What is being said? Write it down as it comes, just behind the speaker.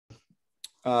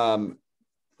We're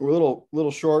a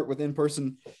little short with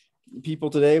in-person people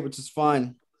today, which is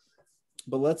fine.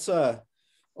 But let's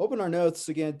open our notes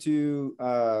again to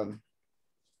I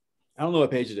don't know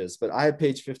what page it is, but I have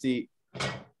page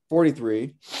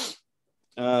 43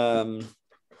 on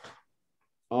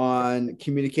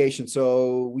communication.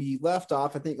 So we left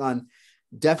off, I think, on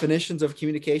definitions of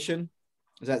communication.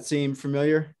 Does that seem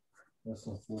familiar?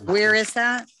 Where is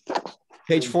that?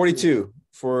 Page 42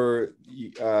 for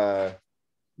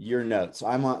your notes. So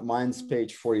I'm on, mine's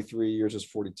page 43, yours is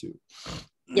 42.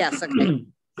 Yes, okay.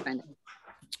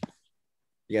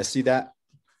 You guys see that?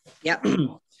 Yep.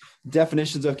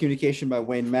 Definitions of communication by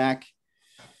Wayne Mack.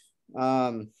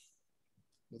 So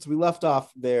we left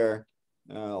off there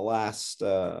last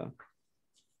time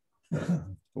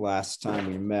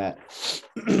we met.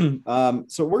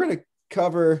 So we're going to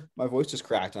cover, my voice just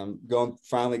cracked. I'm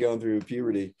finally going through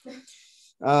puberty.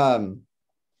 We're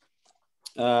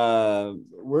going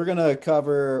to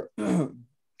cover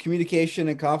communication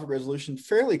and conflict resolution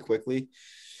fairly quickly.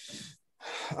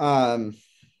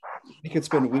 We could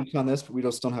spend weeks on this, but we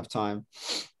just don't have time.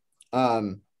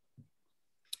 So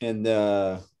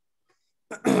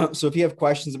if you have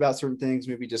questions about certain things,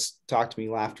 maybe just talk to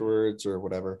me afterwards or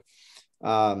whatever.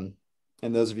 And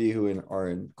those of you who are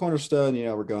in Cornerstone,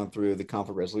 we're going through the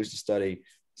conflict resolution study.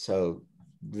 So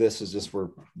this is just, we're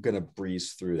going to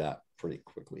breeze through that pretty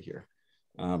quickly here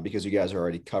because you guys are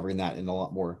already covering that in a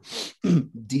lot more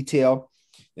detail.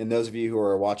 And those of you who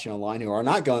are watching online who are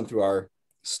not going through our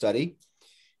study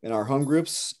in our home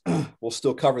groups, we'll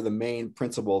still cover the main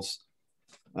principles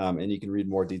and you can read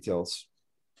more details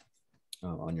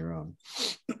on your own.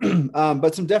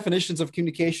 But some definitions of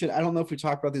communication. I don't know if we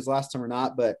talked about these last time or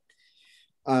not, but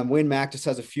Wayne Mack just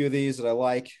has a few of these that I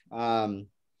like.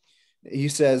 He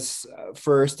says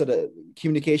first that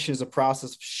communication is a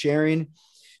process of sharing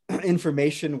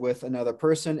information with another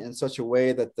person in such a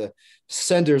way that the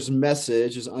sender's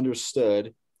message is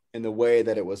understood in the way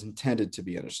that it was intended to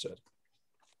be understood.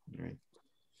 All right.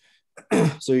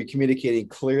 So you're communicating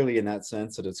clearly in that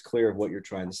sense that it's clear of what you're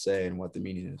trying to say and what the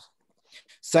meaning is.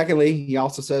 Secondly, he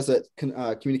also says that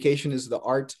communication is the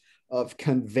art of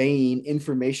conveying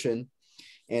information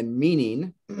and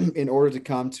meaning in order to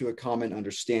come to a common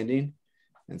understanding.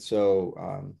 And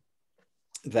so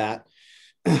that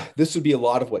this would be a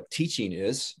lot of what teaching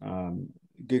is.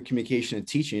 Good communication and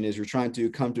teaching is you're trying to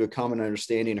come to a common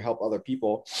understanding or help other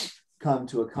people come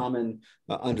to a common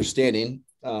understanding.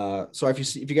 So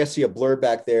if you guys see a blur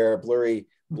back there, a blurry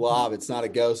blob, it's not a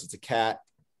ghost, it's a cat.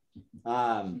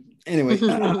 Anyway,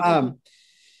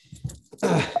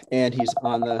 and he's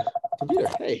on the computer.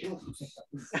 Hey,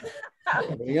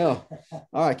 there we go.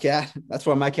 All right, cat. That's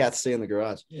why my cats stay in the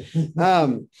garage.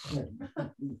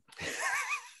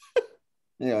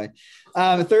 Anyway,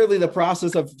 thirdly, the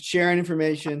process of sharing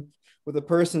information with a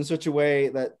person in such a way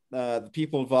that the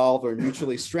people involved are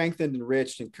mutually strengthened,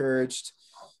 enriched, encouraged,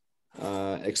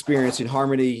 experiencing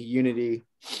harmony, unity,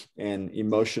 and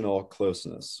emotional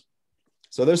closeness.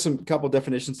 So there's some couple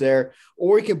definitions there,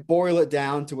 or we can boil it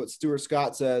down to what Stuart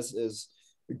Scott says is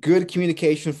good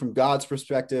communication from God's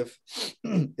perspective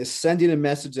is sending a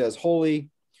message that is holy,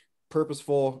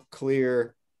 purposeful,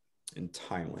 clear, and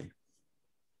timely.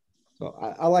 So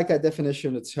I like that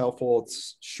definition. It's helpful.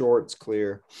 It's short. It's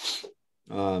clear,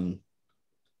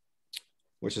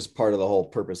 which is part of the whole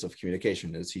purpose of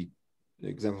communication, as he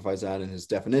exemplifies that in his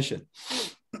definition.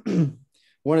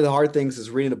 One of the hard things is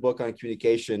reading a book on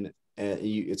communication.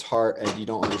 It's hard and you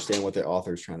don't understand what the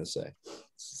author is trying to say.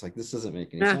 It's like, this doesn't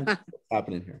make any sense. What's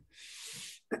happening here?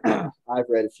 I've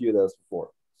read a few of those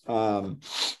before.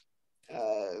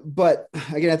 But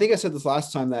again, I think I said this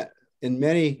last time that in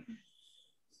many,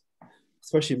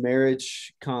 especially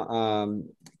marriage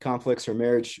conflicts or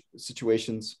marriage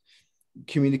situations,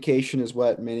 communication is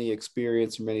what many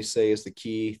experience or many say is the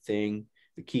key thing,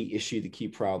 the key issue, the key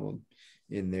problem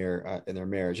in their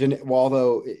marriage. And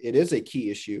although it is a key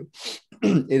issue,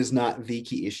 it is not the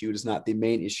key issue. It is not the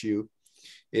main issue.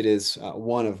 It is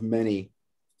one of many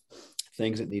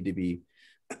things that need to be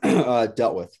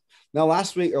dealt with. Now,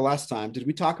 last week or last time, did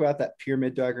we talk about that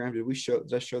pyramid diagram? Did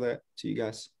I show that to you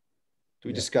guys? Did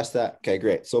we discuss that? Okay,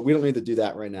 great. So we don't need to do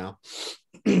that right now.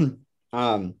 It's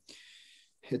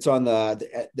on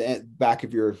the back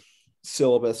of your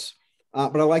syllabus.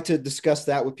 But I like to discuss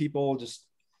that with people just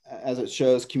as it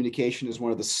shows communication is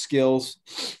one of the skills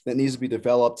that needs to be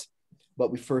developed. But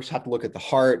we first have to look at the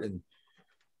heart and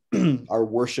our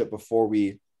worship before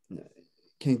we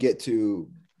can get to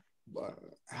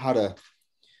how to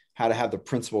have the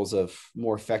principles of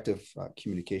more effective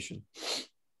communication.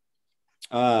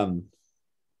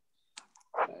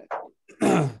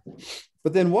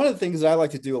 But then one of the things that I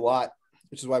like to do a lot,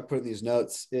 which is why I put in these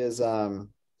notes, is let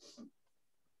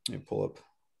me pull up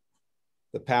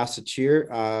the passage here,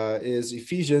 is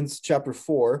Ephesians chapter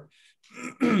 4.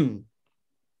 I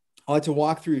like to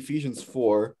walk through Ephesians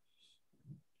 4,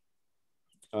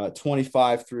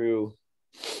 25 through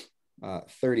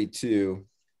 32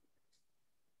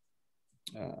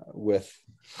 with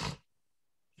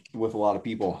a lot of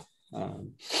people.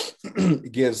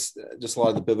 It gives just a lot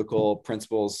of the biblical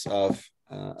principles of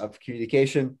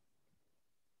communication.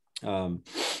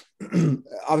 Obviously,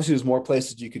 there's more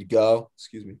places you could go.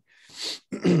 Excuse me.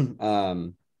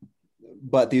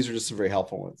 But these are just some very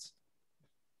helpful ones.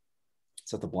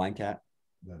 Is that the blind cat?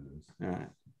 That is. All right.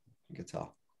 You can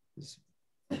tell. It's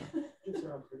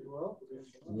around pretty well.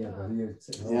 Yeah.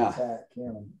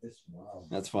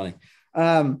 That's funny.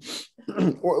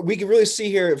 Or we can really see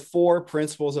here 4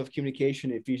 principles of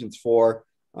communication in Ephesians 4,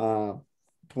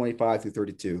 25 through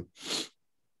 32.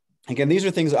 Again, these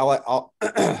are things I'll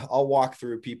walk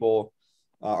through people.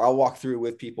 I'll walk through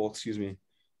with people. Excuse me.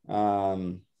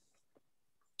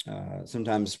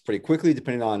 Sometimes pretty quickly,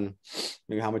 depending on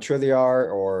maybe how mature they are,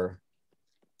 or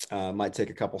might take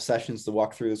a couple sessions to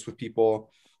walk through this with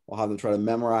people. We'll have them try to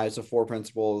memorize the 4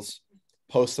 principles,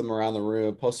 post them around the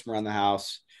room, post them around the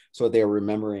house, so that they are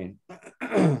remembering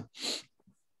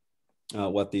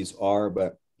what these are.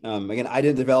 But again, I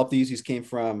didn't develop these. These came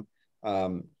from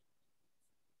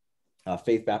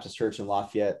Faith Baptist Church in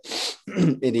Lafayette,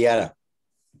 Indiana.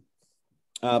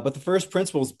 But the first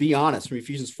principle is be honest, from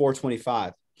Ephesians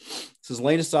 4:25. It says,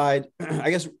 laying aside, I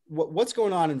guess, what's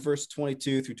going on in verse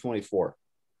 22 through 24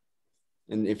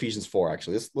 in Ephesians 4,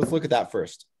 actually. Let's look at that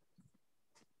first.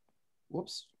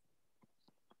 Whoops.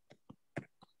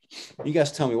 You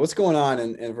guys tell me, what's going on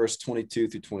in verse 22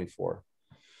 through 24?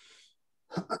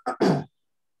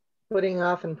 Putting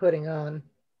off and putting on.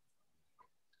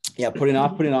 Yeah, putting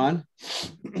off, putting on.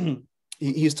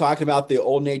 He's talking about the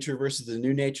old nature versus the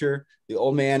new nature, the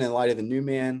old man in light of the new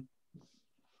man.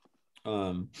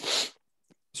 Or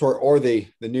the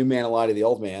new man in light of the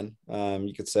old man,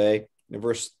 you could say. In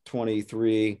verse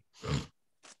 23,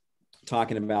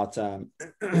 talking about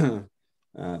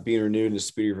being renewed in the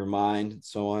spirit of your mind, and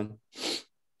so on,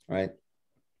 right?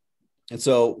 And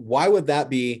so why would that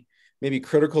be maybe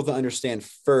critical to understand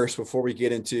first before we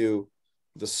get into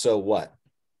the so what?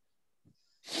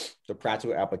 The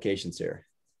practical applications here.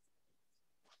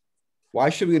 Why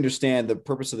should we understand the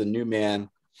purpose of the new man,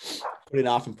 putting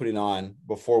off and putting on,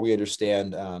 before we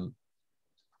understand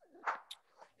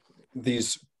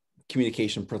these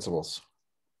communication principles?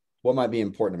 What might be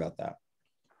important about that?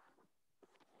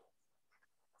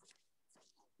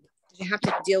 You have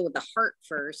to deal with the heart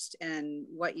first and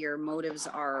what your motives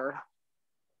are.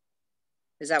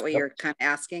 Is that what you're kind of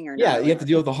asking? Or yeah, not? You have to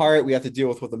deal with the heart. We have to deal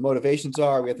with what the motivations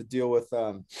are. We have to deal with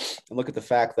and look at the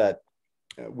fact that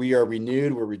we are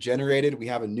renewed, we're regenerated, we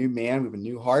have a new man, we have a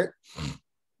new heart.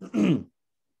 We've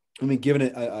been given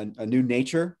a new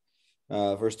nature,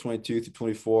 verse 22 through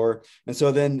 24. And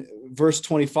so then verse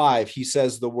 25, he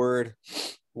says the word,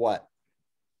 what?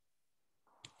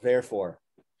 Therefore,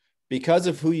 because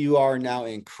of who you are now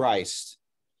in Christ,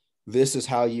 this is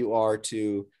how you are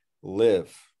to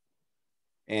live.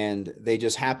 And they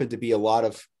just happen to be a lot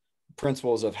of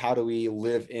principles of how do we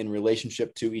live in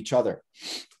relationship to each other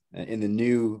in the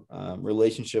new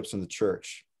relationships in the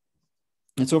church.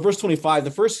 And so verse 25,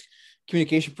 the first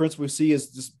communication principle we see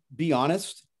is just be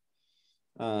honest.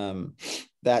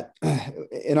 That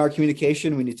in our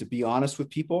communication, we need to be honest with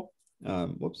people.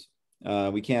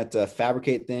 We can't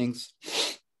fabricate things,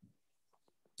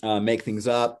 make things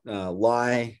up,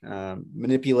 lie,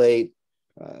 manipulate,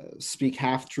 speak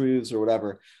half-truths or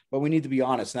whatever, but we need to be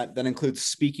honest. That includes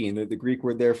speaking. The Greek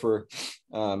word there for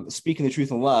speaking the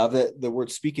truth in love, that the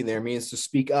word speaking there means to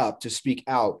speak up, to speak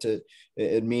out.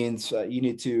 It means you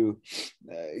need to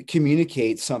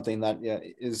communicate something that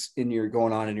is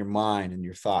going on in your mind and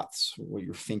your thoughts, what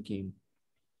you're thinking.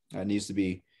 Needs to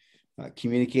be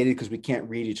communicated, because we can't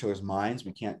read each other's minds.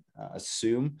 We can't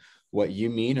assume what you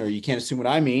mean, or you can't assume what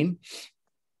I mean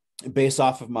based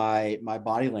off of my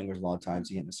body language. A lot of times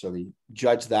you can't necessarily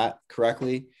judge that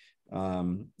correctly.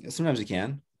 Sometimes you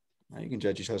can. You can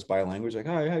judge each other's body language, like,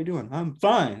 "Hi, how you doing?" "I'm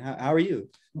fine. How are you?"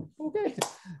 "Okay."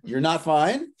 "You're not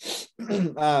fine."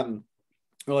 Or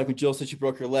like when Jill said she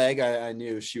broke her leg, I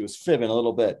knew she was fibbing a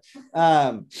little bit.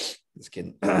 Just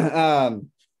kidding.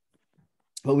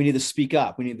 But we need to speak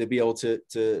up. We need to be able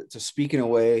to speak in a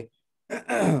way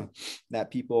that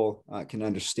people can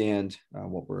understand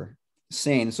what we're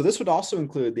saying. So this would also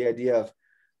include the idea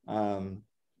of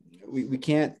we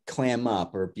can't clam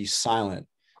up or be silent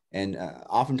And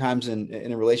oftentimes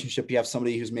in a relationship, you have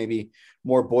somebody who's maybe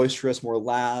more boisterous, more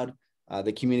loud.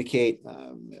 They communicate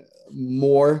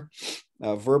more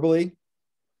verbally.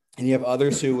 And you have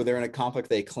others who, when they're in a conflict,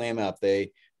 they clam up,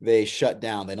 they shut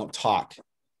down, they don't talk.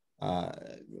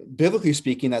 Biblically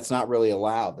speaking, that's not really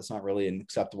allowed. That's not really an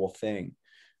acceptable thing.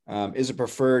 Is it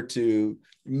preferred to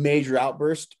major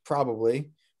outburst? Probably,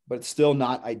 but it's still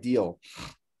not ideal.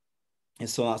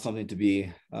 It's still not something to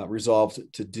be resolved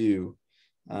to do.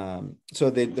 So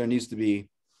there needs to be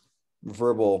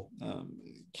verbal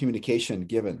communication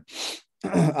given.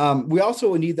 We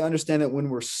also need to understand that when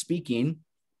we're speaking,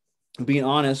 being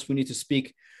honest, we need to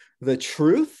speak the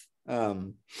truth.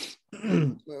 The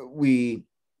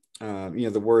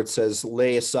word says,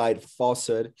 lay aside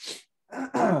falsehood,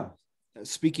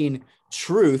 speaking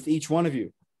truth, each one of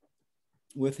you,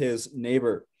 with his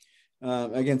neighbor.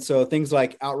 Again, so things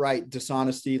like outright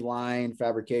dishonesty, lying,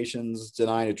 fabrications,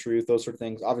 denying the truth, those sort of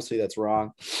things. Obviously, that's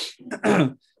wrong.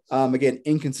 Again,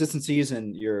 inconsistencies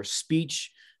in your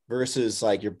speech versus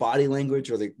like your body language,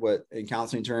 or what in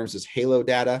counseling terms is halo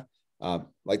data,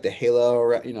 like the halo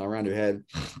around your head.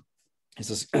 It's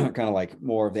just kind of like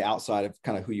more of the outside of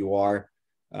kind of who you are,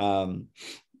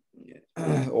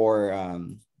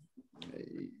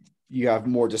 you have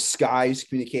more disguised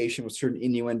communication with certain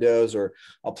innuendos or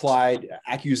applied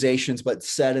accusations, but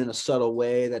said in a subtle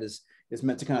way that is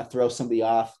meant to kind of throw somebody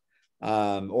off,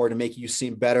 or to make you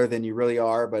seem better than you really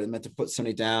are, but it's meant to put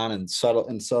somebody down in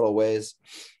subtle ways.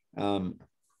 One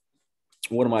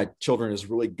of my children is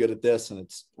really good at this, and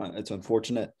it's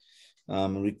unfortunate.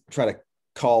 We try to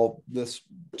call this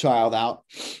child out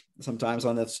sometimes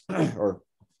on this, or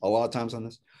a lot of times on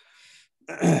this.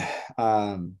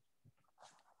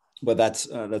 But that's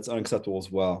unacceptable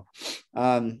as well.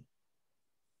 Again,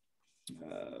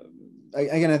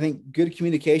 I think good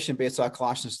communication based on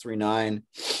Colossians 3:9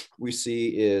 we see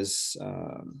is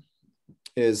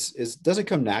doesn't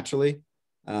come naturally.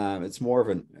 It's more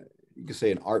of you could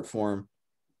say an art form,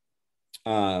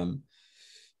 in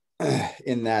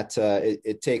that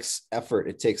it takes effort,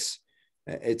 it takes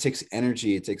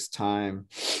energy, it takes time,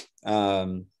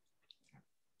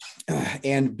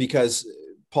 and because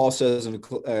Paul says in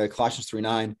Colossians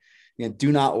 3:9,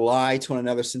 do not lie to one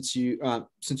another, since you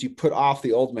put off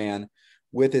the old man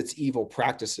with its evil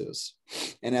practices,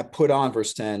 and have put on,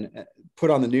 verse 10,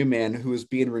 put on the new man, who is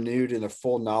being renewed in the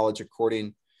full knowledge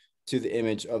according to the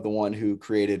image of the one who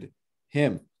created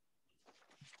him.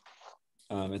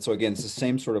 And so again, it's the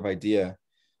same sort of idea,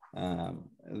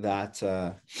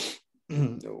 that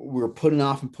we're putting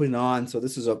off and putting on. So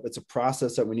it's a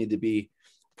process that we need to be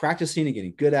practicing and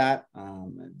getting good at.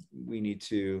 We need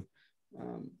to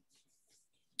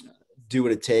do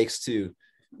what it takes to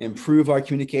improve our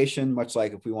communication, much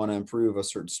like if we want to improve a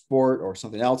certain sport or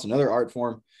something else, another art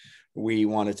form, we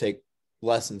want to take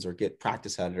lessons or get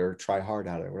practice at it or try hard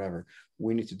at it or whatever.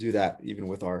 We need to do that even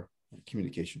with our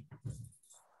communication.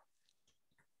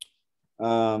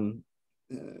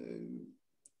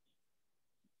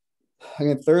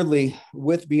 Again, thirdly,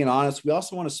 with being honest, we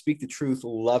also want to speak the truth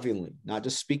lovingly, not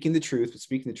just speaking the truth, but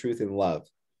speaking the truth in love.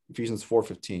 Ephesians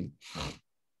 4:15.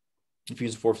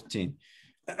 Ephesians 4:15.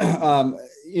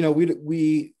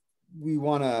 We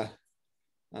want to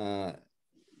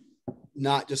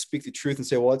not just speak the truth and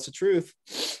say, well, it's the truth,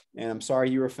 and I'm sorry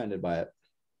you were offended by it.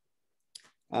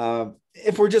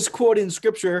 If we're just quoting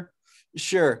scripture,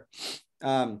 sure.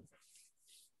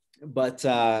 But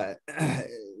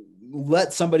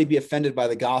let somebody be offended by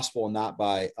the gospel and not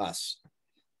by us.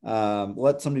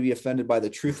 Let somebody be offended by the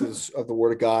truth of the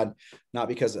word of God, not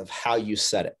because of how you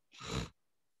said it.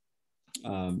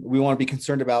 We want to be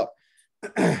concerned about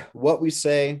what we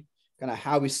say, kind of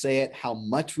how we say it, how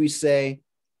much we say.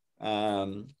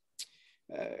 We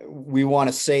want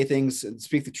to say things and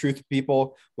speak the truth to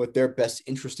people with their best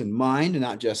interest in mind, and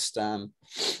not just trying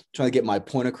to get my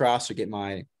point across or get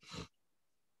my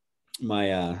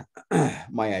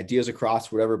ideas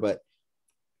across, whatever, but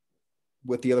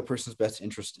with the other person's best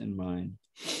interest in mind.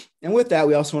 And with that,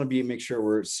 we also want to make sure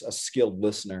we're a skilled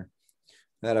listener,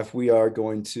 that if we are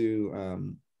going to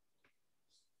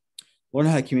learn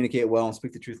how to communicate well and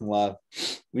speak the truth in love,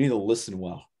 we need to listen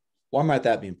well. Why might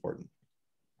that be important?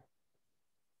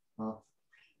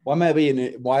 Why might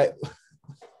be why?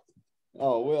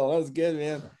 Oh, Will, that was good,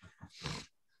 man.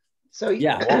 So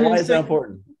yeah, why is that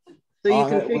important? So you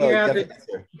can figure out that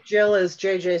Jill is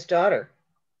JJ's daughter.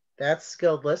 That's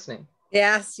skilled listening.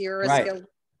 Yes, you're a skilled.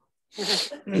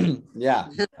 Yeah.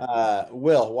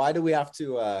 Will, why do we have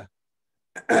to?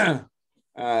 I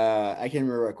can't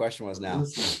remember what the question was now.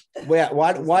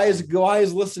 Why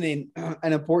is listening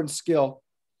an important skill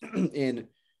in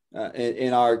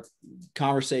in our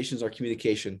conversations, our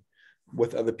communication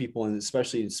with other people, and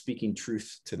especially in speaking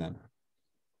truth to them.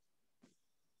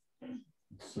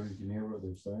 So you can hear what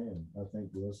they're saying. I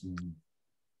think listening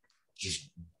is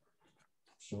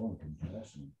showing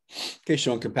compassion. Okay,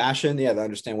 showing compassion. Yeah, to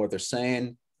understand what they're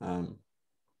saying.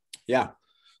 Yeah.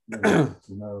 To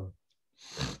know,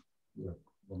 yeah,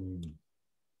 I mean,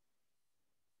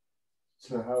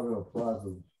 to how to apply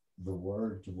the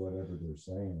word to whatever they're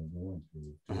saying and going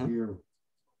through. To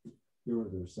hear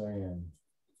what they're saying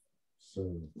so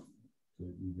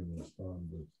that you can respond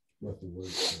with what the word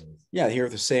says. Yeah, hear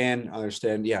what they're saying,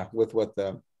 understand, with what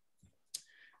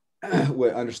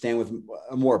understand with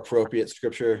a more appropriate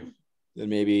scripture than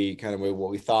maybe kind of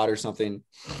what we thought or something.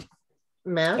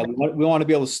 Matt? We want to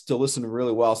be able to listen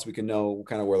really well so we can know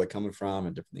kind of where they're coming from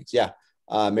and different things. Yeah.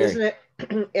 Mary. Isn't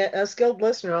it a skilled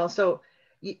listener also,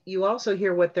 you also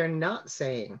hear what they're not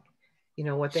saying,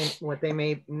 what they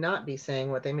may not be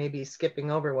saying, what they may be skipping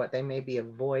over, what they may be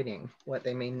avoiding, what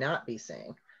they may not be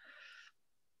saying.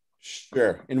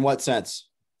 Sure. In what sense?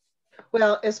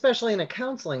 Well, especially in a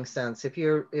counseling sense, if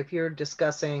you're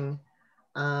discussing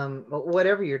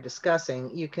whatever you're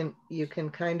discussing, you can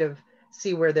kind of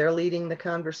see where they're leading the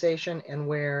conversation and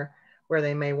where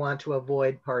they may want to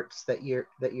avoid parts that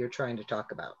you're trying to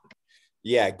talk about.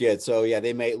 Yeah, good. So yeah,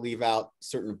 they may leave out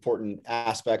certain important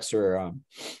aspects or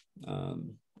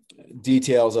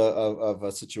details of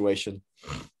a situation.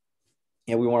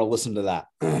 And we want to listen to that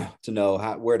to know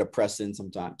where to press in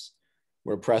sometimes.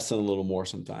 We're pressing a little more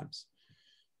sometimes.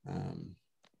 And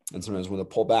sometimes when to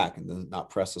pull back and then not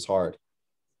press as hard.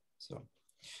 So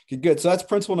good. So that's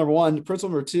principle number one. Principle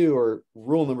number two, or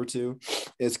rule number two,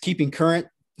 is keeping current.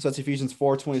 So that's Ephesians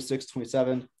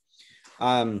 4:26-27.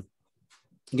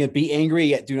 Again, be angry,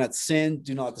 yet do not sin.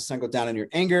 Do not let the sun go down in your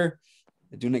anger.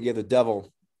 And do not give the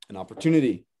devil an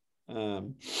opportunity.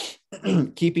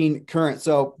 Keeping current.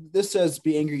 So this says,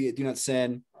 be angry, yet do not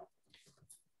sin.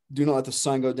 Do not let the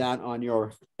sun go down on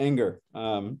your anger.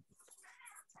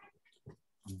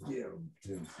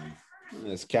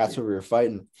 There's cats over here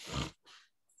fighting.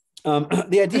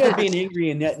 The idea of being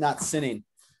angry and yet not sinning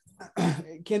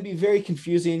it can be very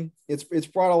confusing. It's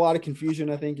brought a lot of confusion,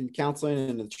 I think, in counseling and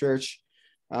in the church.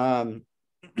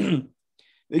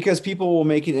 Because people will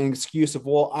make it an excuse of,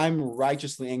 well, I'm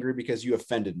righteously angry because you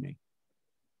offended me.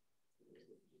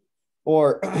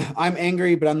 Or I'm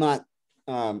angry, but I'm not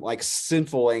like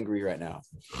sinful angry right now.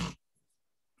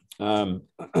 And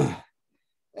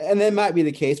that might be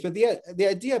the case, but the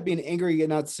idea of being angry and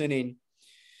not sinning,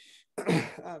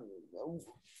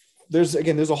 there's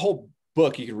a whole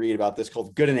book you can read about this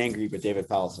called Good and Angry by David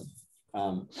Powlison.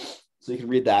 So you can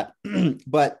read that.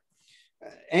 But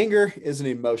anger is an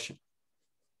emotion.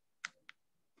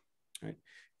 Right?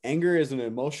 Anger is an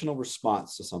emotional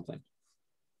response to something.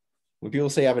 When people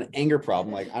say I have an anger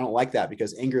problem, like, I don't like that,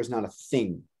 because anger is not a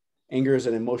thing. Anger is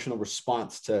an emotional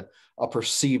response to a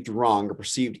perceived wrong or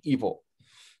perceived evil.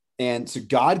 And so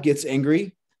God gets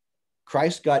angry.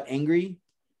 Christ got angry.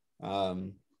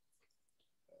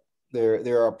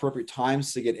 There are appropriate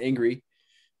times to get angry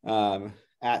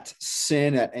at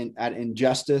sin, at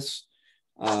injustice,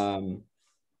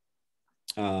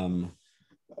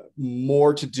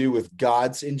 more to do with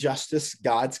God's injustice,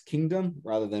 God's kingdom,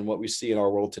 rather than what we see in our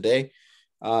world today.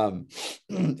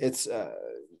 It's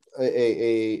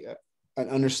an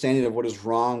understanding of what is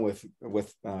wrong with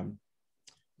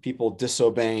people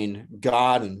disobeying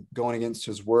God and going against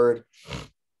his word.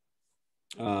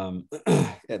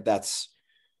 That's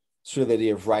sort of the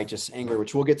idea of righteous anger,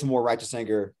 which we'll get to more righteous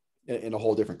anger in a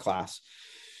whole different class.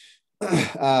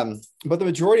 But the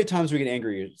majority of times we get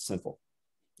angry, it's sinful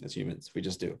as humans. We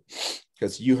just do.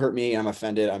 Because you hurt me, I'm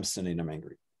offended, I'm sinning, I'm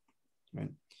angry.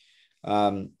 Right?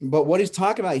 But what he's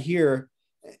talking about here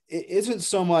isn't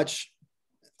so much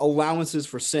allowances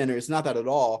for sin, or it's not that at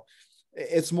all.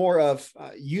 It's more of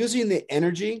using the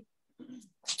energy,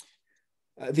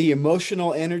 the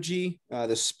emotional energy,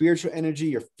 the spiritual energy,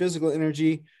 your physical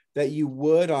energy that you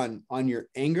would on your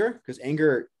anger, because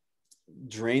anger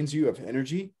drains you of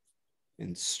energy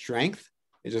and strength.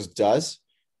 It just does.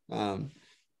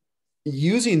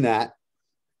 Using that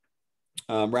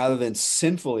rather than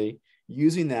sinfully,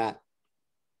 using that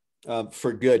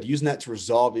for good, using that to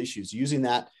resolve issues, using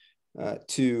that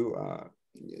to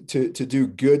do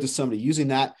good to somebody, using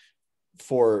that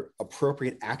for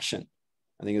appropriate action,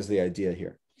 I think is the idea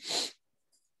here.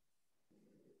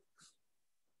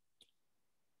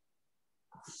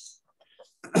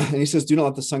 And he says, do not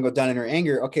let the sun go down in your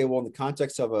anger. Okay, well, in the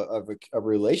context of a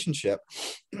relationship,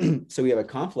 so we have a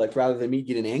conflict, rather than me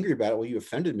getting angry about it, well, you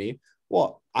offended me.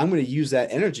 Well, I'm going to use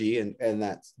that energy and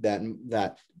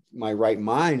that my right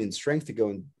mind and strength to go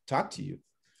and talk to you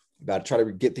about it, try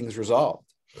to get things resolved.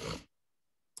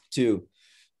 To,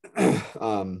 we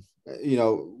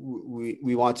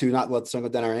want to not let sun go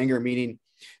down our anger, meaning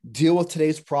deal with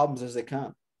today's problems as they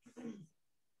come.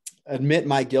 Admit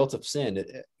my guilt of sin.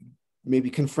 Maybe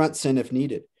confront sin if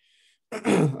needed. We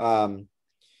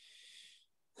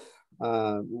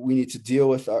need to deal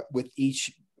with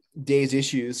each day's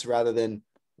issues rather than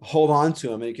hold on to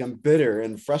them and become bitter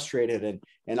and frustrated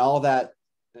and all that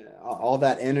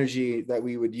energy that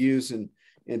we would use in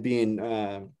being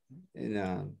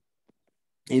in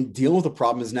dealing with the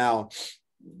problem is now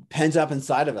pent up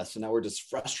inside of us. And now we're just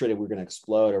frustrated. We're going to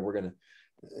explode, or we're going to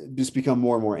just become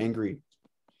more and more angry.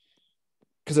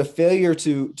 Because a failure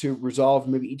to resolve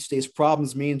maybe each day's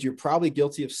problems means you're probably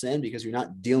guilty of sin because you're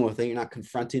not dealing with it. You're not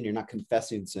confronting, you're not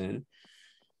confessing sin.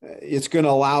 It's going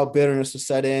to allow bitterness to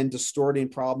set in, distorting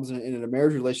problems in a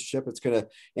marriage relationship. It's going to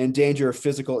endanger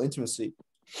physical intimacy.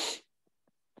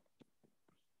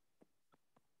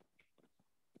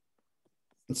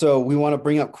 And so we want to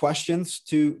bring up questions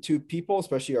to people,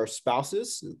 especially our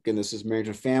spouses. Again, this is marriage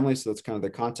and family, so that's kind of the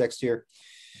context here.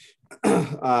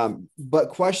 But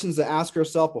questions to ask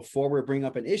ourselves before we bring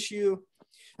up an issue.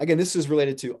 Again, this is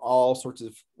related to all sorts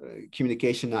of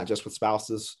communication, not just with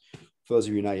spouses, for those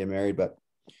of you not yet married. But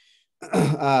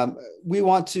we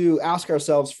want to ask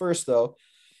ourselves first, though,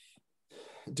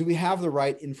 do we have the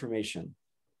right information?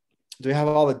 Do we have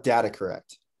all the data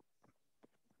correct?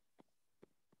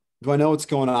 Do I know what's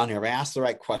going on here? Have I asked the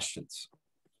right questions?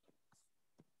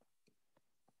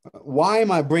 Why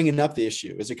am I bringing up the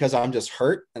issue? Is it because I'm just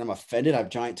hurt and I'm offended? I have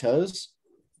giant toes?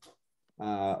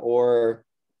 Or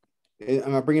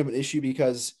am I bringing up an issue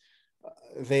because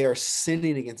they are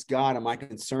sinning against God and my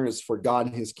concern is for God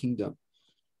and his kingdom?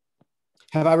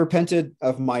 Have I repented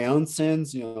of my own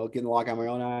sins? Getting the log on my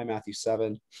own eye, Matthew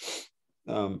 7.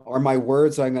 Are my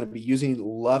words that I'm going to be using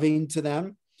loving to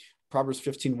them? Proverbs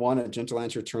 15:1, a gentle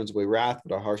answer turns away wrath,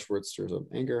 but a harsh word stirs up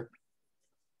anger.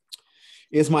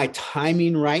 Is my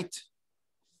timing right?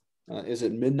 Is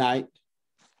it midnight?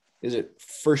 Is it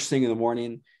first thing in the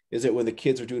morning? Is it when the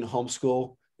kids are doing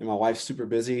homeschool and my wife's super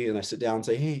busy and I sit down and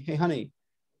say, hey, honey,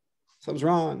 something's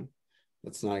wrong.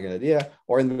 That's not a good idea.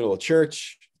 Or in the middle of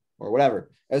church or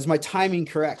whatever. Is my timing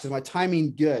correct? Is my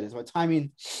timing good? Is my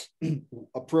timing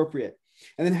appropriate?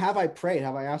 And then have I prayed?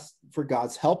 Have I asked for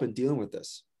God's help in dealing with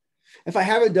this? If I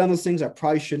haven't done those things, I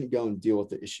probably shouldn't go and deal with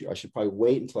the issue. I should probably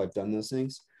wait until I've done those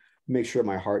things. Make sure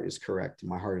my heart is correct and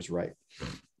my heart is right.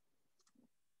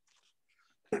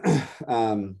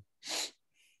 But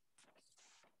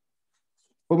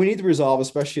we need to resolve,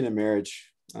 especially in a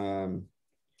marriage, to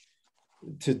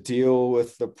deal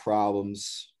with the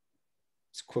problems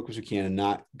as quick as we can and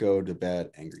not go to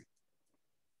bed angry.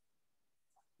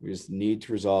 We just need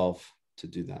to resolve to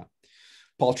do that.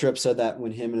 Paul Tripp said that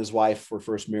when him and his wife were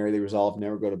first married, they resolved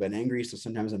never go to bed angry. So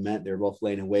sometimes it meant they were both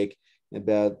laying awake in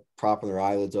bed, propping their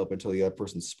eyelids open until the other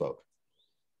person spoke.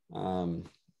 I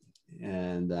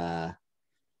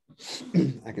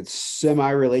could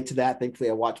semi-relate to that. Thankfully,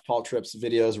 I watched Paul Tripp's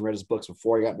videos and read his books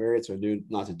before I got married, so I knew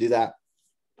not to do that.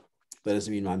 That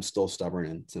doesn't mean I'm still stubborn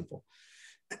and simple.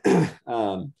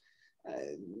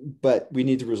 But we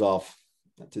need to resolve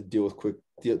to deal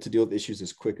with issues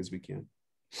as quick as we can.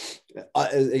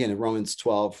 Again, in Romans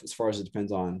 12, as far as it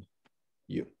depends on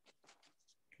you.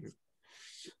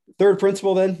 Third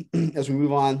principle, then, as we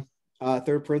move on,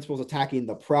 third principle is attacking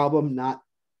the problem, not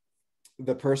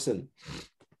the person.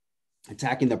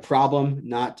 Attacking the problem,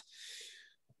 not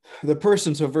the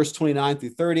person. So verse 29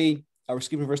 through 30, we're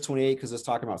skipping verse 28 because it's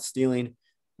talking about stealing.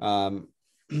 So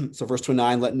verse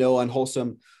 29, let no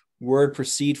unwholesome word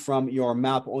proceed from your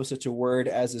mouth, only such a word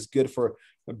as is good for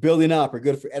building up or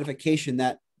good for edification.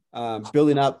 That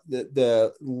building up,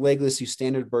 the Legacy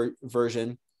Standard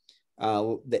Version,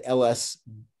 the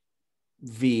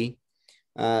LSV,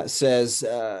 says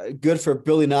good for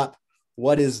building up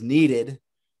what is needed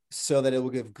so that it will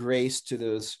give grace to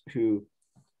those who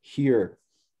hear.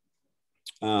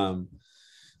 Good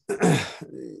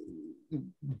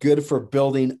for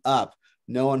building up.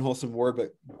 No unwholesome word,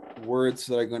 but words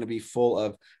that are going to be full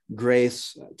of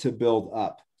grace to build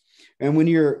up. And when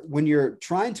you're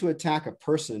trying to attack a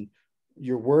person,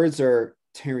 your words are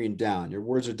tearing down, your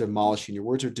words are demolishing, your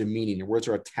words are demeaning, your words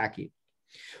are attacking.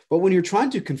 But when you're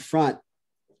trying to confront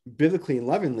biblically and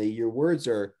lovingly, your words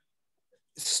are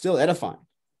still edifying.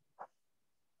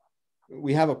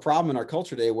 We have a problem in our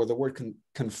culture today where the word to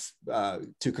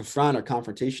confront or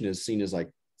confrontation is seen as like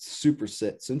super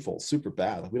sinful, super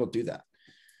bad. Like we don't do that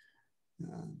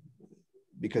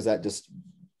because that just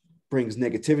brings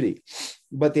negativity.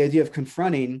 But the idea of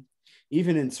confronting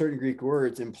even in certain Greek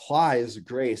words, implies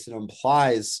grace. It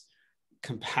implies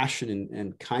compassion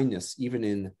and kindness, even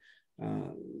in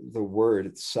the word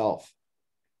itself.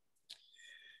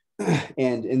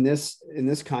 And in this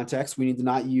context, we need to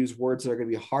not use words that are going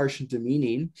to be harsh and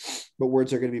demeaning, but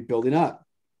words that are going to be building up.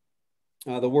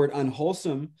 The word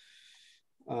unwholesome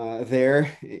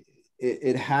there,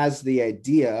 it has the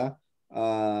idea,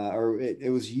 or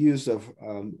it was used of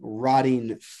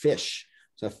rotting fish.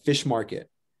 It's a fish market.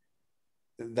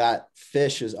 That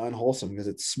fish is unwholesome because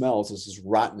it smells. This is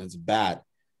rotten. It's bad.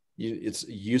 It's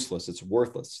useless. It's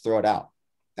worthless. Throw it out.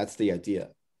 That's the idea.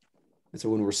 And so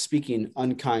when we're speaking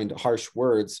unkind, harsh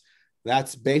words,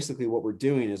 that's basically what we're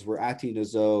doing, is we're acting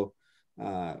as though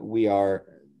we're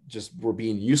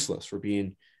being useless. We're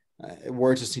being,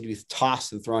 words just need to be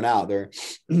tossed and thrown out. They're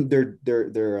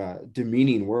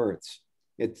demeaning words.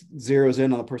 It zeroes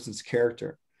in on the person's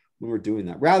character when we're doing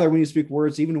that. Rather, when you speak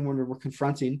words, even when we're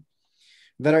confronting,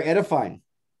 that are edifying,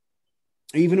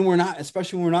 even when we're not,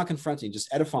 especially when we're not confronting,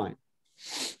 just edifying.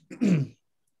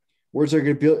 Words are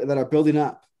going to build, that are building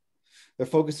up. They're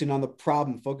focusing on the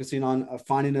problem, focusing on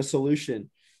finding a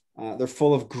solution. They're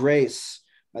full of grace.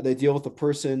 They deal with the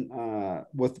person,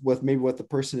 with maybe what the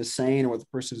person is saying or what the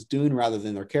person is doing rather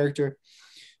than their character.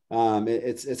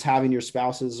 It's having your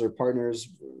spouses or partners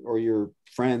or your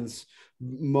friends'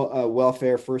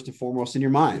 welfare first and foremost in your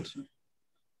mind,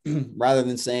 rather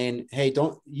than saying, "Hey,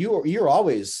 you're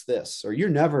always this," or you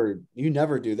never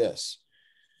do this,"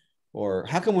 or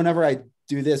 "How come whenever I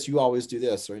do this, you always do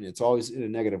this?" Or it's always in a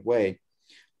negative way.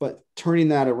 But turning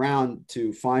that around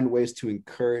to find ways to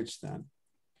encourage them,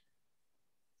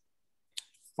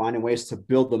 finding ways to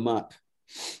build them up,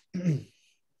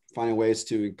 finding ways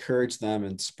to encourage them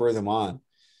and spur them on,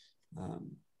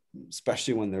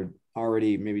 especially when they're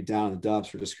already maybe down in the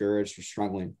dumps or discouraged or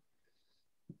struggling.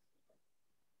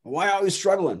 Why always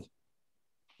struggling?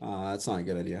 That's not a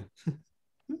good idea.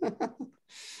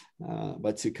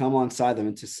 But to come alongside them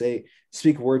and to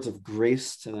speak words of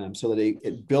grace to them so that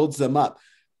it builds them up,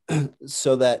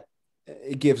 so that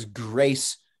it gives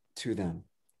grace to them.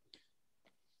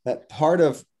 That part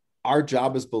of our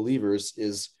job as believers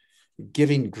is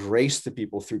giving grace to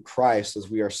people through Christ as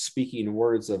we are speaking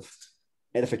words of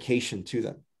edification to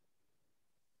them.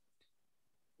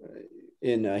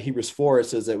 In Hebrews 4, it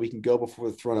says that we can go before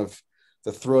the throne of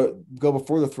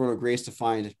grace to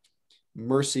find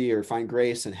mercy or find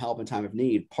grace and help in time of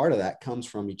need. Part of that comes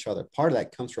from each other. Part of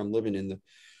that comes from living in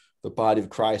the body of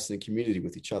Christ and community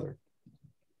with each other,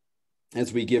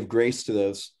 as we give grace to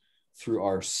those through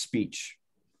our speech.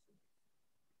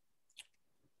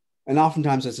 And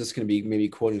oftentimes that's just going to be maybe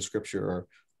quoting scripture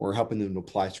or helping them to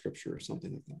apply scripture or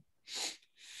something like that.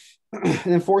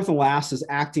 And then fourth and last is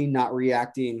acting, not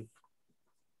reacting.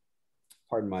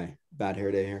 Pardon my bad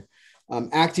hair day here.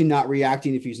 Acting, not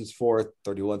reacting, Ephesians 4,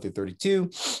 31 through 32.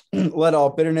 Let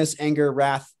all bitterness, anger,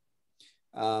 wrath,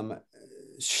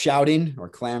 shouting or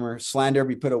clamor, slander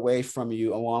be put away from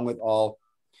you, along with all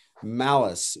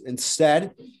malice.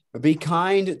 Instead, be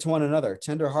kind to one another,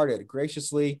 tenderhearted,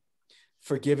 graciously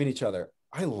forgiving each other.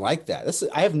 I like that.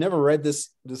 I have never read this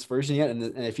version yet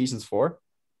in Ephesians 4.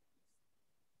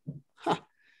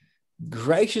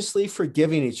 Graciously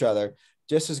forgiving each other,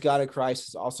 just as God in Christ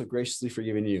is also graciously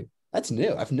forgiving you. That's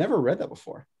new. I've never read that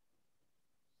before.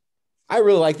 I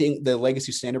really like the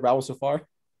Legacy Standard Bible so far.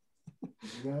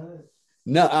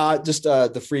 No, just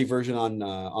the free version on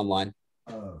online.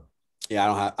 Oh. Yeah, I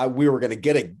don't have. We were gonna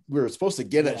get it. We were supposed to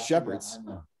get it at Shepherd's.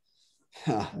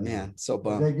 Man, so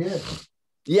bummed. They did.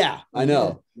 Yeah, I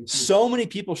know. So many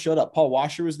people showed up. Paul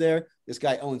Washer was there. This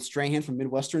guy Owen Strahan from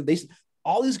Midwestern.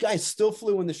 All these guys still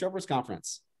flew in the Shepherd's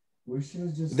Conference. We should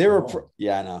have just. They were.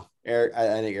 Yeah, I know. Eric.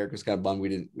 I think Eric was kind of bummed. We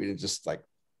didn't just like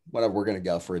whatever. We're gonna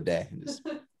go for a day and just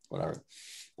whatever.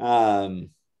 But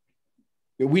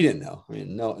we didn't know. I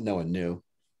mean, no one knew.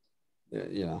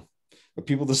 You know, but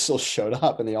people just still showed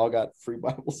up and they all got free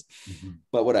Bibles. Mm-hmm.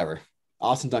 But whatever.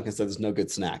 Austin Duncan said there's no good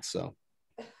snacks. So.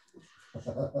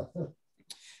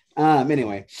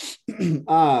 Anyway,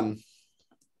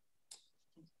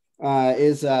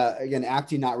 is again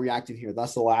acting, not reacting here.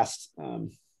 That's the last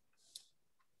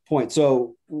point.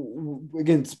 So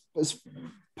again, it's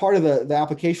part of the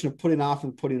application of putting off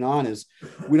and putting on is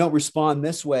we don't respond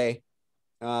this way,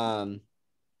 but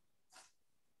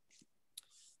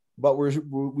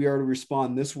we are to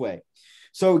respond this way.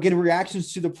 So again,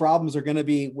 reactions to the problems are going to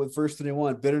be with verse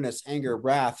 31: bitterness, anger,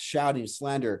 wrath, shouting,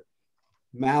 slander,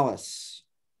 malice.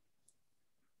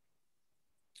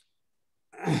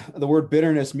 The word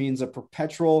bitterness means a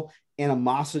perpetual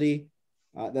animosity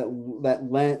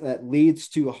that leads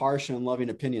to harsh and unloving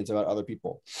opinions about other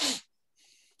people.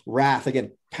 Wrath,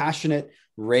 again, passionate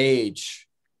rage.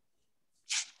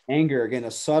 Anger, again,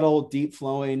 a subtle, deep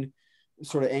flowing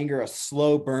sort of anger, a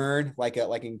slow burn, like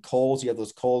in coals. You have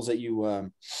those coals that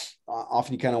you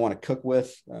often you kind of want to cook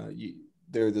with.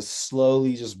 They're the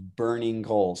slowly just burning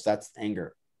coals. That's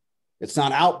anger. It's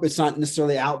not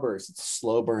necessarily outbursts. It's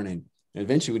slow burning. And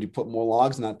eventually, when you put more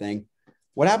logs in that thing,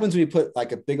 what happens when you put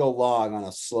like a big old log on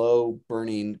a slow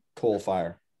burning coal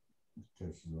fire?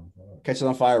 Catches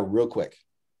on fire real quick.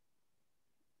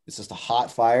 It's just a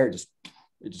hot fire.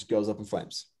 It just goes up in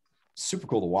flames. Super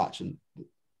cool to watch and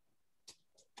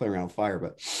play around with fire,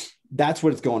 but that's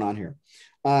what is going on here.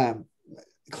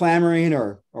 Clamoring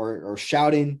or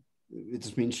shouting, it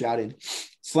just means shouting.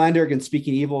 Slander, again,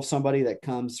 speaking evil of somebody, that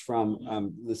comes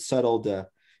from the settled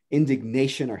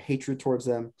indignation or hatred towards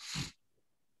them.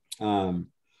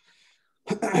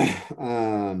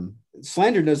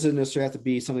 Slander doesn't necessarily have to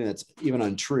be something that's even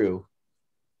untrue,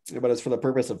 but it's for the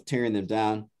purpose of tearing them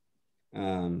down.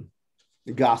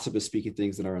 Gossip is speaking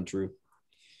things that are untrue.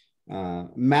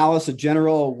 Malice, a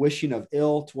general wishing of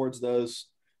ill towards those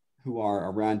who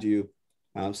are around you.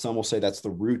 Some will say that's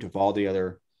the root of all the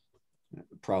other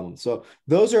problems. So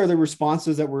those are the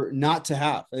responses that we're not to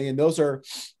have. And those are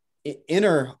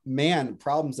inner man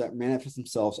problems that manifest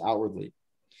themselves outwardly.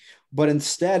 But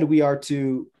instead, we are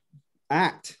to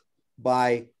act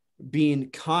by being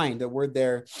kind. The word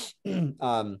there,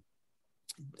 being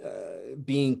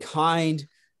kind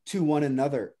to one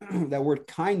another. That word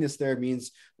kindness there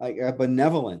means like a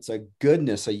benevolence, a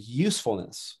goodness, a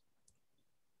usefulness.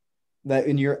 That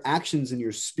in your actions, in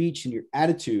your speech, in your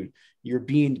attitude, you're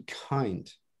being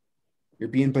kind. You're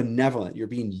being benevolent. You're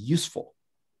being useful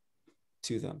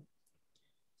to them.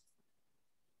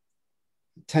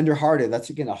 Tenderhearted, that's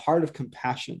again a heart of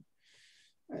compassion.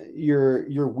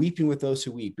 You're weeping with those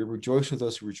who weep. You're rejoicing with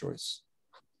those who rejoice.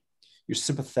 You're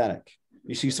sympathetic.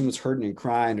 You see someone's hurting and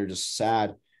crying or just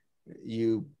sad,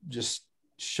 you just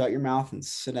shut your mouth and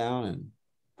sit down and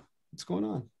what's going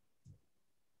on?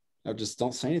 Or just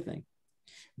don't say anything.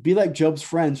 Be like Job's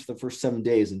friends for the first 7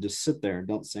 days and just sit there and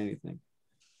don't say anything.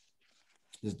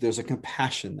 There's a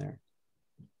compassion there.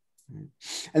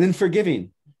 And then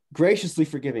forgiving, graciously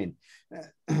forgiving.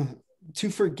 To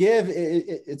forgive,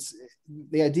 it's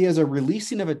the idea is a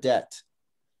releasing of a debt.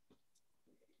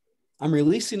 I'm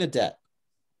releasing a debt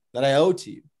that I owe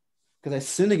to you because I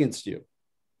sinned against you.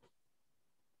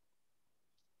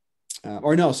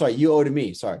 You owe to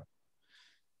me. Sorry.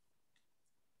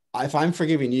 If I'm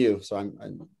forgiving you, so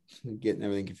I'm getting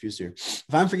everything confused here.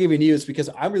 If I'm forgiving you, it's because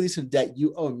I'm releasing a debt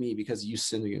you owe me because you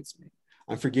sinned against me.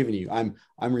 I'm forgiving you. I'm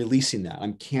releasing that.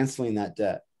 I'm canceling that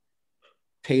debt.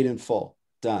 Paid in full.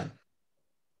 Done.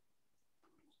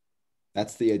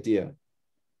 That's the idea.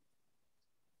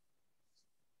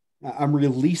 I'm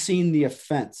releasing the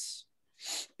offense.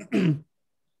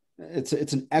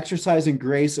 It's an exercise in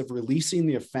grace of releasing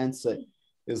the offense that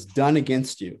is done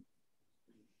against you.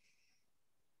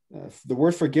 The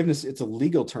word forgiveness, it's a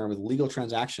legal term, a legal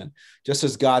transaction. Just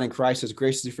as God in Christ has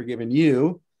graciously forgiven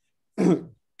you,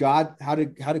 God, how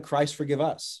did Christ forgive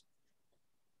us?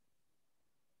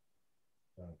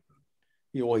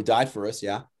 He died for us,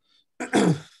 yeah.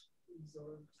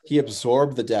 He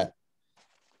absorbed the debt.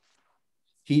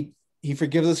 He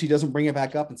forgives us. He doesn't bring it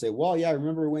back up and say, well, yeah, I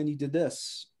remember when you did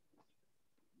this.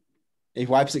 He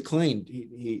wipes it clean.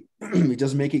 He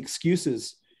doesn't make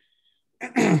excuses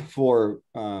for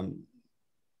I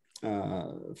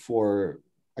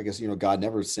guess, God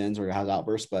never sins or has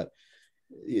outbursts, but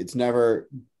it's never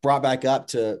brought back up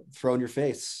to throw in your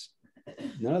face.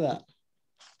 None of that.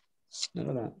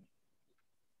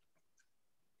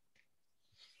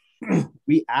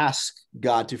 We ask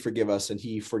God to forgive us and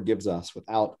he forgives us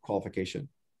without qualification.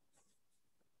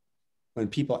 When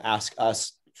people ask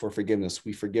us for forgiveness,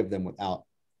 we forgive them without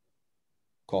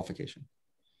qualification.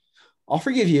 I'll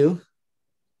forgive you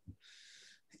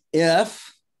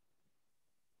if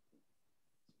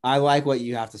I like what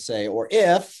you have to say, or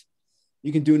if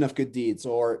you can do enough good deeds,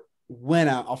 or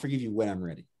I'll forgive you when I'm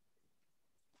ready.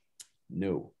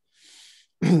 No.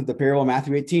 The parable of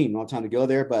Matthew 18, not time to go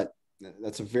there, but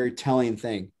that's a very telling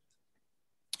thing.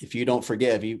 If you don't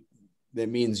forgive, that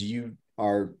means you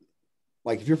are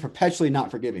like, if you're perpetually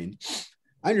not forgiving.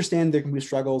 I understand there can be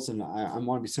struggles, and I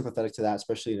want to be sympathetic to that,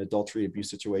 especially in adultery, abuse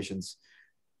situations.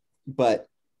 But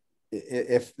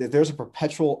if there's a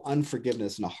perpetual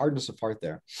unforgiveness and a hardness of heart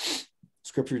there,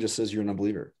 Scripture just says you're an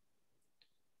unbeliever.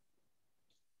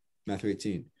 Matthew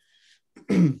 18.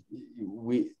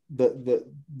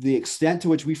 The extent to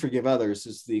which we forgive others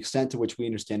is the extent to which we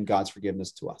understand God's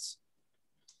forgiveness to us.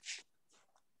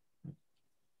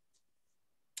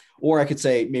 Or I could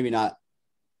say, maybe not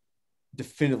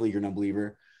definitively you're an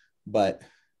unbeliever, but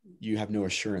you have no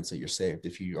assurance that you're saved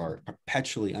if you are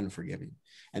perpetually unforgiving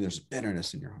and there's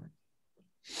bitterness in your heart.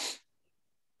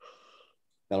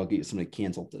 That'll get somebody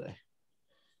canceled today.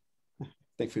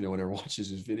 Thankfully, no one ever watches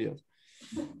these videos.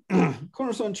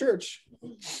 Cornerstone Church.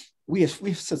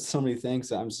 We've said so many things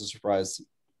that I'm so surprised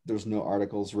there's no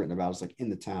articles written about us like in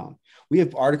the town. We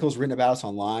have articles written about us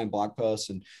online, blog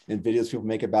posts and videos people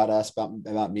make about us,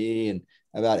 about me and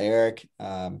about Eric.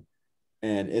 And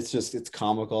it's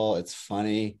comical. It's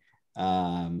funny.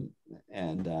 Where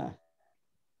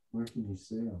can you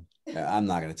see them? I'm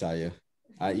not going to tell you.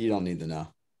 You don't need to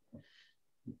know.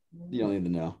 You don't need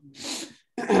to know.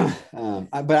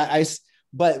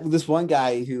 But this one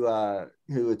guy who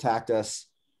attacked us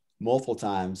multiple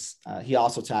times, he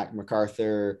also attacked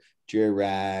MacArthur, Jerry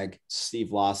Ragg,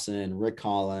 Steve Lawson, Rick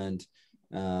Holland,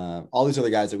 all these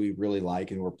other guys that we really like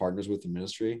and we're partners with in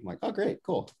ministry. I'm like, oh, great,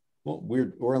 cool. Well,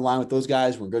 we're in line with those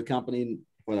guys. We're in good company,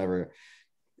 whatever.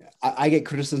 I get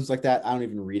criticisms like that. I don't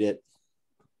even read it.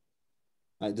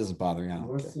 It doesn't bother me.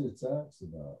 What's the attacks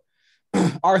about?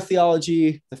 Our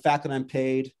theology, the fact that I'm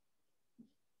paid,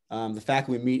 the fact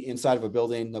that we meet inside of a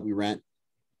building that we rent,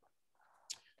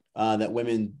 that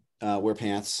women wear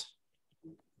pants.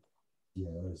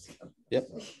 Yeah. Yep.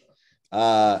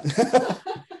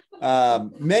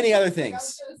 Many other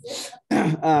things.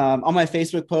 On my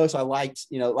Facebook post, I liked,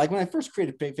 like when I first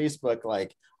created Facebook,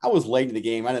 like I was late in the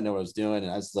game. I didn't know what I was doing.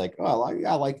 And I was like, oh,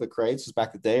 I like the crates just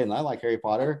back in the day. And I like Harry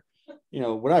Potter,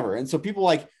 whatever. And so people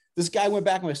like, this guy went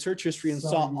back in my search history and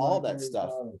saw all that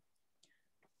stuff.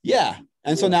 Yeah.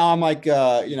 And so now I'm like,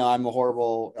 I'm a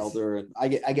horrible elder and I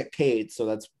get paid.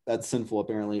 So that's sinful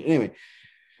apparently. Anyway.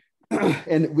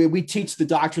 And we teach the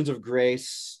doctrines of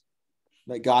grace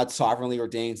that God sovereignly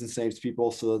ordains and saves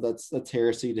people. So that's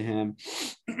heresy to him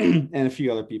and a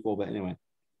few other people. But anyway,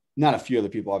 not a few other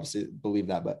people obviously believe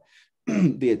that, but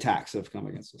the attacks have come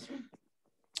against us.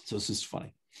 So it's just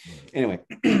funny. Anyway,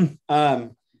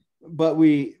 but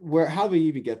how do we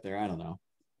even get there? I don't know.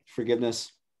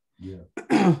 Forgiveness. Yeah.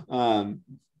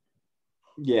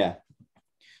 Yeah.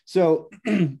 So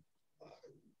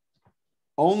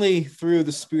only through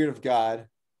the Spirit of God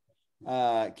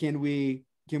can we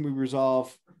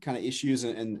resolve kind of issues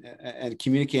and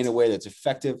communicate in a way that's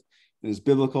effective and is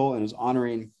biblical and is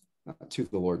honoring to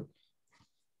the Lord.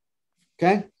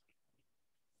 Okay.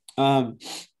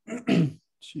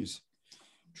 Jeez.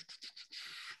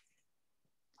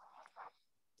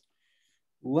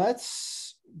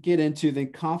 Let's get into the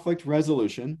conflict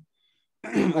resolution.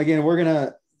 Again, we're going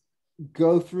to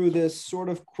go through this sort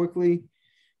of quickly.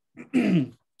 I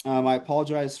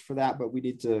apologize for that, but we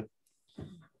need to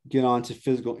get on to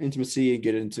physical intimacy and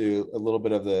get into a little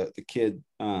bit of the kid,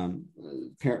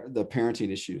 the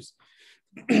parenting issues.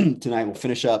 Tonight, we'll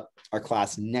finish up our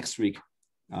class next week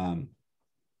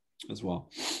as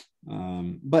well.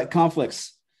 But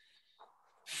conflicts.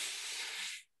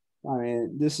 I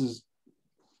mean,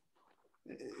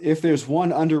 if there's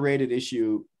one underrated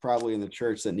issue probably in the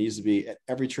church that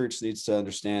every church needs to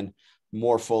understand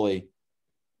more fully,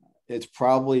 it's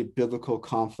probably biblical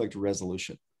conflict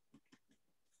resolution.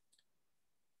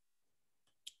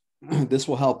 This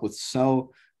will help with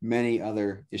so many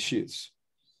other issues.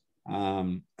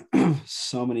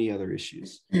 So many other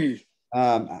issues.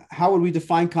 How would we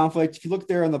define conflict? If you look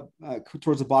there on the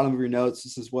towards the bottom of your notes,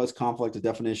 this is what's conflict, a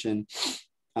definition.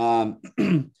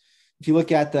 If you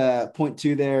look at the point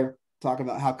 2 there, talking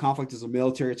about how conflict is a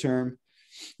military term,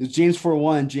 James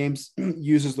 4:1, James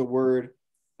uses the word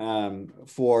he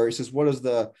says, what is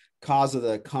the cause of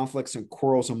the conflicts and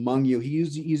quarrels among you?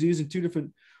 He's using 2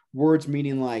 different words,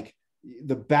 meaning like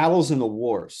the battles and the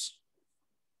wars.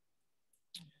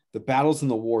 The battles and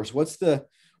the wars. What's the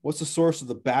source of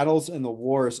the battles and the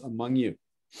wars among you?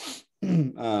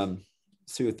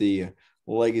 See what the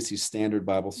Legacy Standard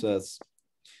Bible says.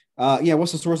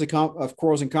 What's the source of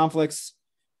quarrels and conflicts?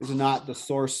 Is it not the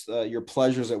source, your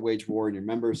pleasures that wage war in your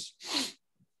members?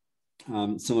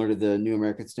 Similar to the New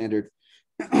American Standard.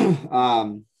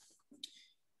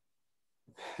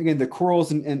 Again, the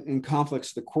quarrels and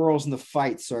conflicts, the quarrels and the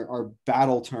fights are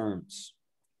battle terms.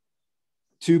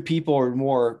 Two or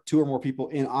more people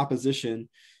in opposition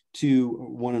to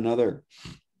one another.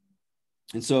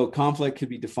 And so conflict could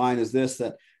be defined as this,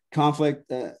 that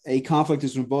a conflict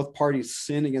is when both parties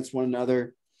sin against one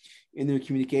another in their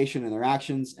communication and their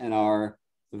actions and are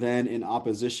then in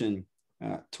opposition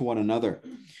to one another.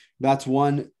 That's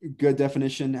one good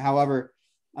definition. However,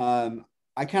 I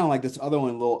kind of like this other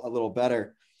one a little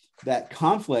better, that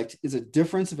conflict is a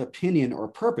difference of opinion or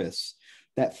purpose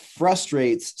that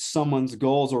frustrates someone's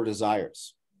goals or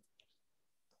desires.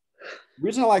 The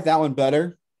reason I like that one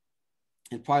better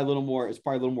and probably a little more, it's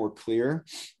probably a little more clear,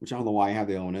 which I don't know why I have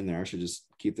the other one in there. I should just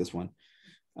keep this one.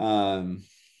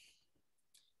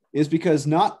 Is because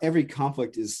not every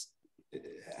conflict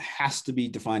has to be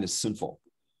defined as sinful.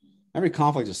 Every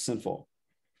conflict is sinful.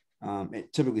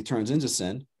 It typically turns into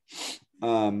sin.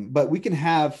 But we can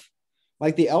have,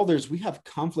 like the elders, we have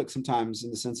conflict sometimes in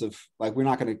the sense of like, we're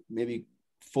not going to maybe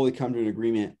fully come to an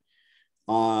agreement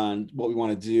on what we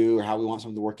want to do or how we want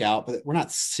something to work out, but we're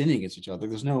not sinning against each other.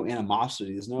 There's no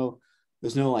animosity. There's no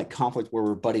like conflict where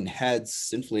we're butting heads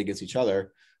sinfully against each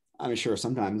other. I mean, sure,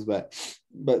 sometimes, but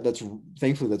that's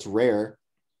thankfully that's rare.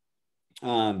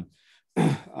 So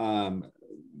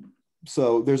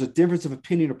there's a difference of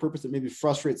opinion or purpose that maybe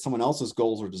frustrates someone else's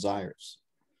goals or desires.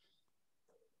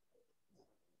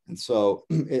 And so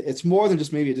it's more than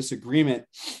just maybe a disagreement,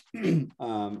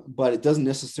 but it doesn't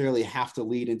necessarily have to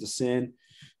lead into sin,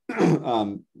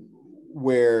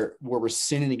 where we're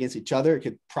sinning against each other. It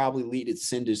could probably lead to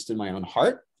sin just in my own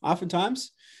heart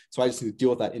oftentimes. So I just need to deal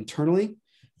with that internally.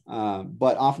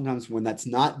 But oftentimes when that's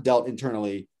not dealt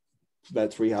internally,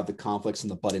 that's where you have the conflicts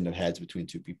and the butting of heads between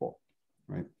two people,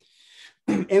 right?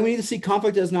 And we need to see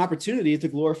conflict as an opportunity to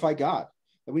glorify God.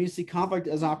 And we need to see conflict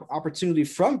as an opportunity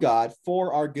from God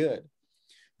for our good.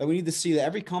 And we need to see that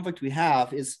every conflict we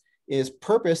have is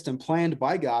purposed and planned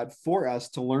by God for us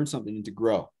to learn something and to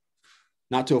grow.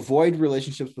 Not to avoid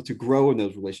relationships, but to grow in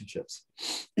those relationships.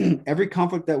 Every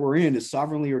conflict that we're in is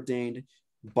sovereignly ordained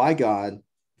by God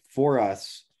for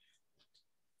us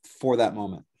for that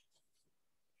moment.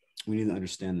 We need to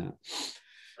understand that.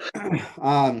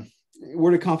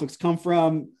 Where do conflicts come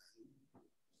from?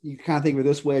 You kind of think of it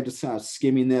this way, I'm just kind of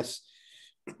skimming this.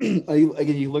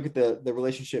 Again, you look at the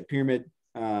relationship pyramid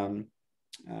on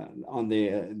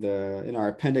in our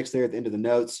appendix there at the end of the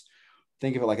notes.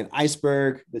 Think of it like an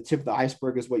iceberg. The tip of the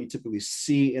iceberg is what you typically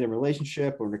see in a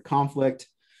relationship or in a conflict,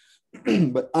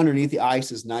 but underneath the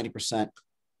ice is 90%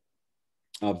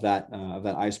 of that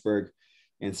iceberg.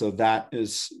 And so that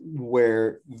is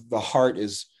where the heart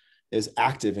is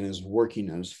active and is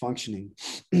working and is functioning.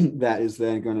 That is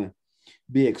then going to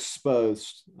be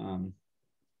exposed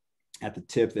at the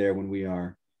tip there when we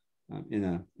are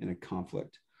in a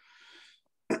conflict.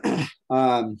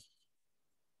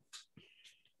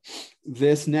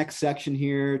 This next section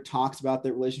here talks about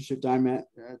the relationship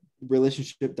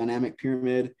dynamic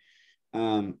pyramid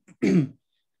in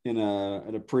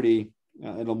a pretty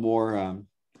in a more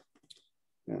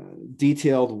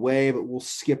detailed way, but we'll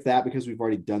skip that because we've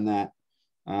already done that.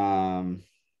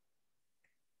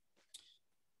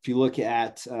 If you look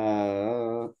at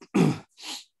again,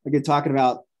 talking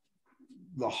about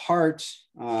the heart,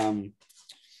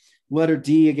 letter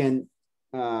D again,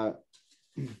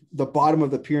 the bottom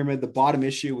of the pyramid, the bottom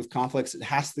issue with conflicts, it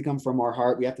has to come from our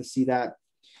heart. We have to see that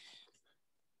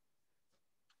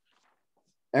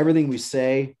everything we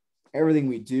say, everything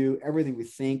we do, everything we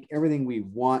think, everything we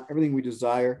want, everything we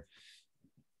desire,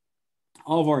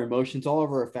 all of our emotions, all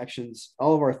of our affections,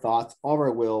 all of our thoughts, all of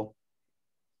our will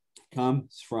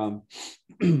comes from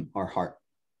our heart.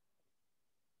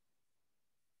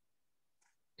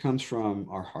 Comes from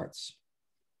our hearts.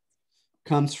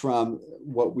 Comes from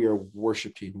what we are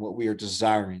worshiping, what we are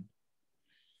desiring.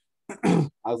 I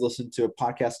was listening to a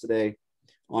podcast today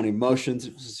on emotions.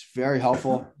 It was very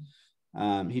helpful.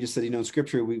 He just said, in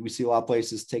scripture, we see a lot of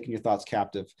places taking your thoughts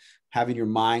captive, having your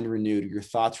mind renewed, your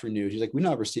thoughts renewed. He's like, we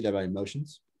don't ever see that about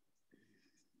emotions.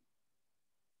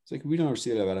 It's like, we don't ever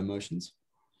see that about emotions.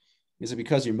 He said,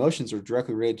 because your emotions are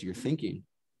directly related to your thinking.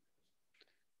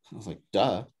 I was like,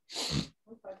 duh.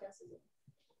 What podcast is it?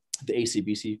 The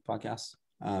ACBC podcast.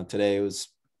 Today it was,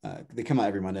 they come out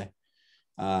every Monday.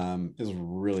 It was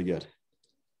really good.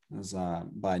 It was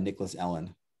by Nicholas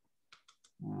Ellen.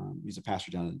 He's a pastor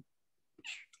down in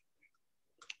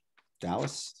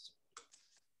Dallas,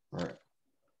 or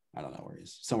I don't know where he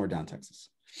is, somewhere down Texas,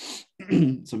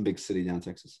 some big city down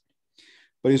Texas.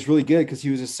 But he's really good because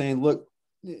he was just saying, look,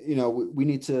 we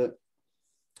need to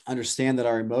understand that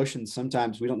our emotions,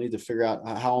 sometimes we don't need to figure out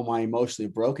how am I emotionally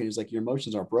broken. He's like, your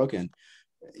emotions aren't broken.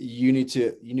 You need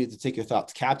to take your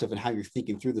thoughts captive and how you're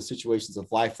thinking through the situations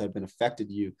of life that have been affected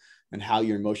you and how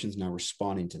your emotions now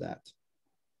responding to that.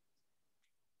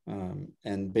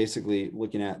 And basically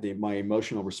looking at my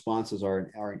emotional responses are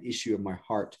an issue of my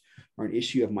heart, are an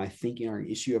issue of my thinking, are an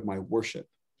issue of my worship.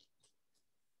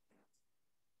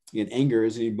 And anger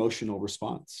is an emotional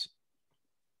response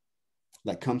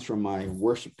that comes from my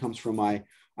worship, comes from my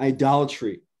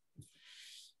idolatry.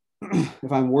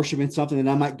 If I'm worshiping something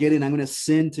that I'm not getting, I'm going to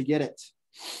sin to get it.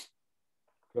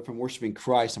 But if I'm worshiping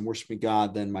Christ, I'm worshiping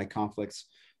God, then my conflicts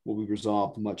will be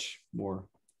resolved much more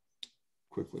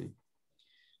quickly.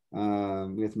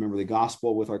 We have to remember the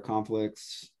gospel with our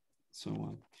conflicts,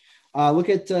 so on. Look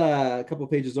at a couple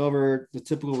of pages over, the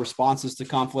typical responses to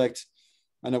conflict.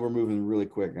 I know we're moving really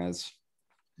quick, guys,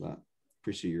 but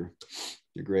appreciate your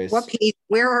grace. What page?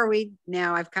 Where are we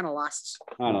now? I've kind of lost.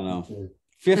 I don't know.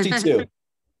 52.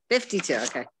 52.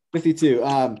 Okay.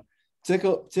 52.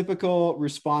 Typical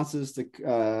responses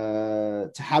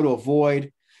to how to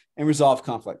avoid and resolve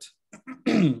conflict.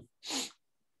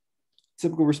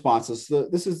 Typical responses. So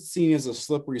this is seen as a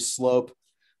slippery slope.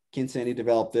 Ken Sandy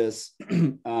developed this.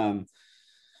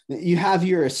 You have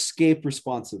your escape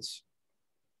responses,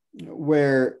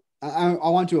 where I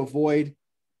want to avoid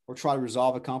or try to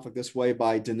resolve a conflict this way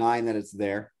by denying that it's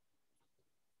there.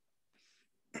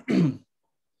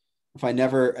 If I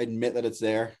never admit that it's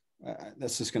there,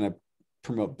 that's just going to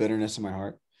promote bitterness in my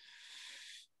heart.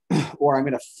 Or I'm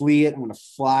going to flee it. I'm going to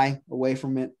fly away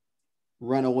from it,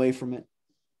 run away from it.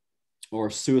 Or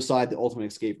suicide, the ultimate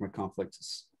escape from a conflict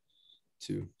is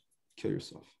to kill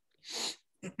yourself.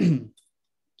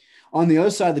 On the other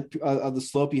side of the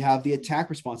slope, you have the attack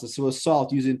responses. So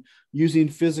assault, using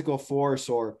physical force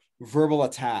or verbal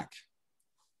attack,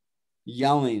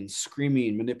 yelling,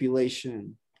 screaming,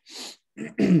 manipulation,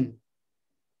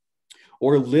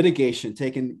 or litigation,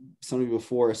 taking somebody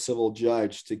before a civil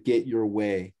judge to get your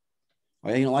way.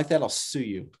 Oh, you don't like that? I'll sue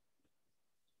you.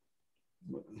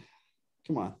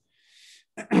 Come on.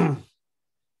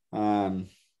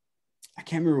 I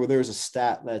can't remember, there was a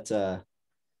stat that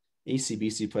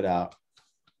ACBC put out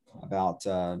about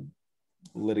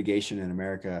litigation in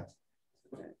America,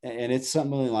 and it's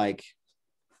something like,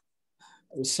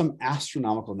 it was some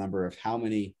astronomical number of how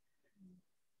many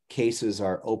cases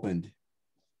are opened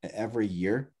every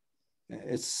year. It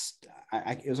was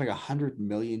like 100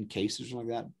 million cases or something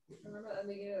like that.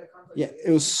 Yeah,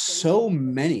 it was so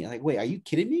many. Like, wait, are you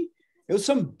kidding me? It was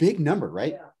some big number,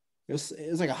 right? Yeah. It was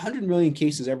like 100 million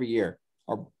cases every year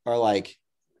are like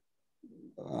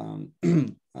go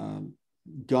through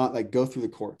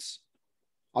the courts.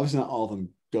 Obviously, not all of them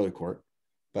go to court,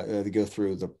 but they go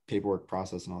through the paperwork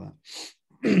process and all that.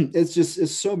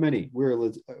 It's so many. We're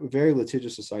a very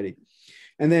litigious society.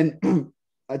 And then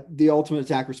the ultimate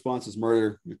attack response is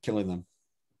murder. You're killing them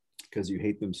because you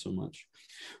hate them so much.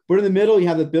 But in the middle, you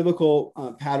have the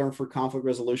biblical pattern for conflict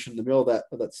resolution. In the middle of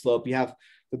that slope, you have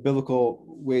the biblical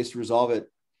ways to resolve it.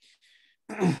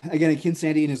 Again, Ken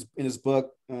Sandy in his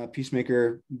book,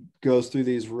 Peacemaker, goes through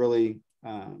these really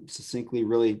succinctly,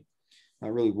 really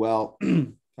well,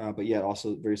 but yet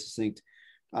also very succinct.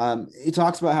 He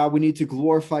talks about how we need to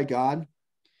glorify God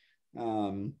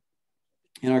in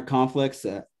our conflicts.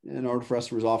 In order for us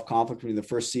to resolve conflict, we need to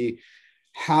first see,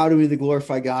 how do we need to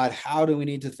glorify God? How do we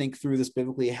need to think through this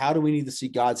biblically? How do we need to see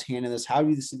God's hand in this? How do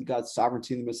we need to see God's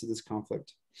sovereignty in the midst of this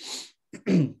conflict?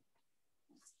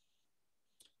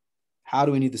 How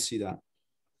do we need to see that?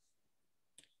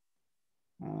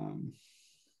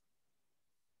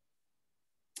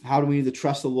 How do we need to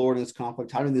trust the Lord in this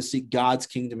conflict? How do we need to seek God's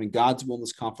kingdom and God's will in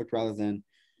this conflict rather than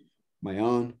my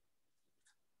own?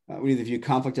 We need to view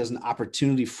conflict as an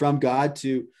opportunity from God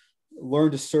to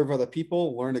learn to serve other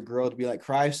people, learn to grow to be like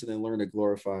Christ, and then learn to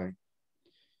glorify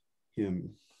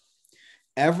Him.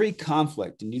 Every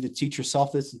conflict, and you need to teach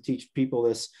yourself this and teach people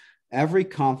this, every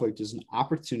conflict is an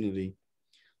opportunity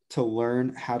to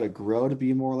learn how to grow to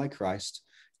be more like Christ,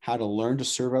 how to learn to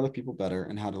serve other people better,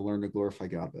 and how to learn to glorify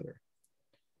God better.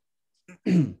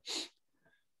 If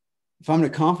I'm in a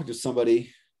conflict with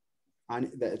somebody,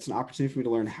 it's an opportunity for me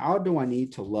to learn, how do I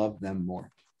need to love them more?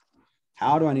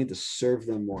 How do I need to serve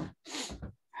them more?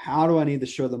 How do I need to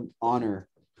show them honor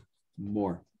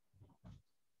more?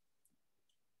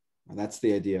 And that's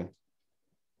the idea.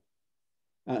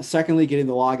 Secondly, getting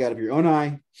the log out of your own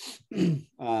eye.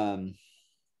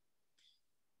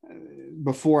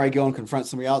 Before I go and confront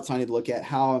somebody else, I need to look at,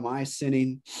 how am I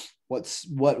sinning?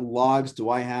 What logs do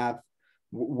I have?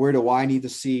 Where do I need to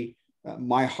see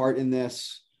my heart in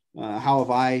this? How have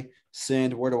I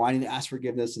sinned? Where do I need to ask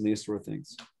forgiveness? And these sort of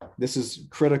things. This is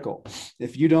critical.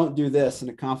 If you don't do this in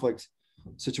a conflict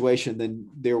situation, then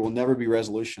there will never be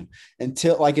resolution.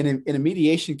 Until, like in a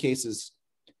mediation cases,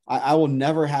 I will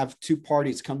never have two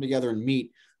parties come together and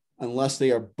meet unless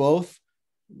they are both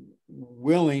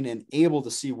willing and able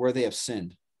to see where they have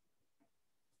sinned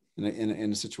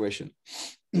in a situation.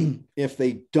 If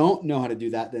they don't know how to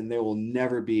do that, then there will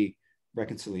never be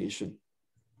reconciliation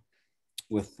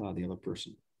with the other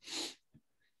person.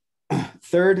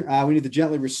 Third, we need to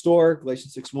gently restore,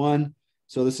 Galatians 6:1.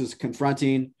 So this is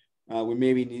confronting. We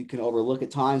maybe can overlook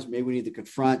at times. Maybe we need to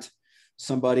confront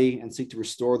somebody and seek to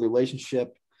restore the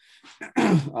relationship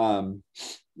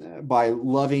by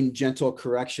loving, gentle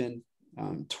correction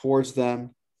towards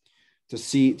them.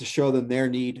 to show them their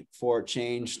need for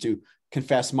change, to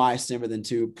confess my sin, but then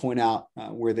to point out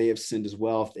where they have sinned as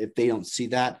well, if they don't see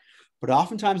that. But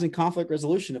oftentimes in conflict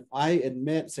resolution, if I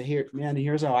admit, say, here, man,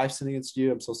 here's how I've sinned against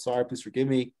you, I'm so sorry, please forgive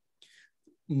me,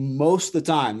 most of the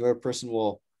time the other person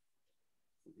will,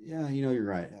 yeah, you're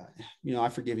right, I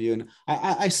forgive you, and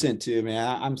I sinned too,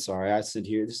 man, I'm sorry, I sinned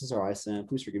here, this is how I sinned,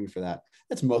 please forgive me for that.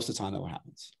 That's most of the time that what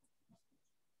happens,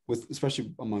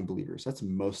 especially among believers. That's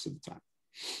most of the time.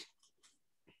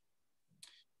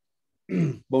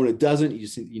 But when it doesn't,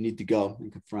 you need to go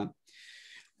and confront.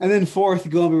 And then fourth,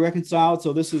 go and be reconciled.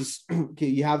 So this is, okay,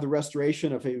 you have the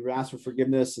restoration of, hey, we ask for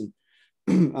forgiveness, and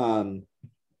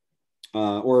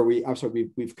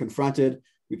we've confronted,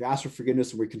 we've asked for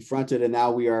forgiveness, and we're confronted, and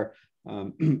now we are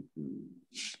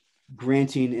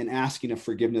granting and asking of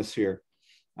forgiveness here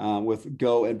with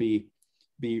go and be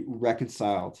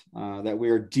reconciled, that we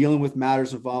are dealing with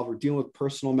matters involved. We're dealing with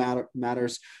personal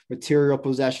matters, material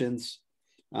possessions,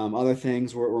 other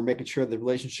things. We're making sure the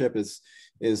relationship is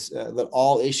that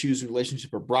all issues in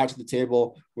relationship are brought to the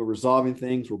table. We're resolving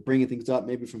things. We're bringing things up,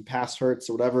 maybe from past hurts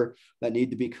or whatever that need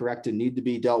to be corrected, need to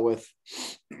be dealt with,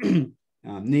 things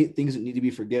that need to be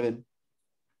forgiven.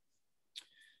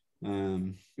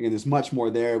 Again, there's much more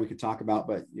there we could talk about,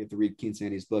 but you have to read King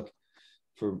Sandy's book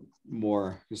for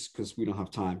more, just because we don't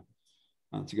have time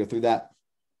to go through that.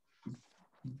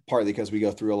 Partly because we go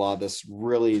through a lot of this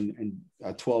really in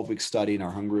a 12-week study in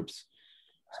our home groups.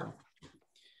 So,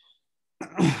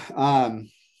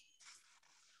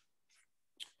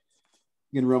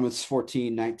 in Romans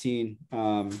 14:19,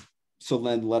 so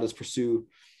then let us pursue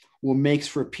what makes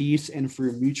for peace and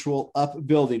for mutual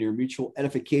upbuilding or mutual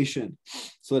edification,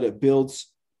 so that it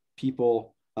builds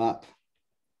people up.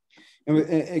 And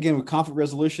again, with conflict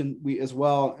resolution, we don't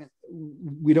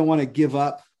want to give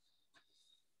up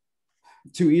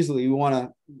too easily. We want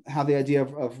to have the idea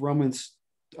of Romans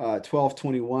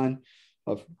 12:21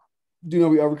 of, do not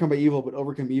be overcome by evil, but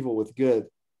overcome evil with good.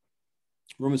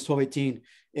 Romans 12:18,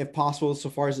 if possible, so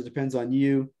far as it depends on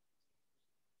you,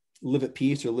 live at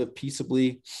peace or live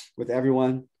peaceably with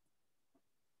everyone.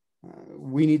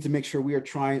 We need to make sure we are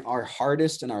trying our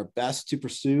hardest and our best to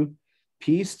pursue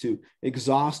peace, to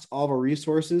exhaust all of our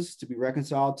resources to be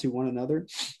reconciled to one another.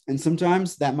 And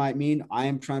sometimes that might mean I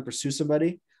am trying to pursue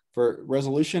somebody for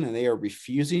resolution and they are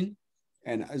refusing,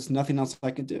 and there's nothing else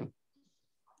I can do.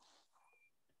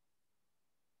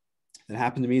 It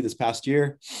happened to me this past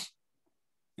year,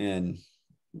 and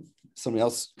somebody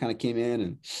else kind of came in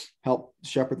and helped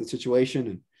shepherd the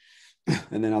situation,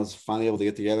 and then I was finally able to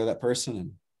get together that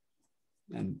person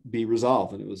and be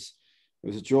resolved, and it was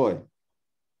a joy.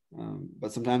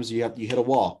 But sometimes you hit a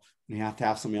wall, and you have to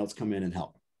have somebody else come in and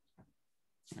help.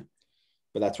 Right?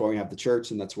 But that's why we have the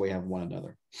church, and that's why we have one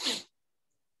another.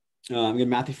 Again,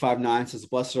 Matthew 5:9 says,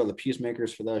 "Blessed are the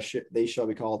peacemakers, for they shall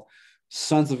be called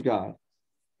sons of God."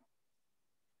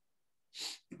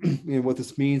 And what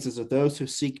this means is that those who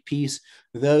seek peace,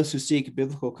 those who seek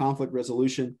biblical conflict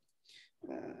resolution,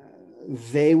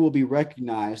 they will be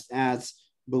recognized as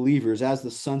believers, as the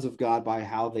sons of God, by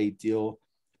how they deal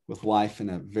with life in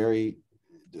a very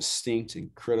distinct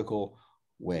and critical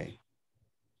way.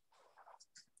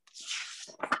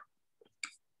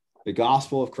 The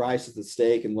gospel of Christ is at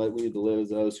stake, and what we need to live as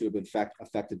those who have been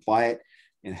affected by it,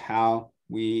 and how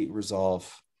we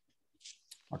resolve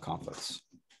our conflicts.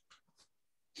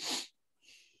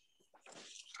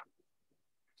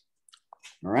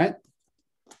 All right.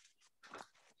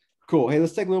 Cool. Hey,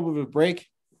 let's take a little bit of a break.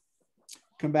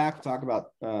 Come back, talk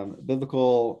about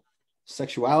biblical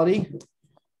sexuality,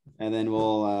 and then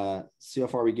we'll see how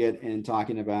far we get in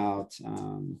talking about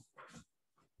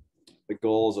the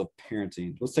goals of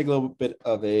parenting. Let's take a little bit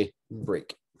of a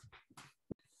break.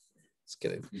 Just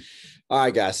kidding. All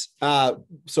right, guys.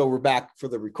 So we're back for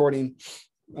the recording.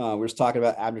 We're just talking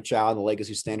about Abner Chow and the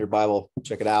Legacy Standard Bible.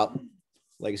 Check it out.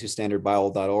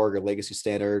 LegacyStandardBible.org or Legacy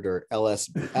Standard or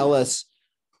LSBible.org.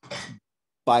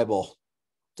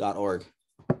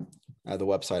 I have the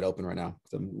website open right now.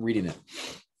 I'm reading it.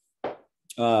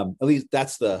 At least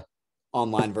that's the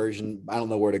online version. I don't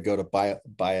know where to go to buy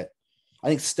it. I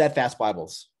think Steadfast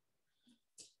Bibles.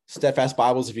 Steadfast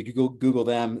Bibles, if you Google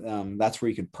them, that's where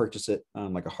you can purchase it,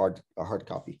 like a hard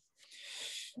copy.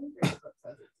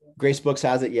 Grace Books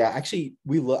has it. Yeah, actually,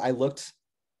 I looked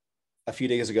a few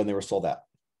days ago and they were sold out.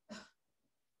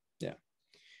 Yeah.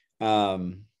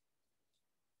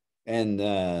 And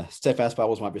Steadfast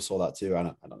Bibles might be sold out too. I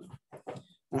don't know.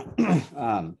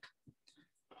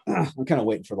 I'm kind of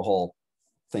waiting for the whole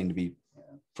thing to be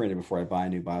printed before I buy a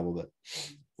new Bible, but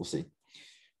we'll see.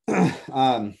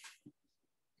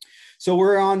 So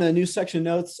we're on a new section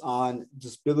notes on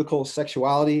just biblical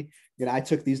sexuality. Again, I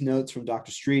took these notes from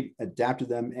Dr. Street, adapted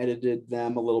them, edited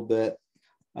them a little bit.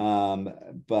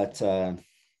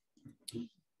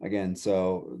 Again,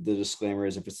 so the disclaimer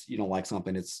is if you don't like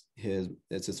something, it's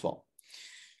his fault.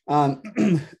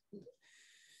 The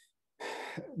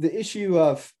issue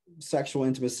of sexual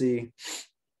intimacy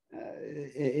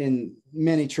in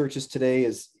many churches today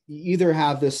is you either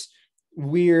have this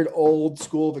weird old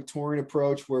school Victorian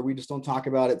approach where we just don't talk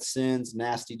about it, sins,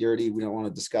 nasty, dirty, we don't want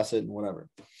to discuss it and whatever.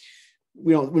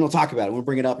 We don't talk about it. We don't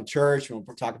bring it up in church. We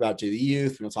don't talk about it to the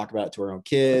youth. We don't talk about it to our own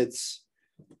kids.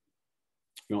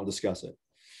 We don't discuss it.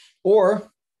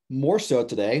 Or more so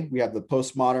today, we have the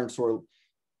postmodern sort of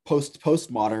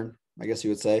postmodern, I guess you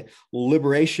would say,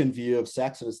 liberation view of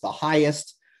sex. And it's the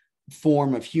highest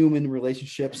form of human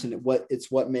relationships, and it's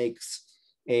what makes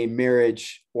a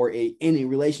marriage or any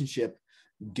relationship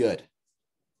good.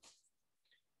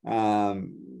 So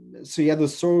you have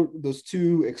those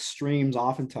two extremes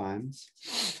oftentimes,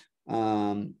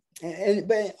 and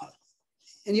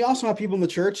you also have people in the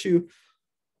church who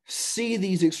see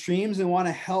these extremes and want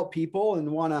to help people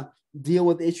and want to deal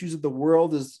with issues that the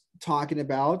world is talking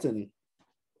about,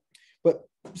 but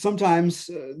sometimes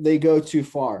they go too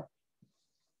far.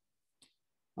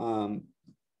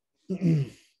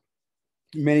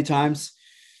 Many times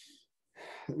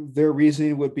their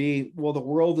reasoning would be, well, the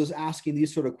world is asking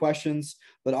these sort of questions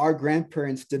that our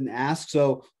grandparents didn't ask,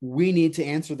 so we need to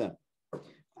answer them.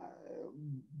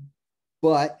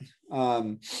 But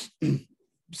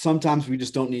sometimes we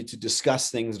just don't need to discuss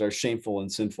things that are shameful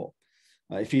and sinful.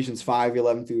 Ephesians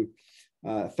 5:11 through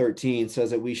 13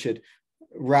 says that we should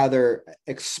rather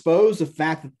expose the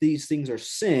fact that these things are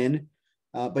sin,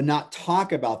 but not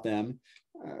talk about them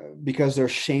because they're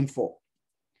shameful.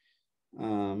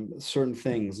 Certain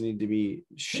things need to be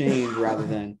shamed rather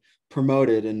than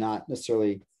promoted, and not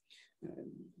necessarily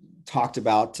talked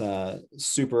about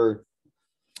super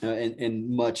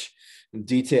in much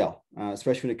detail,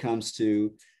 especially when it comes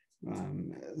to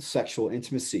sexual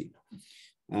intimacy.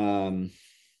 We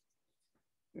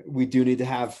do need to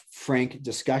have frank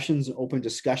discussions, open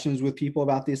discussions with people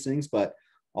about these things, but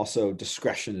also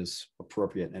discretion is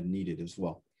appropriate and needed as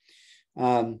well.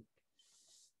 And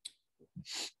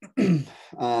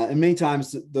many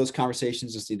times those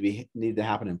conversations just need to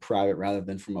happen in private rather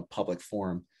than from a public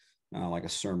forum, like a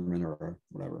sermon or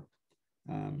whatever.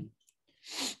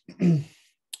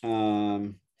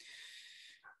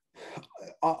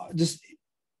 Just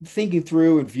thinking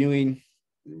through and viewing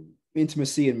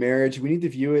intimacy in marriage, we need to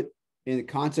view it in the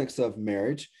context of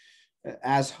marriage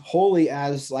as holy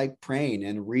as like praying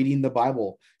and reading the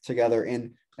Bible together,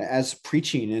 and as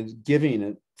preaching and giving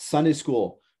at Sunday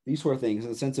school, these sort of things,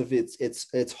 in the sense of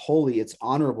it's holy, it's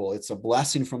honorable, it's a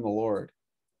blessing from the Lord.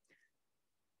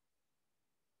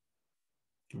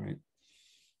 Right.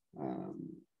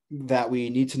 That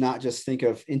we need to not just think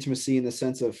of intimacy in the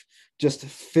sense of just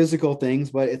physical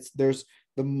things, but there's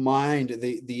the mind,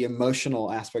 the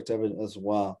emotional aspect of it as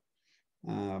well.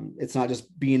 It's not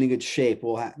just being in good shape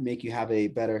will make you have a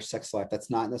better sex life. That's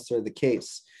not necessarily the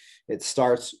case. It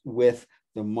starts with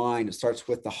the mind. It starts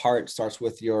with the heart. It starts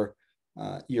with your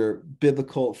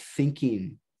biblical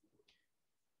thinking,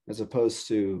 as opposed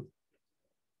to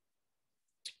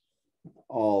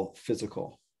all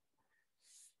physical.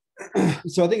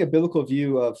 So I think a biblical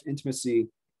view of intimacy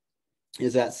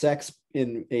is that sex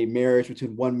in a marriage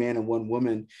between one man and one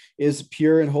woman is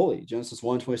pure and holy. Genesis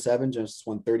 1:27, Genesis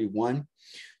 1:31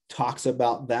 talks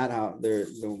about that, how the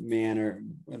man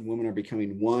and woman are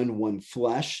becoming one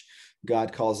flesh.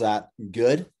 God calls that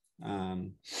good.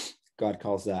 God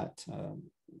calls that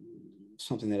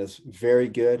something that is very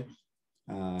good.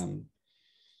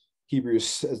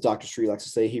 Hebrews, as Dr. Street likes to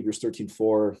say, Hebrews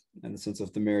 13:4, in the sense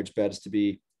of the marriage bed is to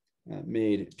be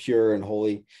made pure and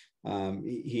holy.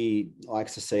 He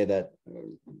likes to say that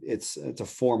it's a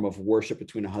form of worship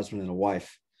between a husband and a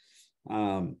wife.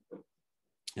 And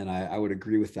I would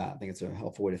agree with that. I think it's a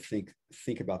helpful way to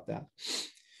think about that.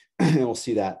 And we'll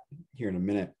see that here in a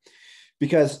minute,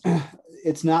 because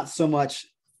it's not so much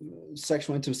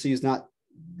sexual intimacy is not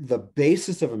the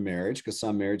basis of a marriage, because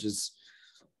some marriages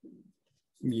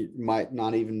you might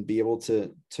not even be able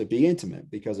to be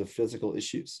intimate because of physical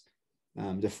issues,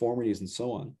 deformities, and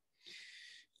so on.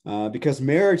 Because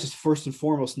marriage is first and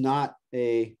foremost not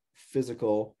a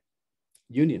physical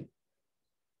union.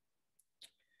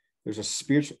 There's a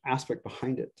spiritual aspect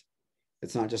behind it.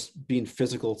 It's not just being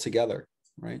physical together,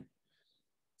 right?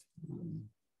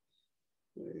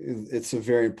 It's a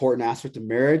very important aspect of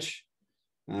marriage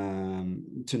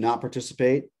to not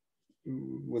participate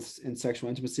in sexual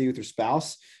intimacy with your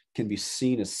spouse can be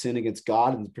seen as sin against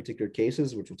God in particular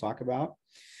cases, which we'll talk about.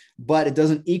 But it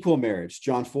doesn't equal marriage.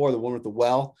 John 4, the woman with the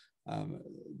well,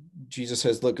 Jesus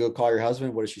says, look, go call your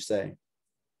husband. What does she say?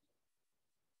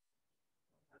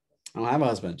 I don't have a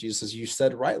husband. Jesus says, you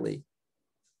said rightly.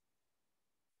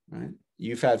 Right?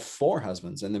 You've had 4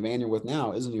 husbands, and the man you're with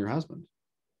now isn't your husband.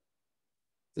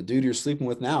 The dude you're sleeping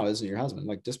with now isn't your husband.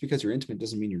 Like, just because you're intimate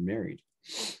doesn't mean you're married.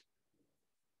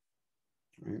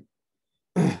 Right?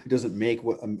 It doesn't make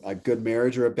a good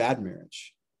marriage or a bad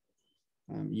marriage.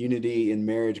 Unity in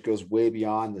marriage goes way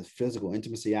beyond the physical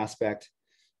intimacy aspect,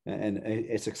 and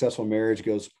a successful marriage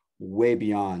goes way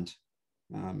beyond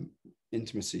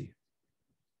intimacy.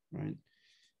 Right?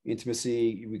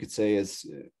 Intimacy, we could say, is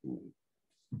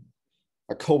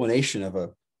a culmination of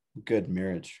a good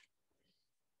marriage,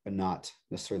 but not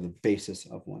necessarily the basis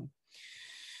of one.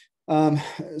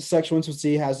 Sexual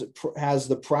intimacy has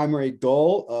the primary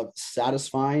goal of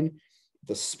satisfying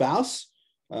the spouse,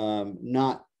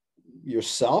 not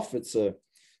yourself. It's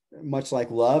much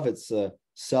like love. It's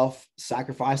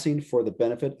self-sacrificing for the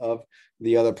benefit of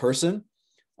the other person.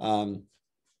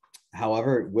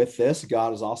 However, with this,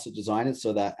 God has also designed it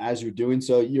so that as you're doing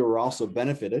so, you are also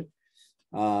benefited,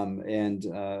 and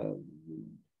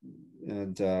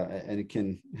it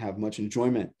can have much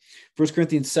enjoyment. 1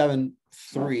 Corinthians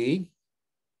 7:3.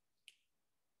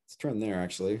 Let's turn there,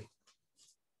 actually.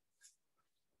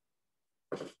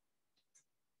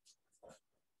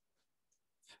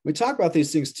 We talk about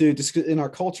these things too, just in our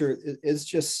culture. It's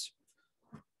just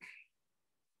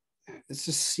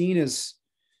seen as,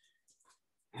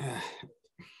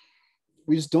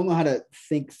 we just don't know how to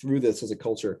think through this as a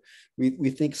culture.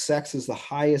 We think sex is the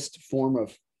highest form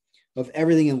of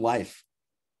everything in life.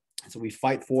 So we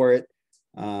fight for it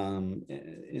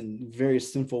in very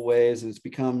sinful ways. And it's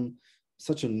become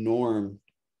such a norm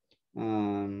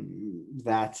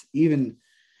that even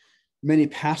many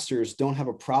pastors don't have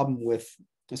a problem with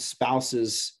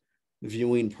spouses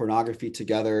viewing pornography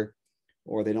together,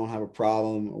 or they don't have a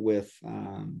problem with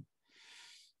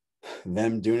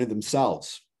them doing it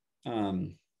themselves,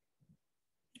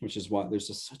 which is why there's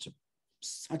just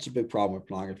such a big problem with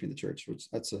pornography in the church, which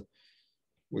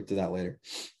we'll do that later.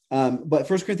 But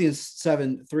 1 Corinthians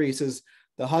 7:3 says,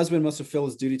 the husband must fulfill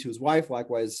his duty to his wife,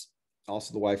 likewise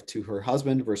also the wife to her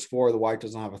husband. Verse 4, the wife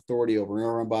does not have authority over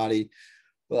her own body,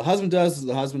 but the husband does.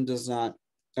 The husband does not.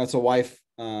 That's a wife.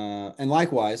 And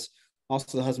likewise,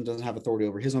 also the husband doesn't have authority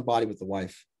over his own body, but the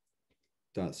wife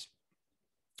does.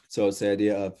 So it's the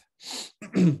idea of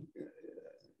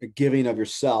giving of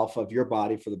yourself, of your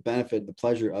body, for the benefit, the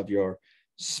pleasure of your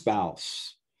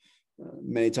spouse.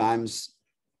 Many times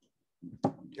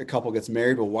a couple gets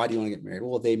married. Well, why do you want to get married?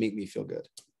 Well, they make me feel good.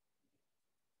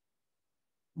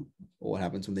 Well, what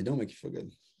happens when they don't make you feel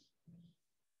good?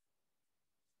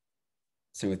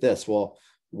 Same with this. Well,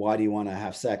 why do you want to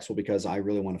have sex? Well, because I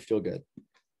really want to feel good.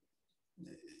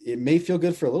 It may feel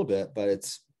good for a little bit, but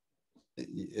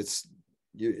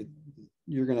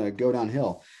you're going to go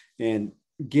downhill. And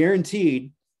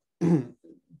guaranteed,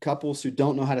 couples who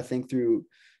don't know how to think through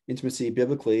intimacy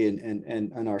biblically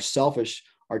and are selfish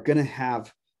are going to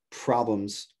have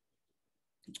problems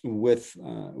with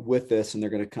this, and they're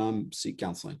going to come seek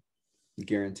counseling.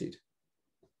 Guaranteed.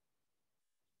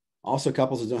 Also,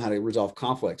 couples who don't know how to resolve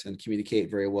conflict and communicate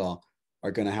very well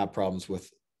are going to have problems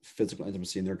with physical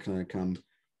intimacy, and they're going to come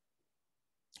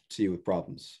to you with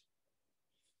problems.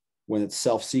 When it's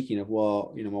self-seeking of,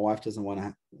 well, my wife doesn't want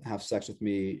to have sex with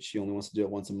me. She only wants to do it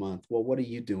once a month. Well, what are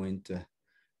you doing to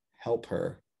help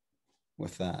her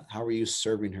with that? How are you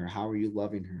serving her? How are you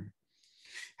loving her?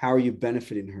 How are you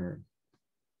benefiting her?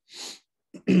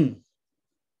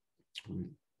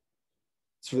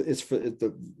 It's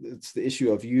the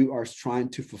issue of you are trying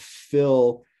to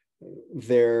fulfill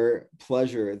their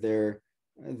pleasure,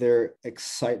 their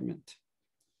excitement.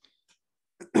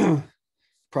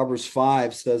 Proverbs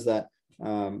 5 says that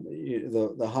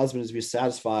the husband is to be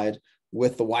satisfied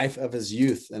with the wife of his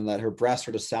youth, and that her breasts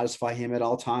are to satisfy him at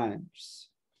all times.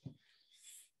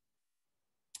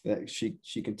 That she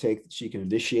can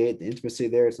initiate the intimacy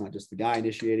there. It's not just the guy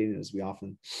initiating, as we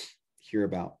often hear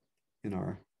about in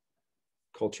our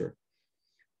culture.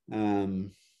 But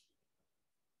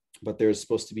there's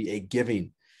supposed to be a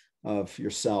giving of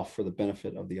yourself for the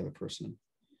benefit of the other person.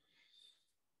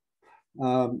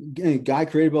 God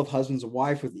created both husbands and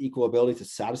wife with equal ability to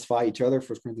satisfy each other.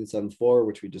 1 Corinthians 7:4,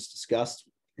 which we just discussed.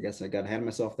 I guess I got ahead of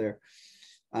myself there.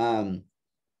 Again,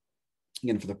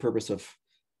 for the purpose of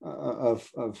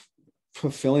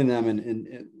fulfilling them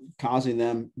and causing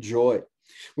them joy,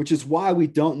 which is why we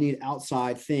don't need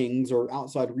outside things or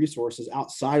outside resources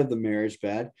outside of the marriage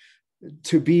bed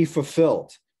to be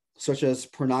fulfilled, such as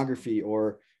pornography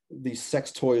or these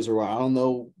sex toys, or I don't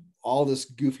know, all this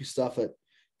goofy stuff that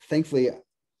thankfully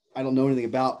I don't know anything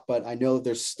about, but I know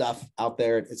there's stuff out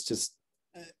there. It's just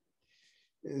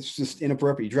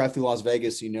inappropriate. You drive through Las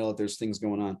Vegas, you know that there's things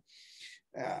going on.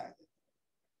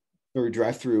 Or we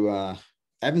drive through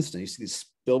Evanston, you see these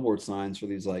billboard signs for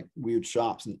these like weird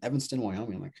shops in Evanston,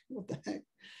 Wyoming. I'm like, what the heck?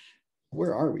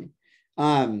 Where are we?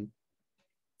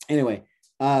 Anyway,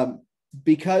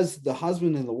 because the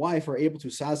husband and the wife are able to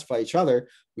satisfy each other,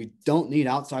 we don't need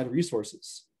outside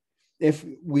resources. If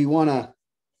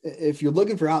you're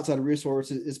looking for outside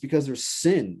resources, it's because there's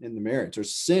sin in the marriage.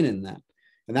 There's sin in that,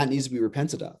 and that needs to be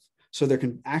repented of. So there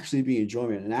can actually be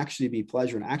enjoyment and actually be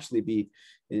pleasure and actually be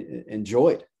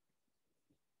enjoyed.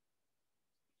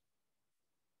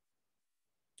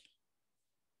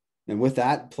 And with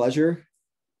that, pleasure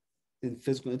in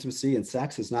physical intimacy and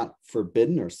sex is not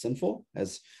forbidden or sinful,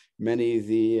 as many of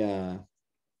the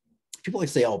people like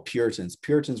to say, oh, Puritans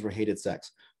were hated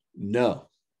sex. No,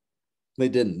 they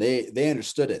didn't. They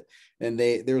understood it. And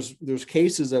there's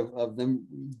cases of them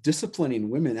disciplining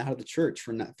women out of the church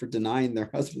for denying their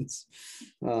husbands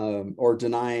or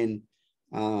denying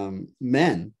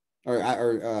men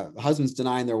or husbands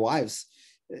denying their wives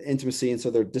intimacy. And so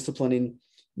they're disciplining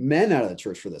men out of the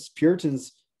church for this.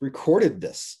 Puritans recorded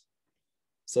this.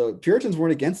 So Puritans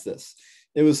weren't against this.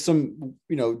 It was some,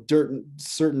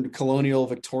 certain colonial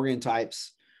Victorian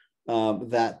types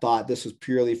that thought this was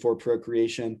purely for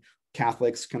procreation.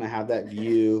 Catholics kind of have that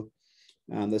view.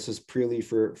 This is purely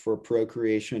for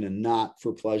procreation and not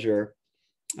for pleasure.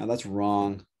 That's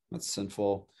wrong. That's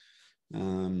sinful.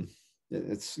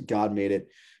 It's God made it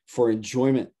for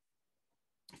enjoyment,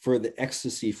 for the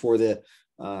ecstasy, for the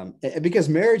because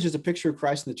marriage is a picture of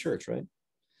Christ in the church, right?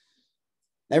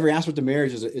 Every aspect of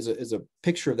marriage is a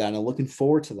picture of that, and I'm looking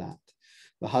forward to that.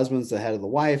 The husband's the head of the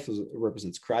wife,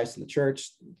 represents Christ in the church.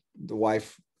 The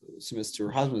wife submits to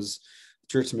her husband, the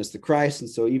church submits to Christ. And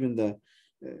so even the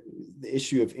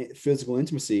issue of physical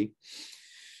intimacy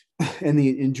and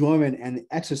the enjoyment and the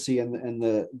ecstasy and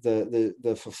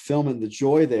the fulfillment, the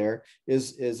joy there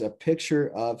is a picture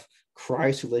of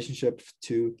Christ's relationship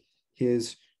to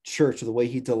his church, the way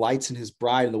he delights in his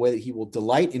bride and the way that he will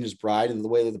delight in his bride and the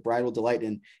way that the bride will delight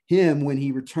in him when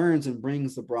he returns and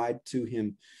brings the bride to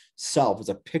himself. Is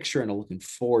a picture, and I'm looking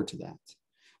forward to that,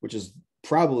 which is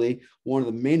probably one of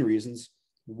the main reasons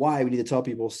why we need to tell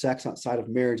people sex outside of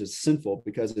marriage is sinful,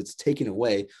 because it's taken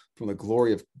away from the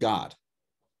glory of God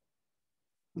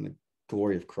and the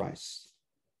glory of Christ.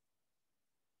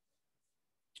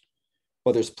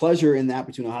 But there's pleasure in that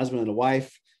between a husband and a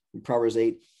wife. In Proverbs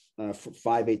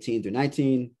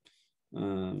 5:18-19,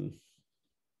 of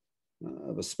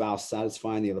a spouse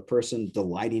satisfying the other person,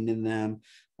 delighting in them,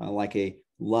 like a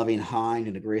loving hind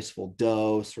and a graceful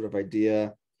doe sort of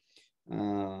idea.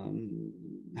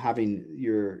 Having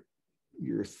your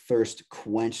thirst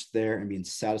quenched there and being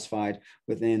satisfied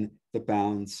within the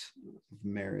bounds of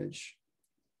marriage.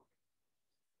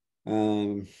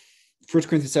 1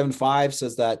 Corinthians 7:5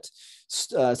 says that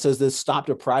says this: stop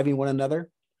depriving one another,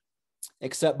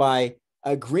 except by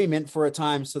agreement for a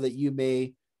time, so that you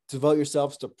may devote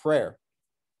yourselves to prayer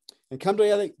and come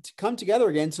together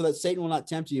again, so that Satan will not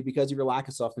tempt you because of your lack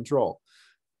of self-control.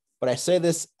 But I say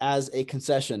this as a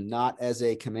concession, not as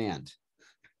a command.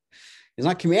 He's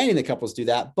not commanding the couples do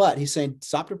that, but he's saying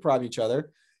stop depriving each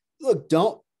other. Look,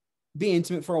 don't be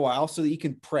intimate for a while so that you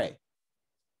can pray.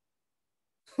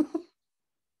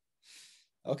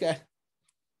 Okay.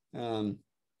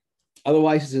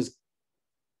 Otherwise, he says,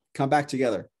 come back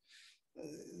together.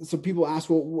 So people ask,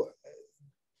 well,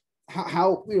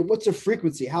 how what's the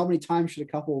frequency? How many times should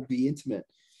a couple be intimate?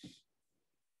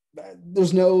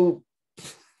 There's no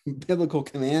biblical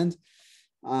command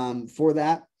for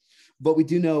that, but we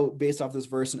do know, based off this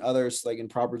verse and others, like in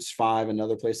Proverbs 5 and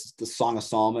other places, the Song of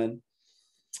Solomon.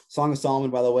 Song of Solomon,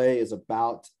 by the way, is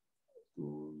about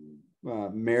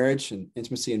marriage and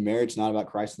intimacy in marriage, not about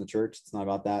Christ and the church. It's not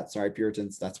about that. Sorry,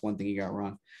 Puritans, that's one thing you got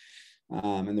wrong,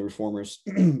 and the Reformers.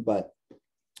 But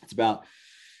it's about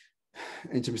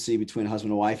intimacy between a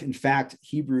husband and wife. In fact,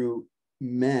 Hebrew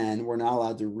men were not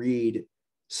allowed to read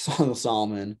Song of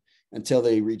Solomon until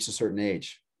they reached a certain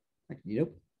age. Like,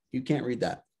 nope, you can't read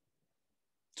that.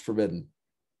 It's forbidden.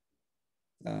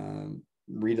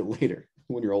 Read it later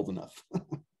when you're old enough.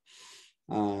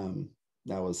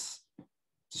 That was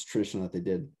just tradition that they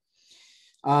did.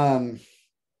 It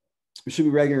should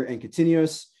be regular and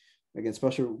continuous. Again,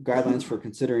 special guidelines for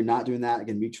considering not doing that.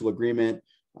 Again, mutual agreement,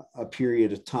 a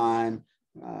period of time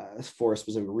for a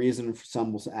specific reason. For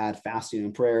some, will add fasting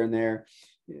and prayer in there,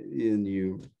 and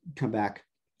you come back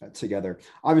together.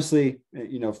 Obviously,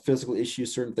 physical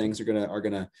issues, certain things are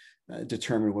gonna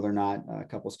determine whether or not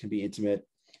couples can be intimate,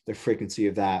 the frequency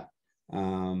of that.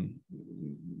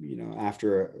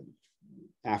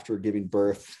 After giving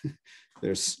birth,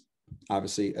 there's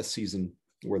obviously a season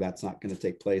where that's not going to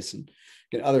take place, and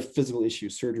get other physical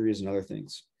issues, surgeries, and other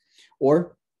things.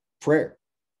 Or prayer.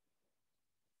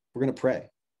 We're going to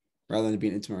pray rather than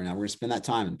being intimate right now. We're going to spend that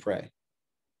time and pray.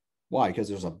 Why? Because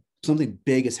there's something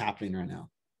big is happening right now.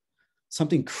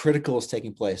 Something critical is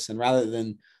taking place. And rather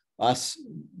than us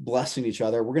blessing each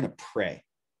other, we're going to pray.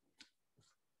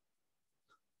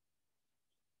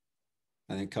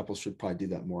 I think couples should probably do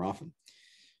that more often,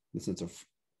 in the sense of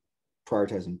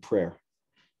prioritizing prayer.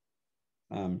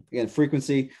 Again,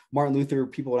 frequency. Martin Luther,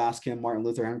 people would ask him, Martin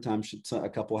Luther, how many times should a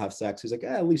couple have sex? He's like,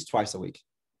 at least twice a week.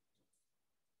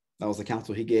 That was the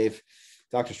counsel he gave.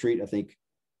 Dr. Street, I think,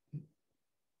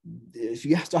 if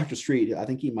you ask Dr. Street, I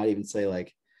think he might even say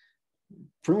like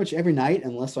pretty much every night,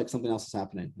 unless like something else is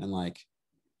happening and like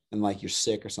you're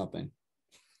sick or something.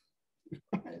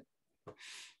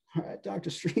 All right,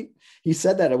 Dr. Street. He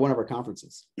said that at one of our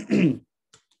conferences. I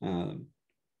didn't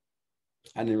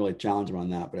really challenge him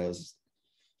on that, but that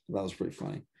was pretty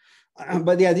funny.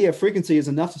 But the idea of frequency is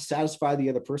enough to satisfy the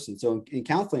other person. So in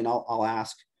counseling, I'll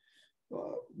ask,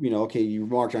 okay, you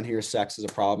marked on here, sex is a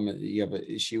problem. You have an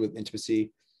issue with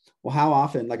intimacy. Well, how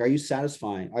often? Like, are you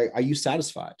satisfying? Are you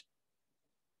satisfied?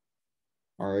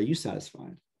 Or are you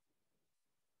satisfied?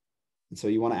 And so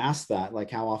you want to ask that,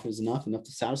 like, how often is enough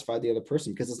to satisfy the other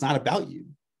person? Because it's not about you.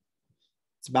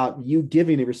 It's about you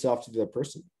giving of yourself to the other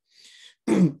person.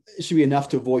 It should be enough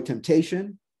to avoid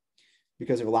temptation.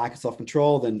 Because of a lack of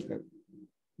self-control, then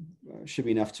should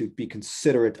be enough to be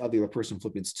considerate of the other person,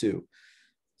 Philippians 2.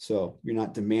 So you're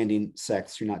not demanding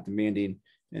sex, you're not demanding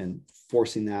and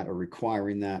forcing that or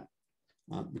requiring that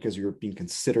because you're being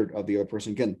considerate of the other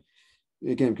person. Again,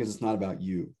 because it's not about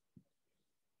you.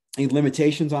 Any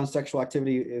limitations on sexual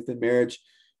activity within marriage,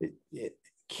 it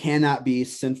cannot be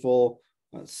sinful,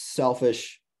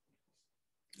 selfish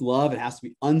love. It has to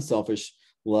be unselfish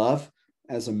love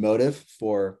as a motive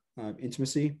for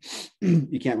intimacy.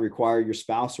 You can't require your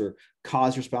spouse or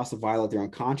cause your spouse to violate their own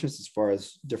conscience as far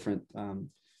as different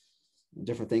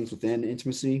things within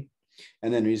intimacy.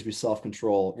 And then there needs to be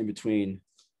self-control in between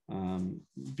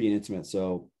being intimate.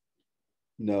 So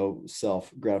no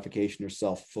self-gratification or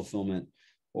self-fulfillment,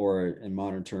 or in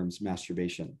modern terms,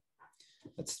 masturbation.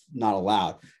 That's not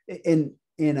allowed. In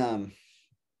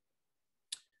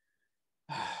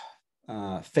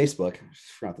Facebook, I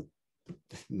forgot the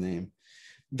name.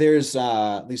 There's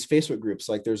these Facebook groups.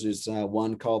 Like there's this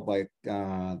one called like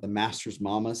the Masters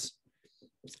Mamas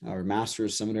or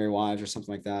Masters Seminary Wives or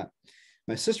something like that.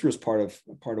 My sister was part of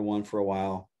one for a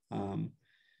while,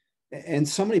 and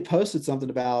somebody posted something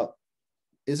about,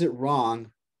 is it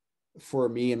wrong for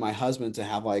me and my husband to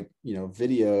have like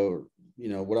video,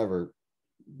 whatever,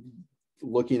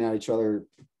 looking at each other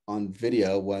on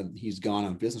video when he's gone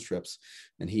on business trips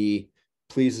and he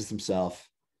pleases himself?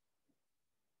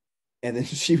 And then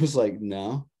she was like,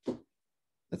 no,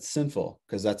 that's sinful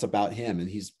because that's about him and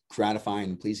he's gratifying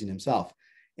and pleasing himself.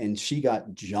 And she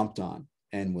got jumped on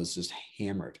and was just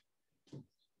hammered.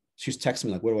 She was texting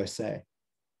me like, what do I say?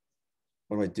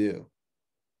 What do I do?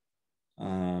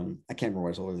 I can't remember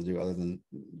what I told her to do other than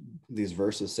these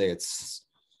verses say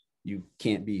you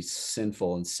can't be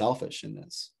sinful and selfish in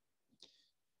this.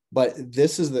 But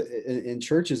this is in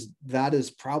churches, that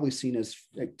is probably seen as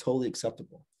like totally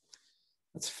acceptable.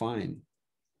 That's fine.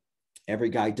 Every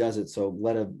guy does it, so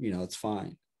let him, it's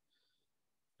fine.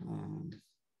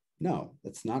 No,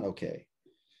 that's not okay.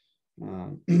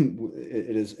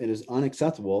 It is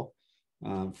unacceptable.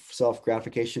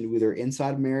 Self-gratification, either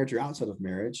inside of marriage or outside of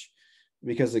marriage,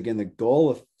 because again, the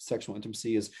goal of sexual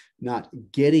intimacy is not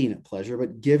getting pleasure,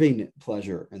 but giving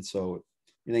pleasure. And so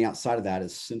anything outside of that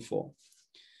is sinful.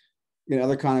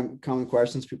 Other common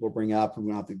questions people bring up, and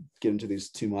we don't have to get into these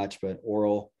too much, but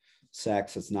oral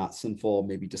sex, it's not sinful,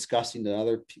 maybe disgusting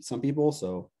to some people.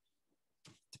 So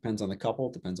depends on the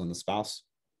couple, depends on the spouse,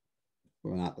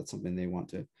 whether or not that's something they want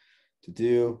to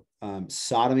do.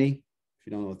 Sodomy, if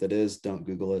you don't know what that is, don't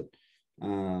Google it.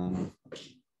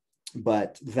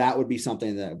 But that would be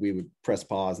something that we would press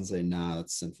pause and say, nah,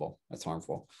 that's sinful. That's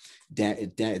harmful.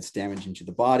 It's damaging to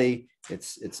the body.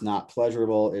 It's not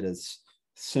pleasurable. It is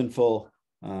sinful.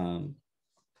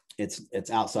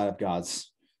 It's outside of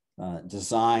God's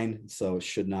design. So it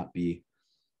should not be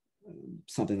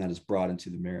something that is brought into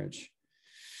the marriage.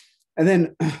 And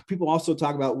then people also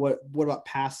talk about what about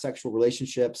past sexual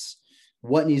relationships?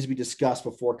 What needs to be discussed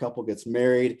before a couple gets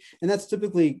married? And that's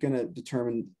typically going to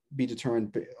be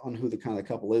determined on who the kind of the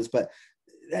couple is. But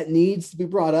that needs to be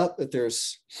brought up, that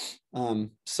there's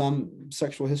some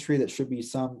sexual history that should be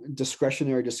some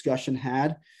discretionary discussion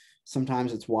had.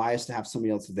 Sometimes it's wise to have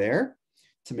somebody else there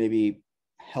to maybe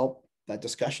help that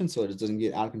discussion so that it doesn't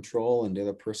get out of control and the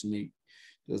other person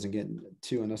doesn't get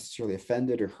too unnecessarily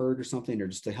offended or hurt or something, or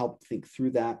just to help think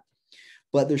through that.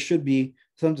 But there should be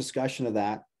some discussion of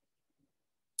that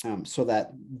so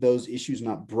that those issues are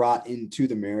not brought into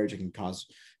the marriage and can cause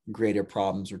greater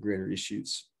problems or greater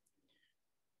issues.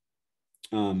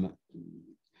 A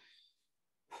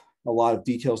lot of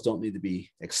details don't need to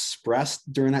be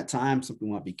expressed during that time. Some people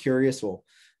want to be curious, well,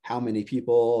 how many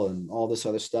people and all this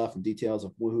other stuff and details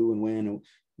of who and when.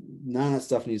 None of that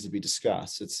stuff needs to be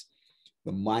discussed. It's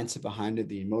the mindset behind it,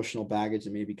 the emotional baggage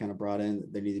that may be kind of brought in.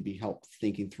 They need to be helped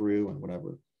thinking through, and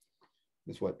whatever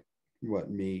is what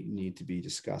may need to be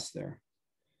discussed there.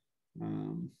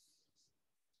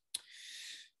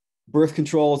 Birth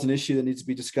control is an issue that needs to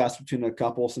be discussed between a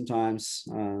couple sometimes,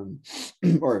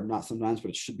 or not sometimes, but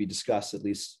it should be discussed at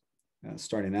least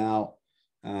starting out.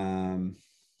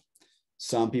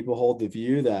 Some people hold the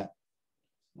view that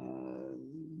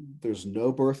there's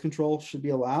no birth control should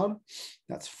be allowed.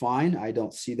 That's fine. I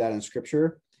don't see that in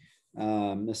scripture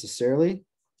necessarily.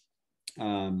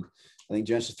 I think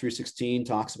Genesis 3:16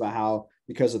 talks about how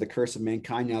because of the curse of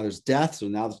mankind, now there's death. So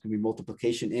now there's going to be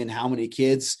multiplication in how many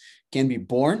kids can be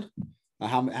born,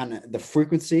 and the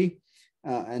frequency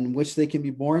in which they can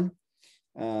be born.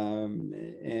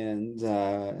 And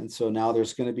so now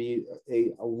there's going to be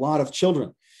a lot of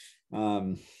children.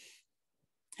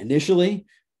 Initially,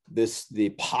 they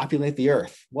populate the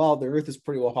earth. Well, the earth is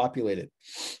pretty well populated.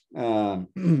 So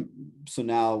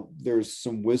now there's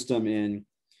some wisdom in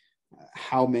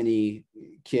how many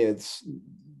kids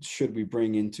should we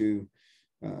bring into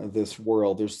this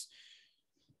world. There's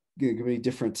going to be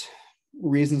different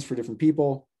reasons for different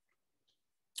people,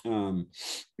 and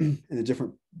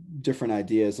the different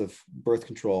ideas of birth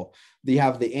control. They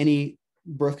have any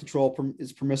birth control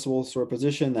is permissible sort of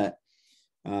position that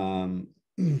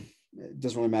it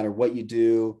doesn't really matter what you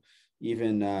do.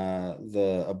 Even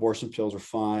the abortion pills are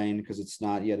fine because it's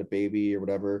not yet a baby or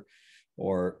whatever,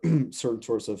 or certain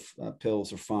sorts of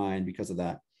pills are fine because of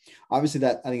that. Obviously,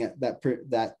 I think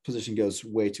that position goes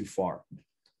way too far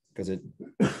because it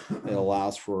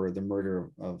allows for the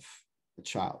murder of a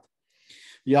child.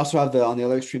 You also have on the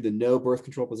other extreme, the no birth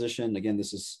control position. Again,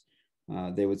 this is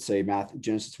they would say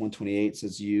Genesis 1:28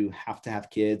 says you have to have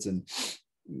kids, and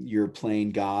you're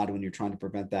playing God when you're trying to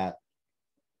prevent that.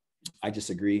 I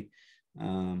disagree.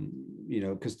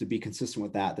 Because to be consistent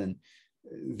with that, then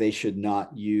they should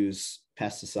not use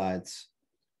pesticides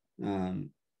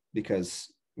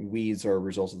because weeds are a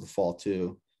result of the fall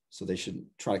too. So they should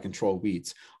try to control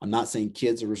weeds. I'm not saying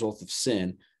kids are a result of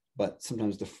sin, but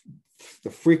sometimes the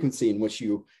frequency in which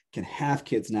you can have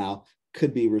kids now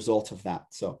could be a result of that.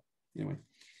 So anyway,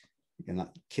 again,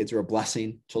 kids are a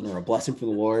blessing. Children are a blessing from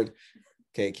the Lord.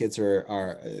 Okay, kids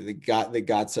are the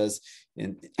God says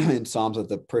in Psalms that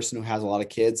the person who has a lot of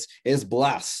kids is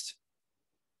blessed.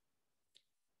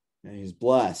 And he's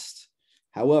blessed.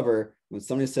 However, when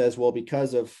somebody says, well,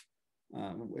 because of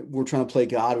we're trying to play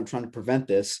God, we're trying to prevent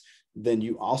this, then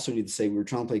you also need to say we're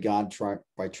trying to play God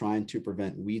by trying to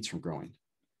prevent weeds from growing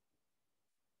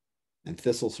and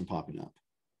thistles from popping up,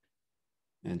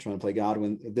 and trying to play God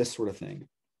with this sort of thing.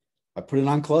 By putting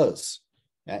on clothes.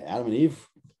 Adam and Eve,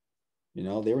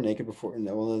 they were naked before, and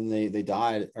then they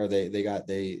died, or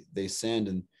they sinned,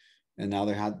 and now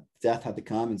death had to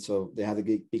come, and so they had to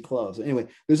be clothed. So anyway,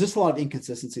 there's just a lot of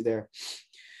inconsistency there.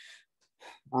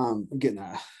 I'm getting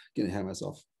ahead of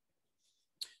myself.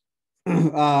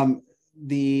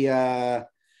 The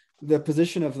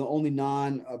position of the only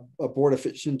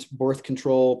non-abortifacient birth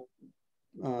control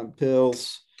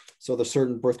pills. So there's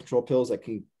certain birth control pills that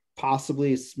can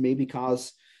possibly maybe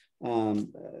cause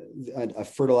a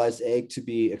fertilized egg to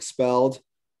be expelled,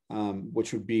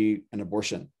 which would be an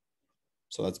abortion.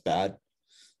 So that's bad.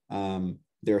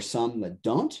 There are some that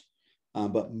don't,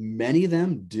 but many of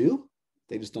them do.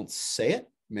 They just don't say it.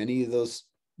 Many of those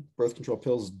birth control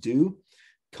pills do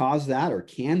cause that or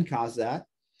can cause that.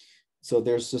 So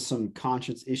there's just some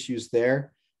conscience issues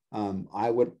there. I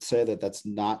would say that that's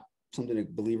not something a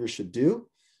believer should do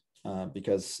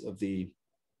because of the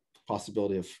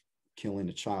possibility of killing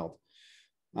a child.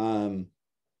 So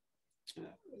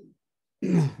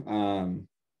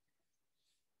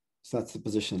that's the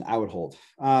position I would hold.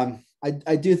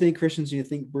 I do think Christians need to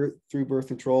think through birth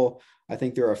control. I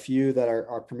think there are a few that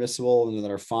are permissible and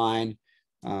that are fine.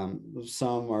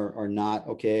 Some are not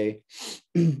okay.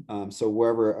 So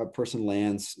wherever a person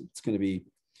lands, it's going to be,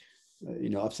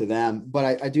 up to them.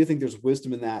 But I do think there's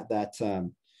wisdom in that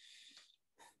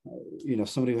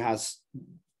somebody who has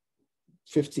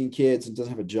 15 kids and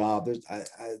doesn't have a job,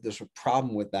 there's a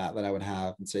problem with that I would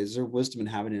have and say, is there wisdom in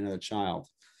having another child?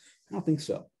 I don't think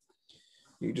so.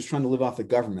 You're just trying to live off the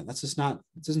government. That's just not,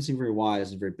 it doesn't seem very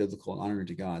wise and very biblical and honoring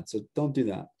to God. So don't do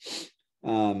that.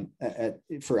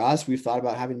 For us, we've thought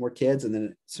about having more kids. And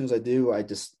then as soon as I do,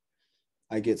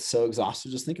 I get so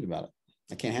exhausted just thinking about it.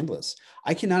 I can't handle this.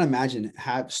 I cannot imagine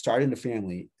starting a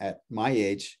family at my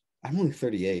age. I'm only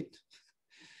 38.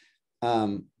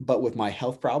 But with my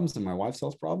health problems and my wife's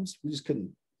health problems, we just couldn't,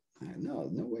 no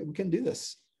way, we couldn't do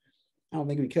this. I don't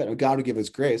think we could. God would give us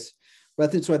grace. But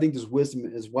I think there's wisdom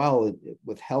as well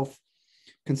with health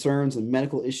concerns and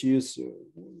medical issues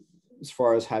as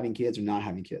far as having kids or not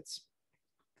having kids,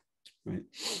 right?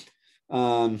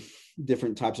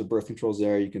 Different types of birth controls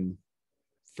there. You can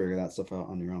figure that stuff out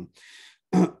on your own.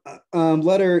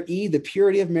 Letter E, the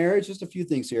purity of marriage. Just a few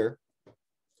things here.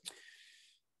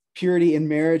 Purity in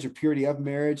marriage or purity of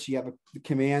marriage. You have the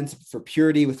commands for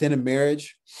purity within a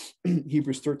marriage.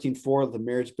 Hebrews 13:4, the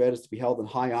marriage bed is to be held in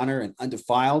high honor and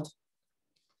undefiled.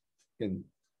 And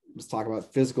let's talk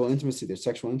about physical intimacy, their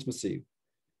sexual intimacy.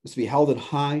 It's to be held in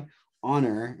high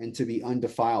honor and to be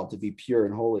undefiled, to be pure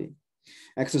and holy.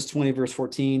 Exodus 20, verse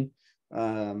 14,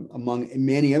 among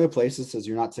many other places, says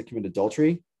you're not to commit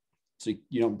adultery. So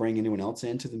you don't bring anyone else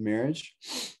into the marriage.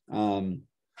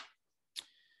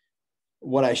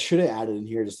 What I should have added in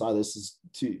here, just saw this, is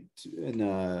in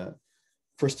 1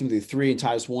 Timothy 3 and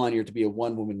Titus 1, you're to be a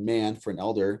one-woman man for an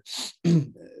elder.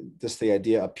 Just the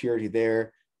idea of purity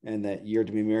there, and that you're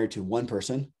to be married to one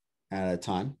person at a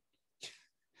time.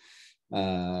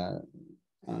 You're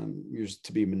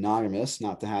to be monogamous,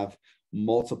 not to have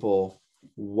multiple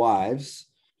wives,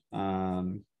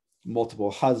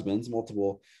 multiple husbands,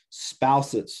 multiple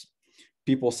spouses.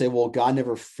 People say, well, God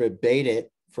never forbade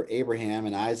it for Abraham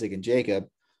and Isaac and Jacob.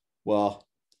 Well,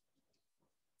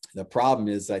 the problem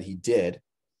is that he did.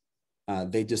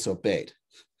 They disobeyed.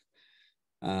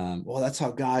 Well, that's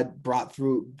how God brought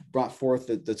forth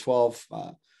the 12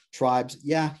 tribes.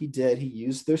 Yeah, he did. He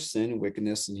used their sin and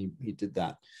wickedness, and he did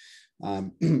that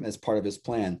as part of his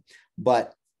plan.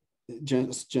 But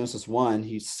Genesis 1,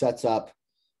 he sets up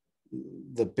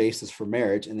the basis for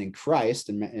marriage, and then Christ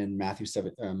in Matthew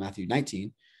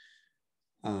 19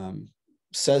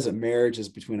 says that marriage is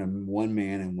between one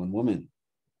man and one woman,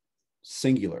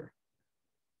 singular,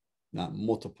 not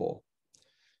multiple.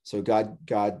 So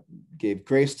God gave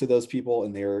grace to those people,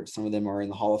 and some of them are in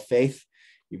the Hall of Faith,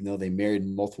 even though they married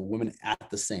multiple women at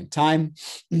the same time.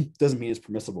 Doesn't mean it's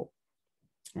permissible,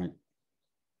 right?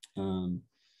 A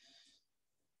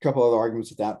couple other arguments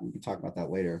with that. We can talk about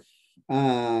that later.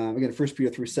 Again, 1 Peter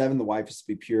 3:7, the wife is to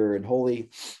be pure and holy,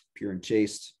 pure and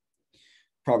chaste.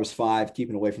 Proverbs 5,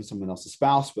 keeping away from someone else's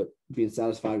spouse, but being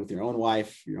satisfied with your own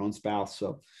wife, your own spouse.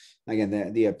 So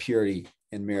again, the purity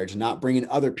in marriage, not bringing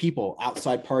other people,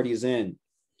 outside parties in.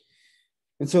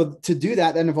 And so to do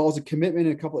that involves a commitment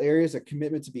in a couple areas, a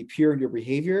commitment to be pure in your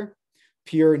behavior,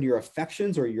 pure in your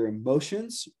affections or your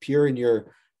emotions, pure in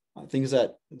your things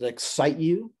that excite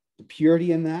you, the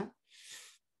purity in that,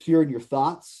 pure in your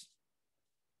thoughts.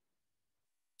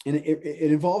 And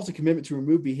it involves a commitment to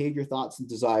remove behavior, thoughts, and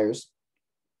desires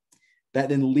that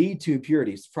then lead to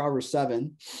impurity. It's Proverbs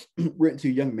 7, written to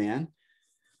a young man.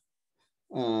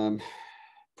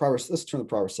 Let's turn to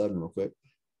Proverbs 7 real quick.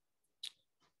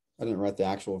 I didn't write the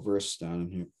actual verse down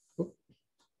in here.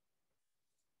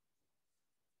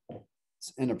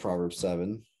 It's end of Proverbs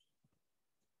 7.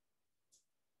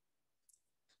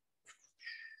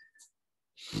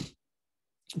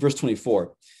 Verse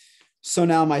 24. So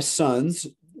now, my sons,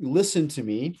 listen to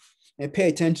me and pay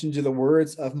attention to the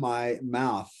words of my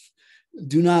mouth.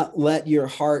 Do not let your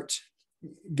heart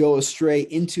go astray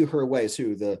into her ways.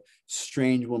 Who? The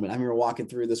strange woman. I remember walking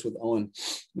through this with Owen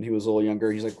when he was a little younger.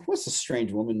 He's like, what's a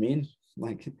strange woman mean?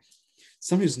 Like,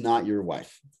 somebody who's not your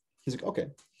wife. He's like, okay.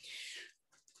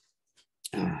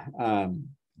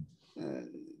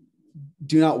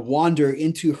 Do not wander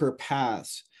into her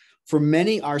paths, for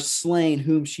many are slain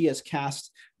whom she has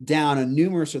cast down, and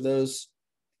numerous are those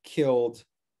killed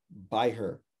by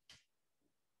her.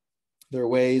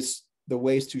 The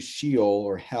ways to Sheol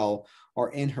or hell are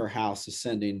in her house,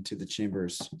 ascending to the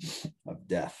chambers of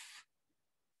death.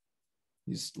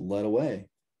 He's led away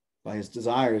by his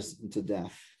desires into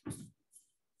death.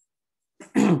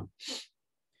 The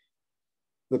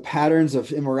patterns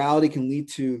of immorality can lead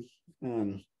to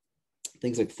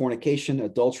things like fornication,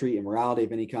 adultery, immorality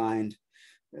of any kind.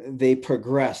 They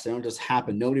progress. They don't just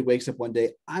happen. Nobody wakes up one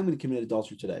day, I'm going to commit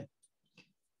adultery today.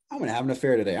 I'm going to have an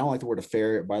affair today. I don't like the word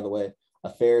affair, by the way.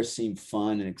 Affairs seem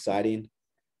fun and exciting.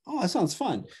 Oh, that sounds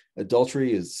fun.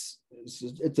 Adultery it's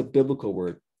a biblical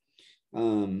word.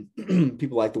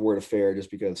 People like the word affair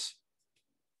just because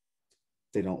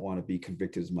they don't want to be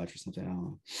convicted as much or something. I don't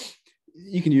know.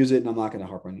 You can use it, and I'm not going to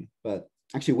harp on you. But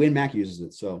actually, Wayne Mack uses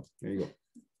it, so there you go.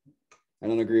 I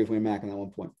don't agree with Wayne Mack on that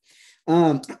one point.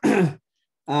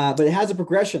 But it has a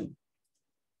progression.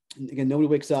 Again, nobody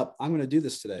wakes up, I'm going to do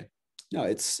this today. No,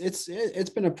 it's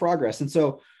been a progress. And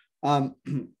so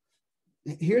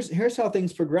here's how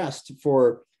things progressed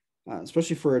for,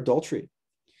 especially for adultery.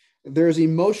 There's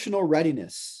emotional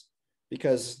readiness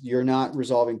because you're not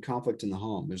resolving conflict in the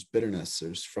home. There's bitterness,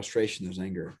 there's frustration, there's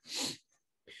anger.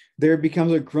 There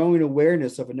becomes a growing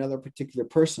awareness of another particular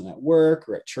person at work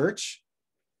or at church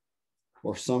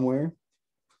or somewhere,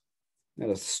 at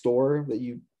a store that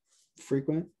you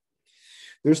frequent.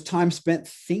 There's time spent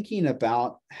thinking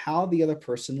about how the other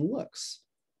person looks,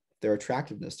 their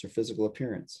attractiveness, their physical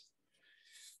appearance.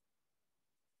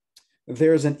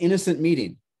 There's an innocent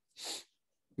meeting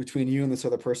between you and this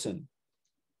other person.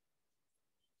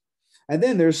 And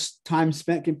then there's time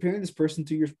spent comparing this person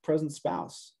to your present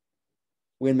spouse.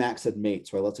 Wayne Mack said mate,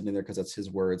 so I left it in there because that's his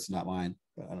words, not mine.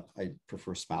 But I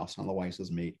prefer spouse. I don't know why he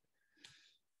says mate.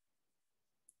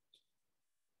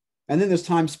 And then there's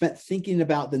time spent thinking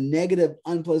about the negative,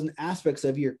 unpleasant aspects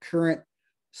of your current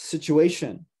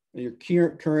situation, your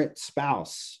current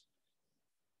spouse,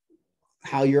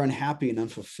 how you're unhappy and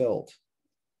unfulfilled.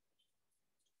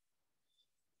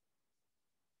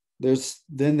 There's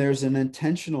an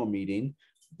intentional meeting,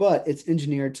 but it's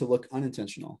engineered to look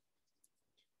unintentional.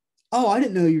 Oh, I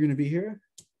didn't know you were going to be here.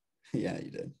 Yeah, you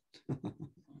did.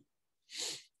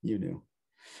 You knew.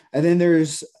 And then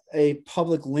there's a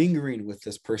public lingering with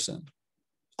this person.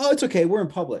 Oh, it's okay. We're in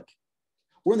public.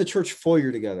 We're in the church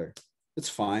foyer together. It's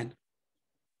fine.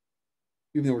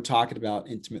 Even though we're talking about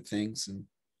intimate things and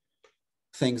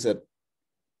things that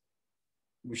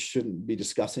we shouldn't be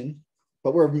discussing,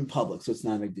 but we're in public, so it's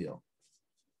not a big deal.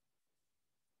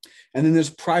 And then there's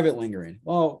private lingering.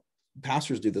 Well,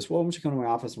 pastors do this. Well, why don't you come to my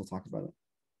office and we'll talk about it?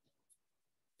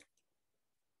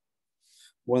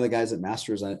 One of the guys at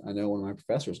Masters, I know one of my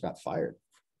professors got fired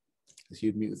because he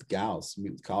would meet with gals,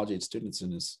 meet with college-age students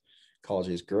and his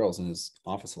college-age girls in his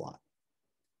office a lot.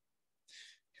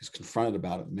 He was confronted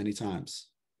about it many times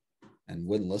and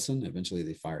wouldn't listen. Eventually,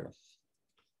 they fired him.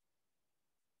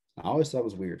 I always thought it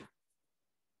was weird.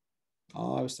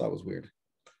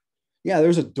 Yeah,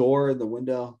 there's a door in the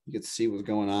window. You could see what was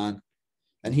going on.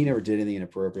 And he never did anything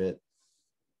inappropriate.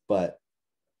 But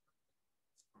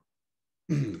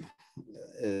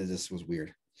it just was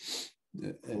weird.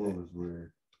 What was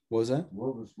weird? What was that?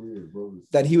 What was weird? What was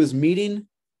that he was meeting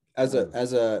as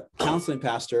a counseling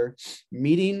pastor,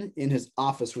 meeting in his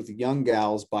office with young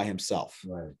gals by himself.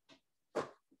 Right.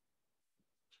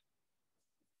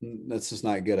 That's just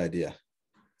not a good idea.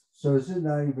 So is it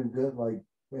not even good, like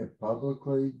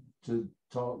publicly, to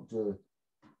talk to?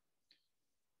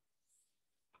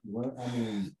 What I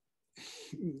mean,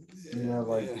 you know,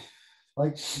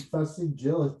 like if I see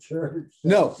Jill at church.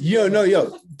 No.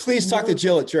 Please talk to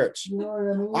Jill at church. You know what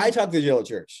I mean? I talk to Jill at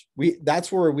church.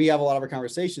 That's where we have a lot of our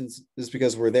conversations, is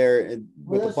because we're there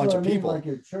with a bunch of people. Like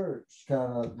at church,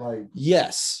 kind of like.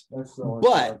 Yes. That's the only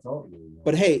time I talk to you.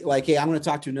 But hey, I'm going to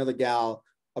talk to another gal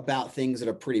about things that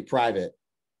are pretty private.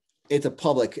 It's a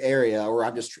public area, or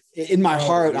I'm just in my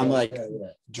heart, I'm like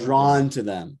drawn to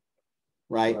them.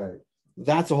 Right.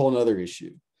 That's a whole nother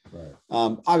issue. Right.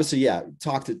 Obviously, yeah.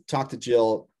 Talk to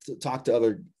Jill. Talk to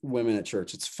other women at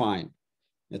church. It's fine.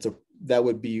 That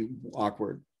would be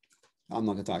awkward. I'm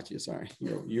not gonna talk to you. Sorry,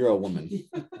 you're a woman.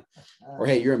 Or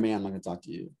hey, you're a man. I'm not gonna talk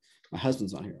to you. My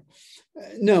husband's not here.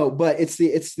 No, but it's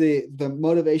the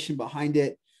motivation behind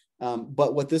it.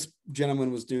 But what this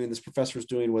gentleman was doing, this professor was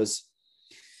doing, was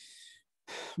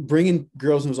bringing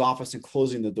girls in his office and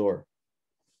closing the door.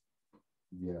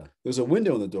 Yeah. There's a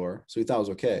window in the door, so he thought it was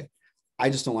okay. I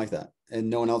just don't like that. And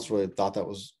no one else really thought that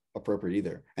was appropriate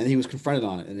either. And he was confronted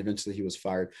on it, and eventually he was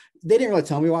fired. They didn't really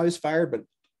tell me why he was fired, but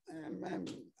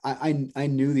I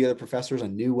knew the other professors. I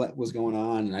knew what was going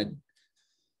on, and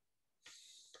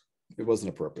it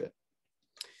wasn't appropriate.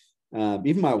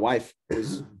 Even my wife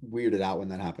was weirded out when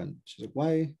that happened. She's like,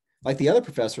 why? Like the other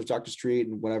professors, Dr. Street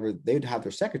and whatever, they'd have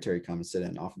their secretary come and sit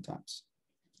in oftentimes.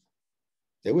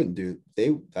 They wouldn't do,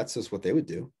 that's just what they would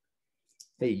do.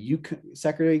 Hey,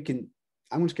 secretary, can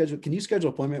you schedule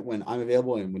an appointment when I'm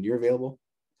available and when you're available?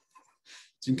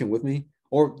 So you can come with me,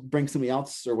 or bring somebody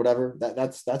else or whatever.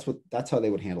 That's how they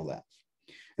would handle that.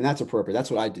 And that's appropriate. That's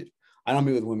what I do. I don't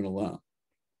meet with women alone.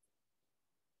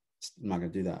 I'm not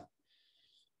going to do that.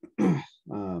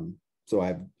 So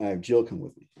I have Jill come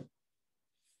with me.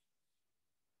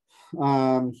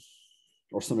 or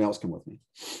somebody else come with me.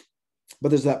 But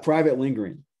there's that private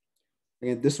lingering.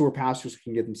 Again, this is where pastors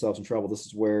can get themselves in trouble. This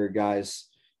is where guys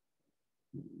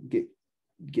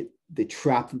they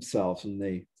trap themselves and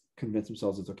they convince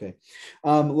themselves it's okay.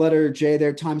 Letter J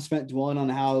there, time spent dwelling on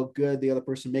how good the other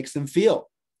person makes them feel.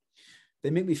 They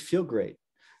make me feel great.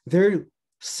 They're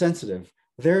sensitive.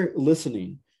 They're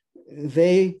listening.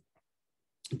 They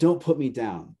don't put me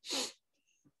down.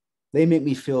 They make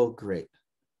me feel great.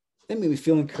 They make me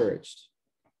feel encouraged.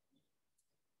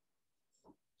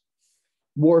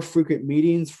 More frequent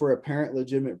meetings for apparent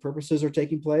legitimate purposes are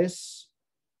taking place.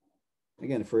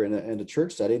 Again, if we're in a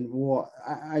church setting, well,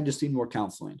 I just need more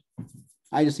counseling.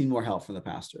 I just need more help from the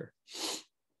pastor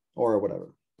or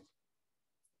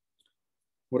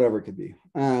whatever it could be.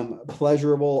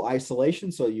 Pleasurable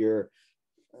isolation. So you're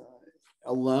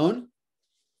alone.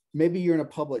 Maybe you're in a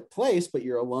public place, but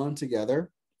you're alone together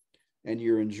and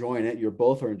you're enjoying it. You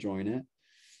both are enjoying it.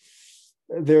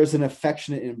 There's an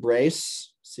affectionate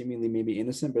embrace, seemingly maybe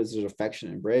innocent, but it's an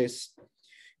affectionate embrace.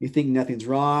 You think nothing's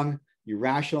wrong. You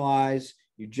rationalize,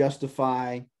 you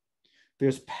justify.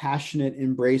 There's passionate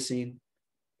embracing.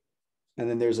 And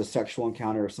then there's a sexual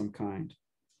encounter of some kind.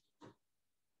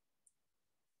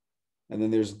 And then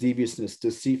there's deviousness,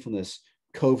 deceitfulness,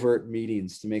 covert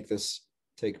meetings to make this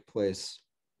take place.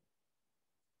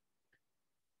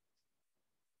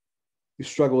 You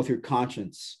struggle with your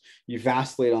conscience. You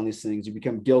vacillate on these things. You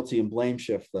become guilty and blame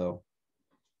shift, though.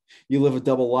 You live a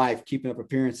double life, keeping up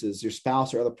appearances. Your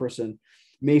spouse or other person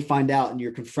may find out and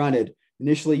you're confronted.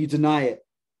 Initially, you deny it.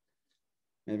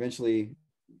 And eventually,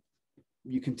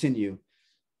 you continue.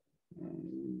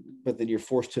 But then you're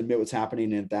forced to admit what's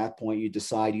happening. And at that point, you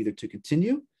decide either to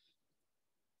continue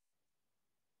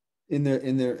in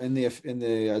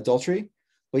the adultery,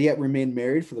 but yet remain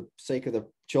married for the sake of the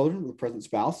children, the present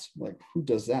spouse. Like, who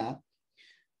does that?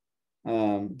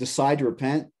 Decide to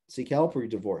repent, seek help, or you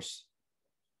divorce.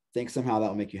 Think somehow that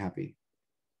will make you happy.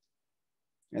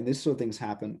 And these sort of things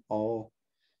happen all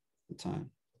the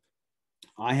time.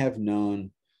 I have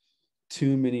known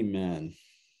too many men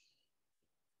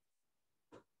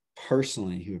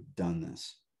personally who have done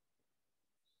this.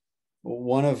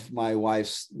 One of my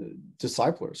wife's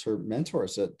disciplers, her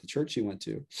mentors at the church she went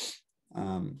to,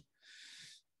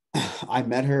 I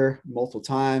met her multiple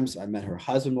times. I met her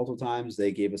husband multiple times.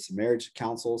 They gave us some marriage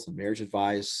counsel, some marriage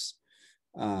advice.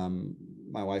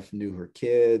 My wife knew her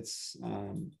kids.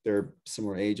 They're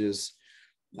similar ages.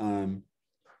 And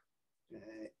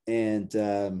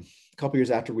a couple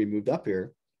years after we moved up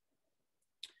here,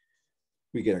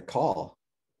 we get a call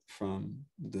from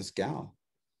this gal.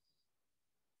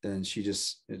 And she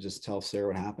just tells Sarah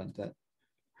what happened, that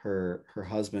her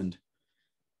husband,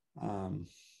 I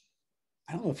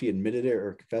don't know if he admitted it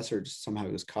or confessed, or just somehow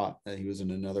he was caught that he was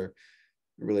in another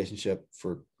relationship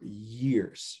for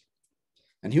years.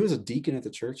 And he was a deacon at the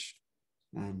church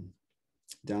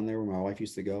down there where my wife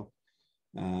used to go.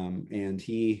 And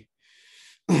he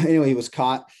was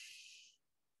caught.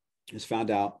 He was found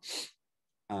out.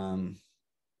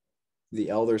 The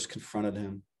elders confronted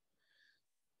him.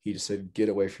 He just said, "Get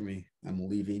away from me. I'm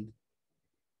leaving.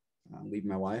 I'm leaving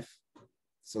my wife.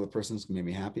 So the person's gonna make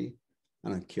me happy. I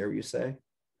don't care what you say.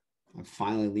 I'm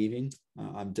finally leaving.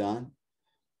 I'm done."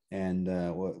 And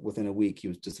within a week, he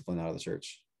was disciplined out of the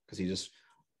church because he just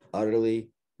utterly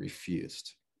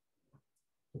refused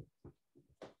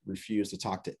to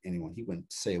talk to anyone. He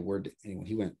wouldn't say a word to anyone.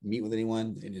 He wouldn't meet with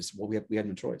anyone. And we had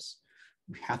no choice.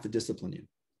 We have to discipline you.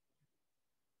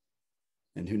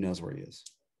 And who knows where he is.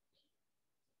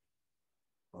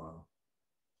 Wow.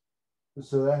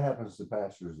 So that happens to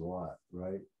pastors a lot,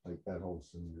 right? Like that whole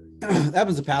scenario. That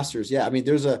happens to pastors. Yeah. I mean,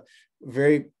 there's a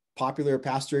very popular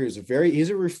pastor. He's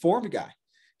a reformed guy.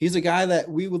 He's a guy that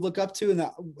we would look up to, and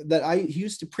he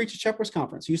used to preach at Shepherd's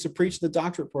Conference. He used to preach the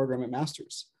doctorate program at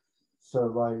Masters. So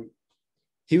like,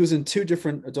 he was in 2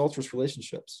 different adulterous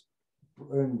relationships.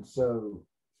 And so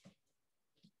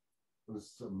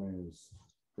it's a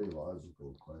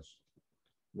theological question.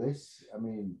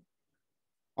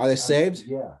 Are they saved?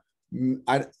 Yeah.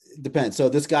 Depends. So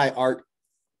this guy, Art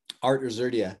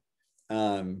Azurdia,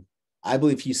 I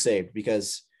believe he's saved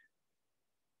because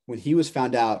when he was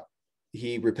found out,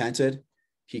 he repented,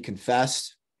 he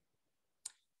confessed.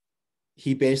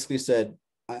 He basically said,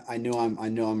 I know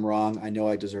I'm wrong. I know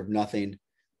I deserve nothing.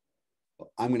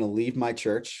 I'm going to leave my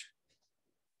church.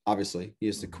 Obviously, he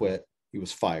has to quit. He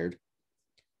was fired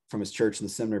from his church in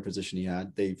the seminary position he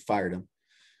had. They fired him.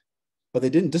 But they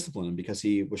didn't discipline him because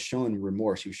he was showing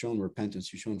remorse. He was showing repentance.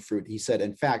 He was showing fruit. He said,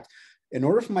 in fact, in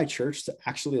order for my church to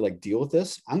actually deal with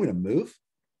this, I'm going to move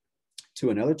to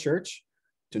another church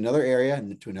to another area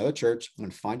and to another church. I'm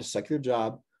going to find a secular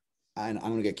job, and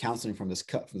I'm going to get counseling from this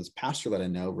pastor that I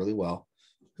know really well,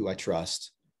 who I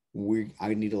trust.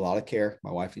 I need a lot of care.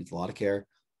 My wife needs a lot of care.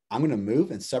 I'm going to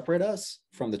move and separate us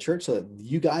from the church so that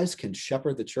you guys can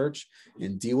shepherd the church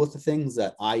and deal with the things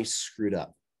that I screwed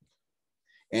up.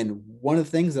 And one of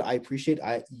the things that I appreciate,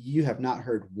 you have not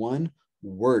heard one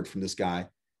word from this guy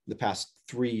the past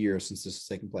 3 years since this has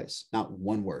taken place. Not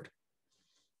one word.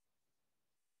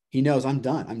 He knows I'm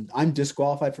done. I'm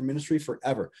disqualified from ministry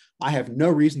forever. I have no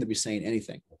reason to be saying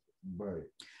anything. Right.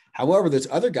 However, there's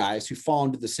other guys who fall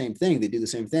into the same thing. They do the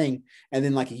same thing. And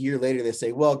then like a year later, they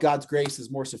say, well, God's grace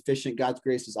is more sufficient. God's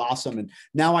grace is awesome. And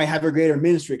now I have a greater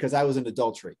ministry because I was in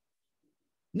adultery.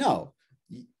 No,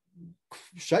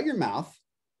 shut your mouth,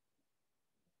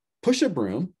 push a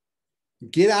broom,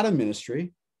 get out of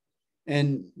ministry,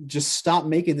 and just stop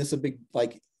making this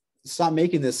stop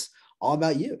making this all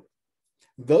about you.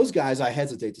 Those guys, I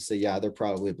hesitate to say, yeah, they're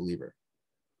probably a believer.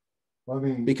 I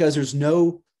mean, because there's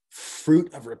no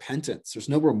fruit of repentance. There's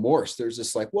no remorse. There's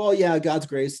just like, well, yeah, God's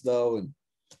grace though. And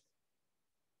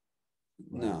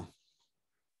no.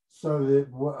 So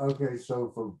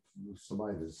so for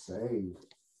somebody to say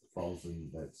falls in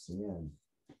that sin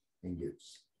and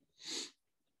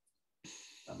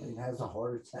has a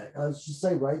heart attack, let's just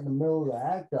say right in the middle of the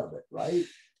act of it, right?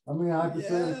 I mean,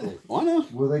 hypothetically. Yeah. I know.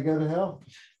 Will they go to hell?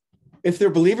 If they're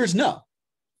believers, no.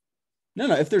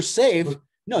 If they're saved,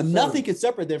 nothing can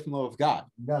separate them from the love of God.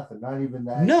 Nothing, not even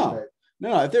that. No.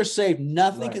 If they're saved,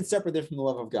 nothing can separate them from the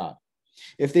love of God.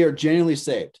 If they are genuinely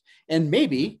saved, and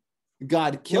maybe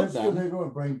God killed them. They're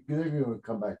going to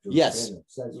come back to repentance.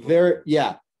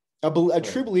 A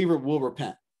true believer will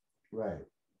repent. Right.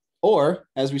 Or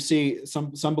as we see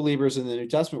some believers in the New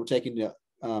Testament were taking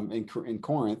in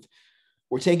Corinth,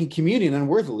 were taking communion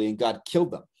unworthily, and God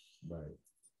killed them. Right.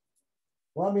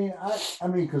 Well,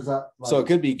 because so it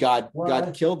could be God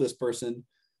killed this person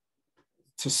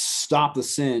to stop the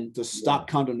sin, to stop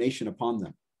condemnation upon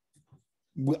them.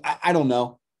 I don't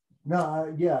know. No,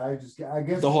 I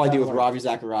guess the whole idea with Ravi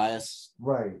Zacharias,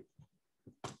 right?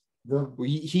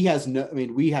 He has no.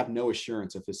 We have no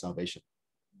assurance of his salvation.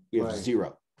 We have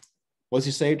zero. Was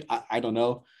he saved? I don't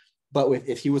know. But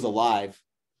if he was alive,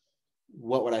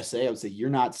 what would I say? I would say you're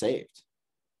not saved.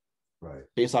 Right.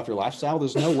 Based off your lifestyle,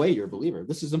 there's no way you're a believer.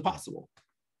 This is impossible.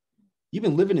 You've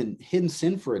been living in hidden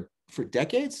sin for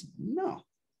decades? No.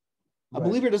 A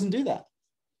believer doesn't do that.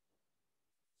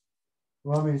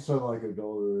 Well, so like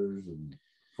adulterers and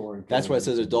fornicators. That's why it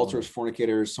says adulterers,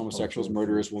 fornicators, homosexuals,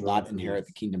 murderers will not inherit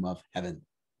the kingdom of heaven.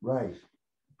 Right.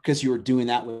 Because you were doing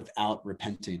that without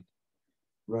repenting.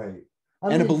 Right.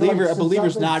 And a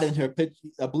believer's not going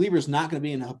to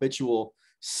be in habitual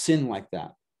sin like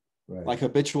that. Right. Like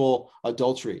habitual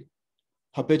adultery,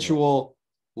 habitual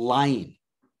lying.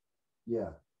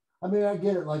 Yeah. I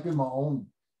get it like in my own,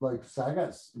 when I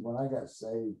got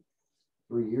saved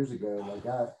 3 years ago,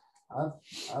 I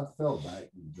fell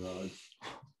back in drugs,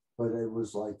 but it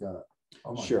was like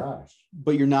oh my gosh.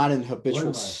 But you're not in a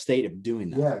habitual state of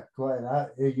doing that. Yeah, quite.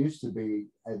 It used to be,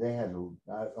 they had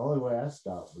the only way I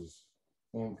stopped was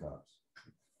handcuffs.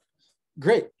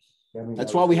 Great.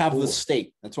 That's why we have the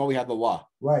state. That's why we have the law.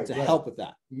 Right. To help with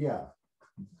that. Yeah.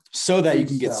 So that you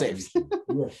can get saved.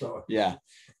 Yeah. Sorry.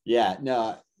 Yeah.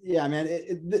 No. Yeah, man.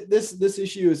 This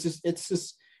issue is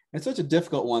it's such a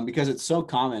difficult one because it's so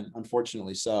common,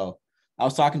 unfortunately. So I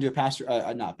was talking to a pastor,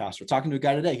 talking to a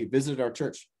guy today who visited our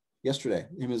church yesterday,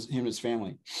 him and his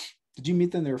family. Did you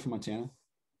meet them? They were from Montana,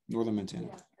 northern Montana.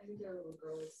 Yeah, I think they were little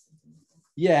girls.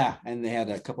 Yeah, and they had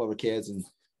a couple other kids, and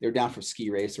they were down for a ski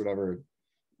race or whatever.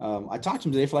 I talked to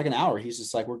him today for like an hour. He's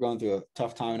just like, we're going through a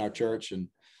tough time in our church, and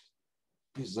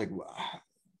he's like,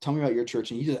 tell me about your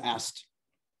church. And he just asked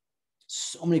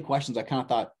so many questions. I kind of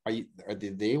thought,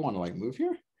 do they want to like move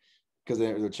here because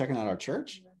they're checking out our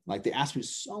church? Like they asked me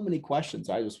so many questions.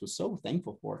 I just was so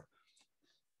thankful for.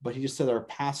 But he just said our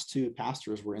past two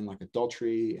pastors were in like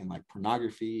adultery and like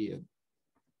pornography, and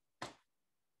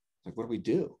like, what do we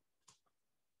do?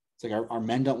 It's like our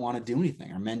men don't want to do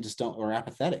anything. Our men just are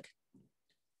apathetic.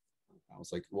 I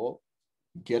was like, well,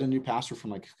 get a new pastor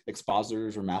from like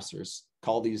Expositors or Masters,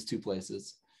 call these two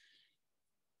places,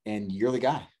 and you're the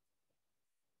guy.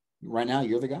 Right now,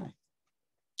 you're the guy.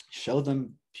 Show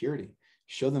them purity,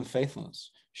 show them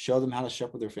faithfulness, show them how to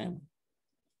shepherd their family.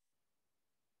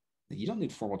 You don't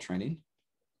need formal training.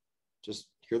 Just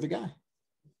you're the guy.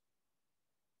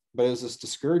 But it was just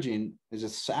discouraging. It's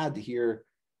just sad to hear.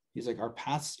 He's like,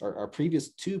 our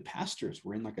previous two pastors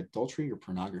were in like adultery or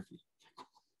pornography.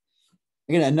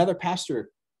 Again, another pastor,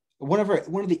 one of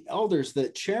the elders, the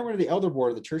chairman of the elder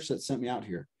board of the church that sent me out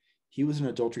here, He was in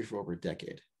adultery for over a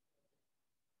decade.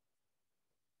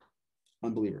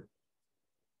 Unbeliever.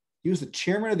 He was the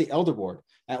chairman of the elder board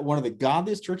at one of the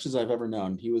godliest churches I've ever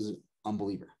known. He was an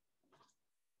unbeliever.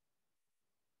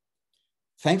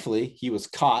 Thankfully, he was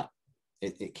caught.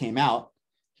 It came out.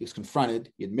 He was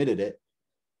confronted. He admitted it.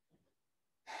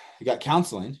 He got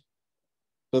counseling,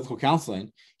 biblical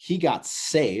counseling. He got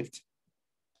saved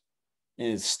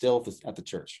and is still at the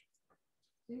church.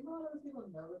 Do you know other people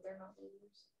know that they're not believers?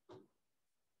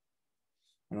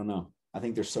 I don't know. I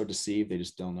think they're so deceived, they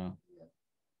just don't know.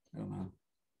 I don't know.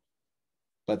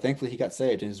 But thankfully, he got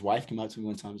saved. And his wife came up to me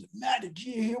one time and said, Matt, did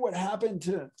you hear what happened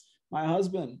to my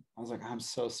husband? I was like, I'm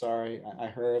so sorry. I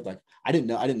heard, like, I didn't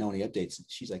know any updates.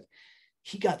 She's like,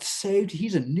 he got saved.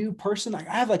 He's a new person. Like,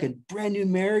 I have like a brand new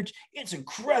marriage. It's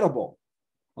incredible.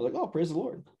 I was like, oh, praise the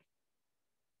Lord.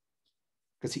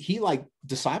 Because he like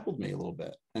discipled me a little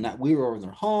bit. And that we were over in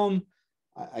their home.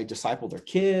 I discipled their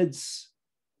kids.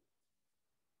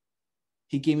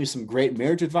 He gave me some great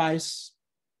marriage advice.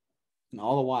 And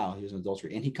all the while, he was in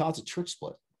adultery. And he caused a church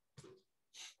split.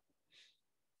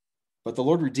 But the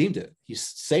Lord redeemed it. He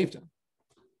saved him.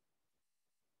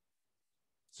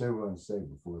 So he wasn't saved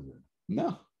before then.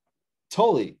 No.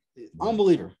 Totally.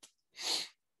 Unbeliever.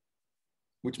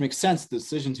 Which makes sense, the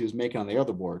decisions he was making on the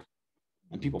other board.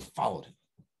 And people followed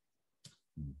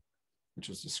him. Which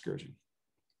was discouraging.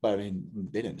 But I mean,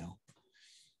 they didn't know.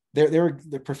 They were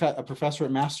a professor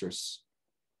at Masters.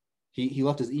 He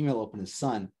left his email open. His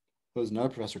son, who was another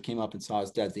professor, came up and saw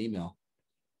his dad's email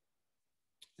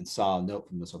and saw a note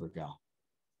from this other gal.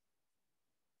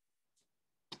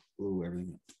 Ooh,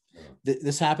 everything. Yeah.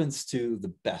 This happens to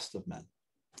the best of men.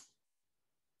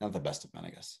 Not the best of men,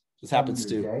 I guess. This happens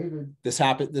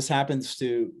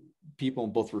to people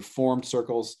in both reformed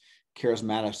circles,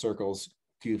 charismatic circles,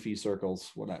 goofy circles,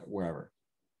 wherever.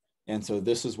 And so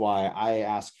this is why I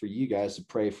ask for you guys to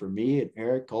pray for me and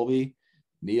Eric, Colby,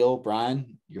 Neil,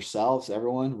 Brian, yourselves,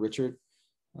 everyone, Richard,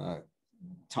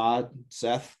 Todd,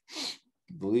 Seth,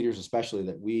 the leaders especially,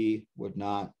 that we would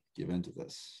not give into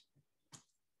this.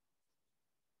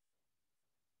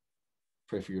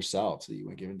 Pray for yourselves that you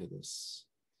won't give into this.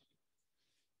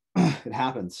 It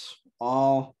happens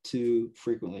all too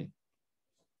frequently.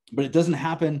 But it doesn't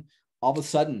happen all of a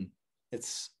sudden.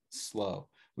 It's slow,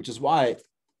 which is why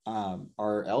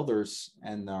our elders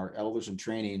and our elders in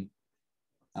training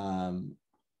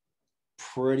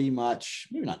pretty much,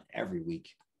 maybe not every week,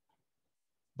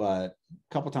 but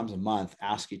a couple times a month,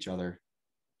 ask each other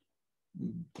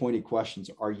pointed questions.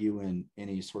 Are you in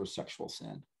any sort of sexual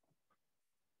sin?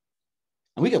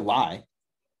 And we could lie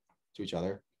to each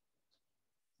other.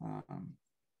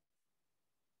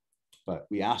 But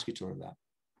we ask each other that.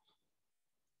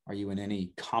 Are you in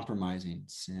any compromising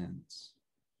sins?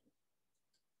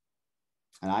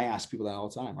 And I ask people that all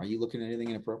the time. Are you looking at anything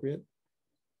inappropriate?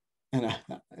 And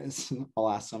I'll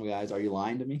ask some guys, are you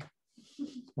lying to me?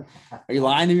 Are you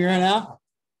lying to me right now?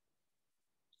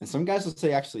 And some guys will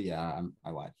say, actually, yeah, I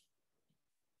lied.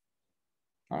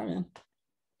 All right, man.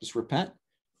 Just repent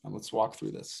and let's walk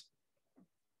through this.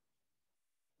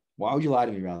 Why would you lie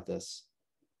to me about this?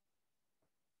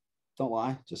 Don't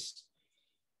lie. Let's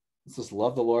just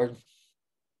love the Lord.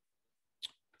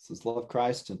 Let's just love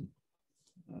Christ. And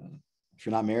if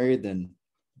you're not married, then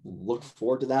look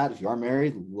forward to that. If you are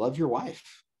married, love your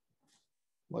wife.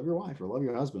 Love your wife or love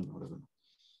your husband or whatever.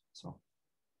 So,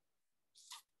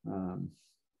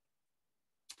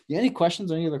 yeah, any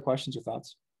questions? Any other questions or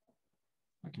thoughts?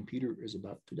 My computer is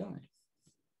about to die.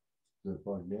 Is it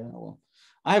plugged in? Oh, well,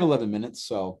 I have 11 minutes,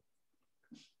 so.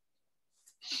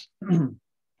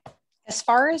 As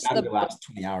far as the last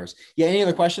 20 hours. Yeah, any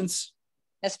other questions?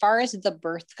 As far as the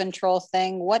birth control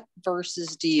thing, what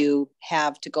verses do you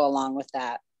have to go along with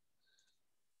that?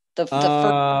 The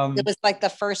first, it was like the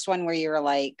first one where you were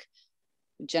like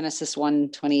Genesis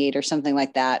 1:28 or something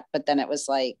like that, but then it was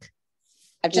like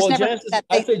I've just never.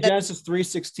 I'd say Genesis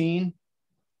 3:16,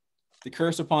 the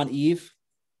curse upon Eve,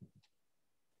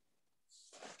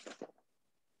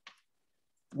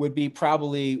 would be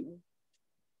probably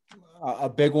a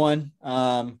big one.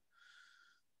 I've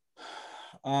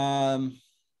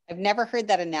never heard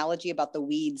that analogy about the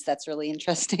weeds. That's really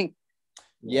interesting.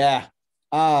 Yeah.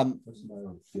 What's the matter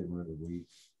with getting rid of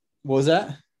weeds? What was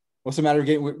that? What's the matter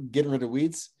with getting rid of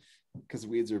weeds? Because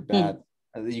weeds are bad.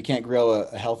 You can't grow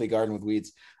a healthy garden with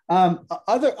weeds.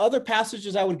 Other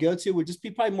passages I would go to would just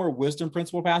be probably more wisdom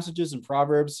principle passages in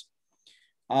Proverbs,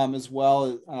 as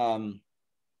well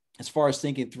as far as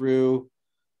thinking through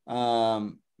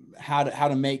how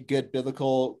to make good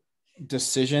biblical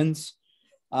decisions.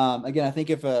 Again, I think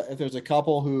if there's a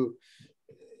couple who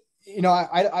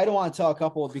I don't want to tell a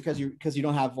couple because you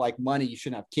don't have like money, you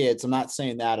shouldn't have kids. I'm not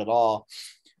saying that at all,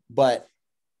 but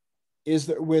is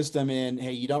there wisdom in,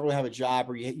 hey, you don't really have a job,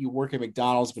 or you work at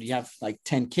McDonald's, but you have like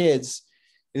 10 kids.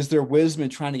 Is there wisdom in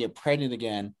trying to get pregnant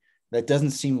again? That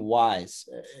doesn't seem wise,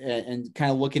 and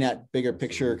kind of looking at bigger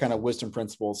picture kind of wisdom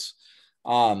principles.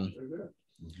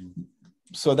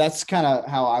 So that's kind of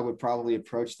how I would probably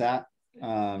approach that,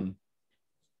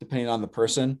 depending on the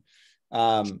person.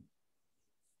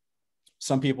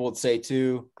 Some people would say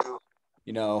too,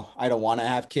 I don't want to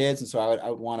have kids. And so I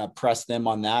would want to press them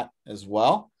on that as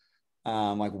well.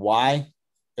 Like, why?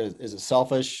 Is it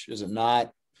selfish? Is it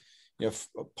not? If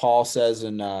Paul says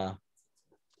in 1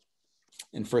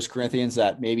 Corinthians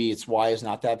that maybe it's wise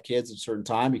not to have kids at a certain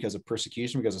time because of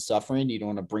persecution, because of suffering. You don't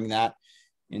want to bring that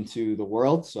into the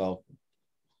world. So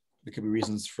there could be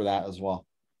reasons for that as well.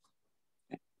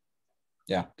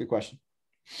 Yeah, good question.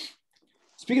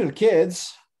 Speaking of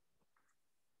kids,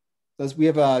 we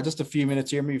have just a few minutes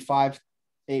here, maybe 5-8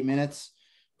 minutes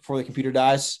before the computer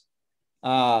dies.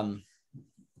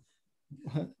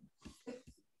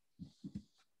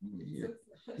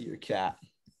 Your cat.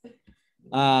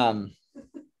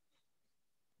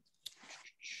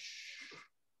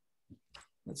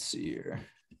 Let's see here.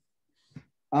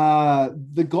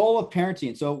 The goal of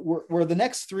parenting. So we're the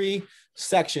next 3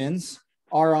 sections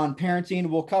are on parenting.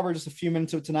 We'll cover just a few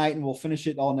minutes of tonight, and we'll finish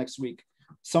it all next week.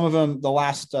 Some of them, the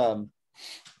last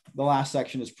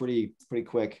section is pretty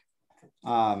quick.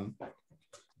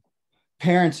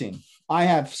 Parenting. I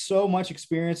have so much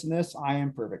experience in this. I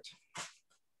am perfect.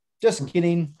 Just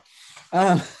kidding.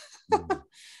 I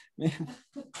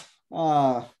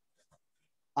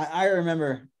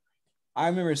remember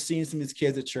seeing some of these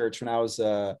kids at church when I was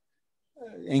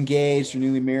engaged or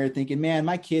newly married, thinking, man,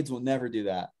 my kids will never do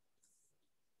that.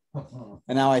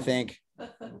 And now I think,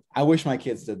 I wish my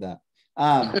kids did that.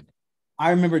 I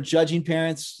remember judging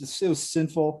parents. It was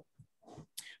sinful.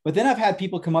 But then I've had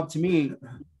people come up to me.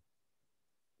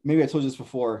 Maybe I told you this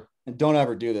before, and don't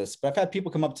ever do this, but I've had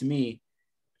people come up to me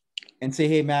and say,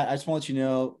 hey, Matt, I just want to let you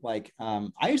know, like,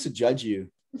 I used to judge you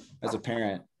as a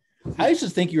parent. I used to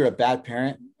think you were a bad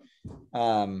parent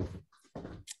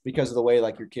because of the way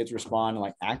like your kids respond and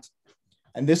like act.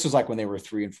 And this was like when they were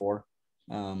 3 and 4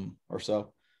 or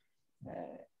so.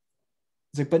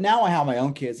 It's like, but now I have my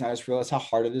own kids, and I just realized how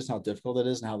hard it is, and how difficult it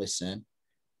is, and how they sin. And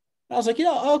I was like,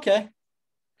 okay.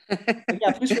 Like,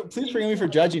 yeah, please forgive me for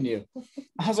judging you.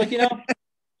 I was like,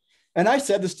 and I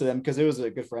said this to them because it was a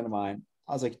good friend of mine.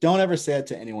 I was like, don't ever say it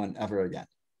to anyone ever again.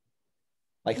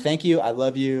 Like, thank you. I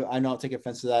love you. I don't take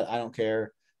offense to that. I don't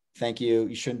care. Thank you.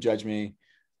 You shouldn't judge me,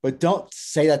 but don't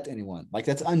say that to anyone. Like,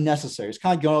 that's unnecessary. It's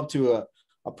kind of going up to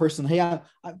a person. Hey,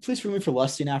 please forgive me for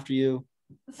lusting after you.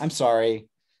 I'm sorry.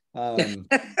 No,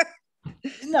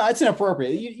 it's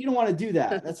inappropriate. You don't want to do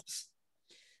that. That's,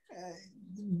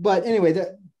 but anyway,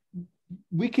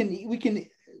 we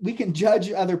can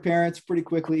judge other parents pretty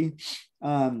quickly,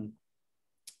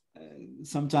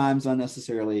 sometimes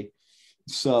unnecessarily.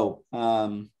 So,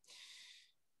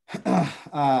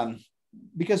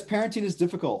 because parenting is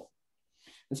difficult,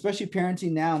 especially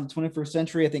parenting now in the 21st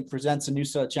century, I think presents a new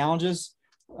set of challenges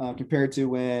compared to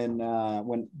when I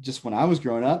was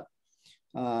growing up.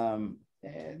 But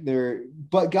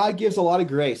God gives a lot of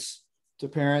grace to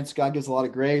parents. God gives a lot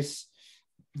of grace.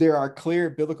 There are clear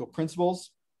biblical principles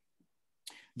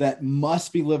that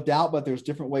must be lived out, but there's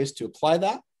different ways to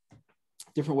apply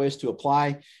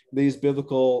these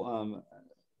biblical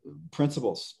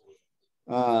principles.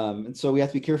 And so we have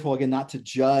to be careful, again, not to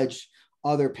judge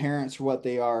other parents for what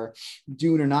they are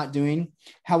doing or not doing.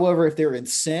 However, if they're in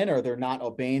sin or they're not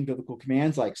obeying biblical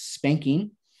commands like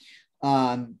spanking,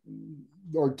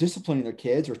 or disciplining their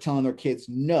kids or telling their kids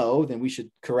no, then we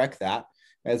should correct that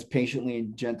as patiently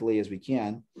and gently as we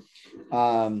can.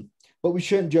 But we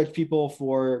shouldn't judge people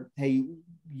for, hey,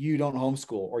 you don't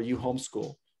homeschool, or you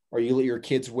homeschool, or you let your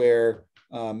kids wear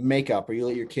makeup, or you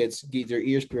let your kids get their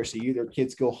ears pierced, or you let your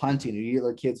kids go hunting, or you let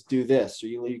your kids do this, or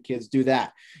you let your kids do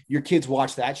that. Your kids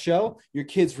watch that show. Your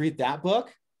kids read that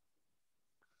book.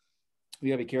 We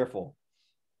gotta be careful.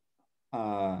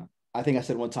 I think I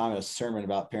said one time in a sermon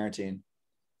about parenting,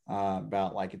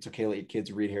 about like, it's okay to let your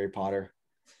kids read Harry Potter.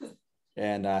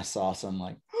 And I saw some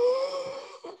like,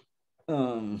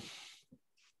 I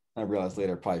realized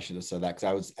later I probably should have said that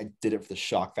because I did it for the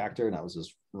shock factor, and I was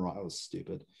just wrong. I was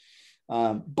stupid.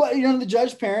 But you don't have to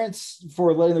judge parents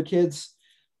for letting their kids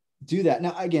do that.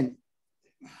 Now, again,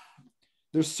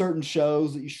 there's certain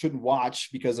shows that you shouldn't watch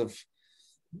because of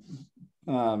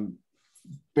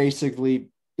basically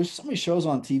there's so many shows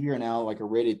on TV right now, like a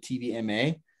rated TV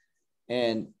MA.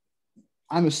 And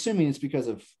I'm assuming it's because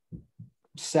of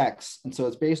sex. And so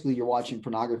it's basically you're watching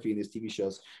pornography in these TV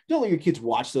shows. Don't let your kids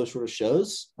watch those sort of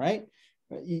shows, right?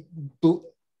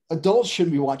 Adults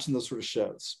shouldn't be watching those sort of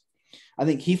shows. I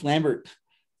think Heath Lambert,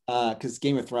 because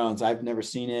Game of Thrones, I've never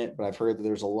seen it, but I've heard that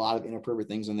there's a lot of inappropriate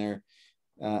things in there.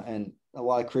 And a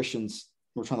lot of Christians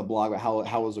were trying to blog about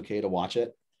how it was okay to watch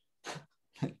it.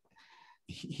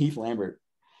 Heath Lambert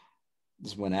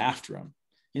just went after him.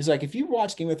 He's like, if you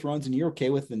watch Game of Thrones and you're okay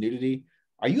with the nudity,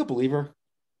 are you a believer?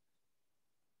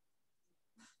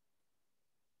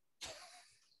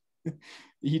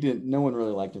 He didn't, no one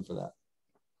really liked him for that.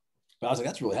 But I was like,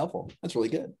 that's really helpful. That's really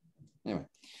good. Anyway.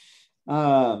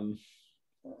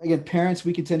 Again, parents,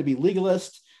 we can tend to be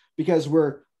legalist because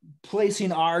we're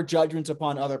placing our judgments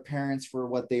upon other parents for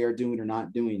what they are doing or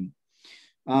not doing.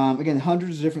 Again,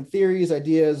 hundreds of different theories,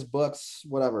 ideas, books,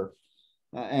 whatever.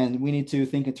 And we need to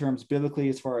think in terms biblically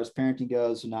as far as parenting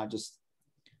goes and not just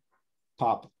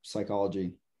pop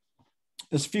psychology.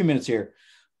 There's a few minutes here.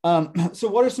 So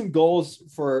what are some goals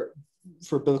for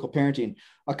biblical parenting?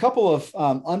 A couple of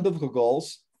unbiblical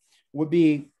goals would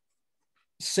be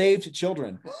saved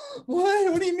children.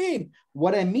 What do you mean?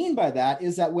 What I mean by that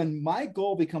is that when my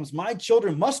goal becomes my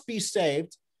children must be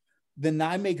saved, then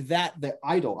I make that the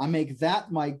idol. I make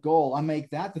that my goal. I make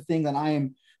that the thing that I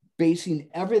am basing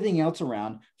everything else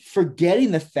around, forgetting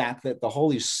the fact that the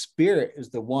Holy Spirit is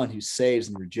the one who saves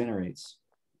and regenerates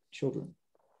children.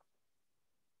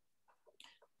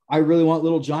 I really want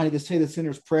little Johnny to say the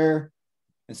sinner's prayer.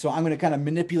 And so I'm going to kind of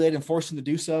manipulate and force him to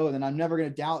do so. And then I'm never going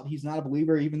to doubt he's not a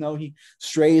believer, even though he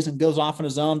strays and goes off on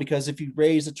his own, because if you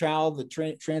raise a child, the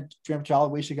tramp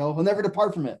child, way should go, he'll never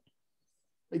depart from it.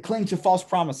 They cling to false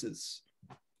promises.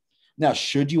 Now,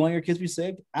 should you want your kids to be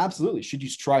saved? Absolutely. Should you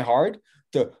try hard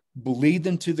to lead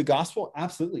them to the gospel?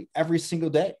 Absolutely. Every single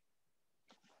day.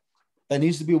 That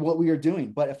needs to be what we are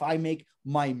doing. But if I make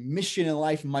my mission in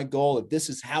life and my goal that this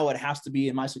is how it has to be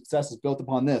and my success is built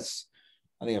upon this,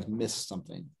 I think I've missed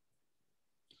something.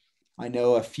 I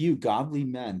know a few godly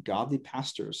men, godly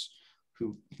pastors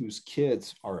whose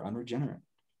kids are unregenerate.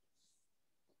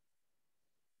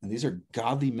 And these are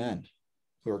godly men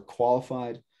who are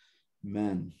qualified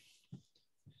men.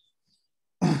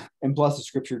 And plus the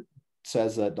scripture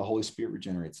says that the Holy Spirit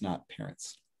regenerates, not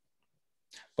parents.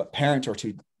 But parents are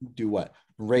to do what?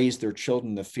 Raise their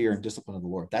children in the fear and discipline of the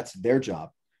Lord. That's their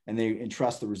job. And they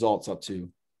entrust the results up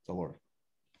to the Lord.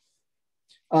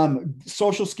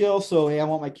 Social skills. So, hey, I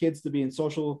want my kids to be in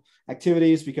social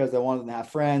activities because I want them to have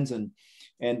friends and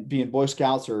be in Boy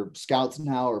Scouts or Scouts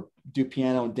now, or do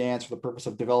piano and dance for the purpose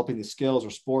of developing the skills, or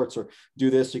sports, or do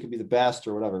this so you can be the best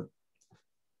or whatever.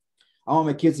 I want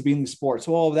my kids to be in these sports.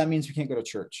 Well, that means we can't go to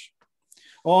church.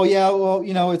 Oh, yeah,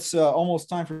 well, it's almost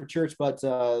time for church, but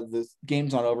the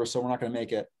game's not over, so we're not going to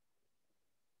make it.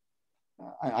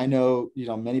 I know,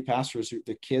 many pastors,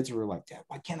 the kids were like, Dad,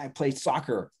 why can't I play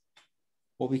soccer?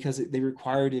 Well, because they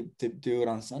require to do it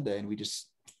on Sunday, and we just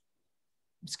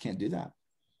can't do that.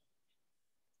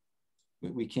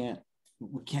 We can't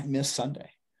miss Sunday.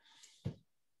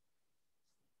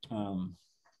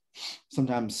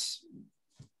 Sometimes,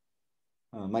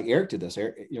 like Eric did this.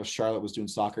 Charlotte was doing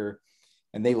soccer,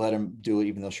 and they let him do it,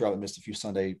 even though Charlotte missed a few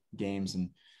Sunday games, and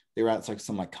they were at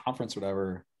some conference or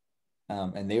whatever.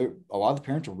 And a lot of the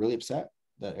parents were really upset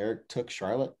that Eric took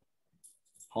Charlotte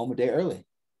home a day early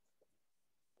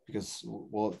because,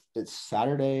 well, it's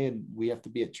Saturday and we have to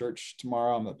be at church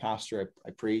tomorrow. I'm a pastor.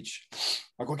 I preach.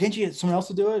 Like, well, can't you get someone else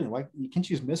to do it? And why can't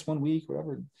you just miss 1 week,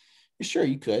 whatever? Sure,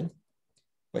 you could.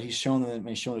 But he's shown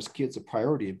his kids a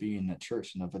priority of being at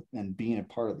church and being a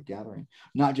part of the gathering,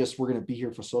 not just we're going to be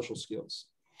here for social skills,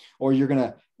 or you're going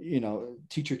to,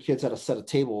 teach your kids how to set a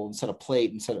table and set a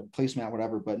plate and set a placemat,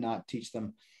 whatever, but not teach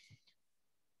them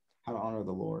how to honor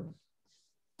the Lord.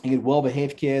 And get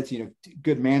well-behaved kids,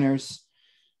 good manners.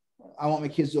 I want my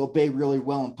kids to obey really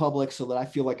well in public so that I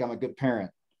feel like I'm a good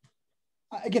parent.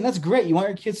 Again, that's great. You want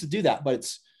your kids to do that, but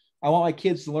I want my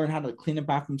kids to learn how to clean up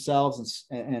after themselves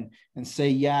and say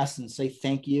yes and say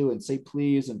thank you and say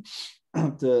please and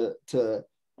to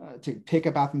pick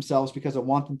up after themselves, because I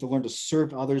want them to learn to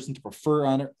serve others and to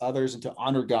prefer others and to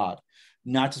honor God,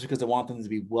 not just because I want them to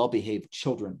be well-behaved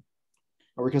children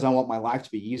or because I want my life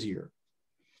to be easier.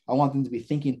 I want them to be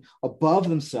thinking above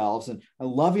themselves and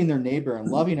loving their neighbor and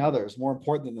loving others more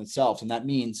important than themselves. And that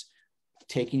means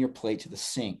taking your plate to the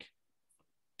sink,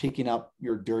 picking up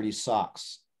your dirty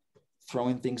socks,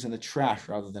 throwing things in the trash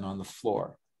rather than on the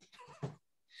floor.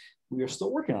 We are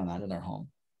still working on that in our home.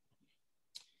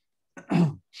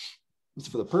 It's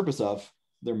for the purpose of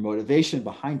their motivation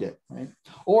behind it, right?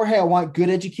 Or, hey, I want good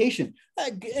education.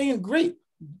 Great.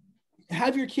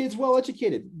 have your kids well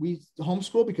educated. We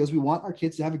homeschool because we want our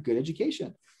kids to have a good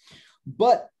education.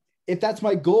 But if that's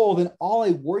my goal, then all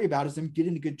I worry about is them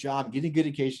getting a good job, getting a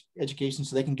good education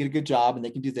so they can get a good job and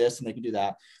they can do this and they can do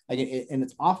that. And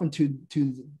it's often to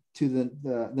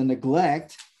the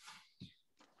neglect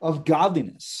of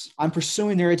godliness. I'm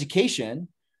pursuing their education,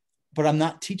 but I'm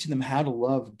not teaching them how to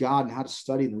love God and how to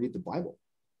study and read the Bible.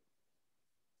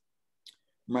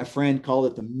 My friend called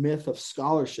it the myth of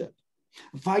scholarship.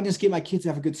 If I just get my kids to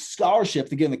have a good scholarship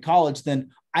to get into college, then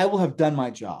I will have done my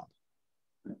job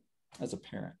as a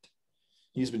parent.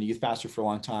 He's been a youth pastor for a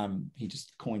long time. He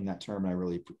just coined that term, and I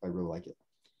really like it.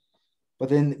 But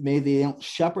then maybe they don't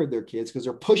shepherd their kids because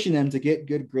they're pushing them to get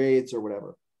good grades or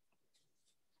whatever.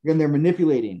 Again, they're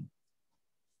manipulating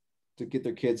to get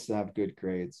their kids to have good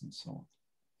grades and so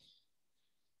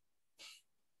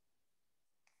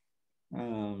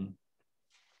on.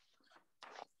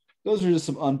 Those are just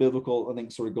some unbiblical, I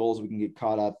think, sort of goals we can get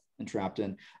caught up and trapped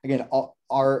in. Again,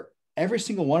 every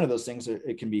single one of those things,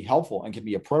 it can be helpful and can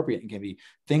be appropriate and can be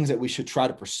things that we should try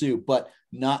to pursue, but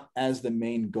not as the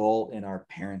main goal in our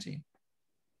parenting.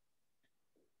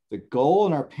 The goal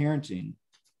in our parenting,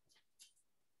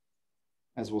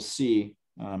 as we'll see,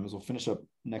 as we'll finish up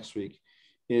next week,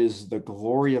 is the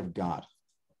glory of God.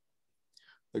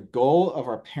 The goal of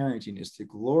our parenting is to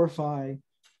glorify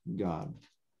God.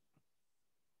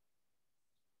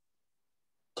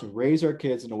 To raise our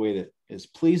kids in a way that is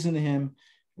pleasing to him,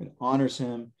 and honors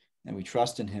him, and we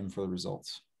trust in him for the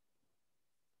results.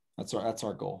 That's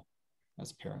our goal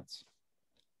as parents.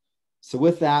 So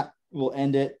with that, we'll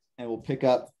end it, and we'll pick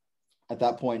up at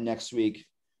that point next week.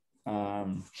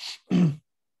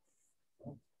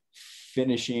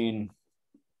 Finishing,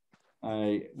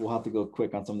 we'll have to go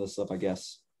quick on some of this stuff, I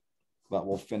guess, but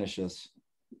we'll finish this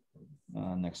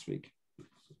next week.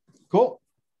 Cool.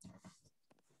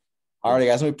 All right,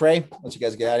 guys, let me pray. Let you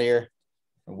guys get out of here.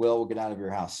 And we'll get out of your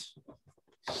house.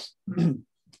 Let's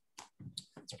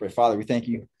pray. Father, we thank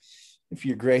you for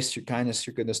your grace, your kindness,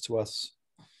 your goodness to us.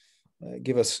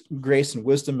 Give us grace and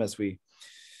wisdom as we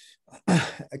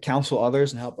counsel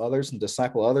others and help others and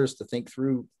disciple others to think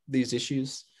through these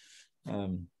issues.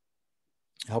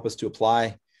 Help us to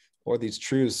apply all these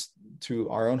truths to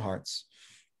our own hearts,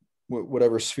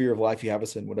 whatever sphere of life you have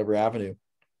us in, whatever avenue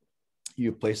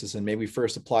you have placed us in. May we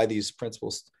first apply these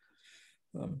principles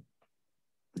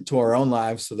to our own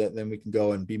lives so that then we can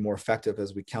go and be more effective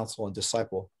as we counsel and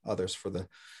disciple others for the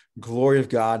glory of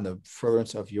God and the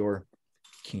furtherance of your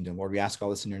kingdom. Lord, we ask all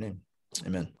this in your name.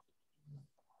 Amen.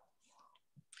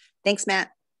 Thanks,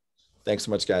 Matt. Thanks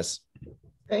so much, guys.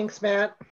 Thanks, Matt.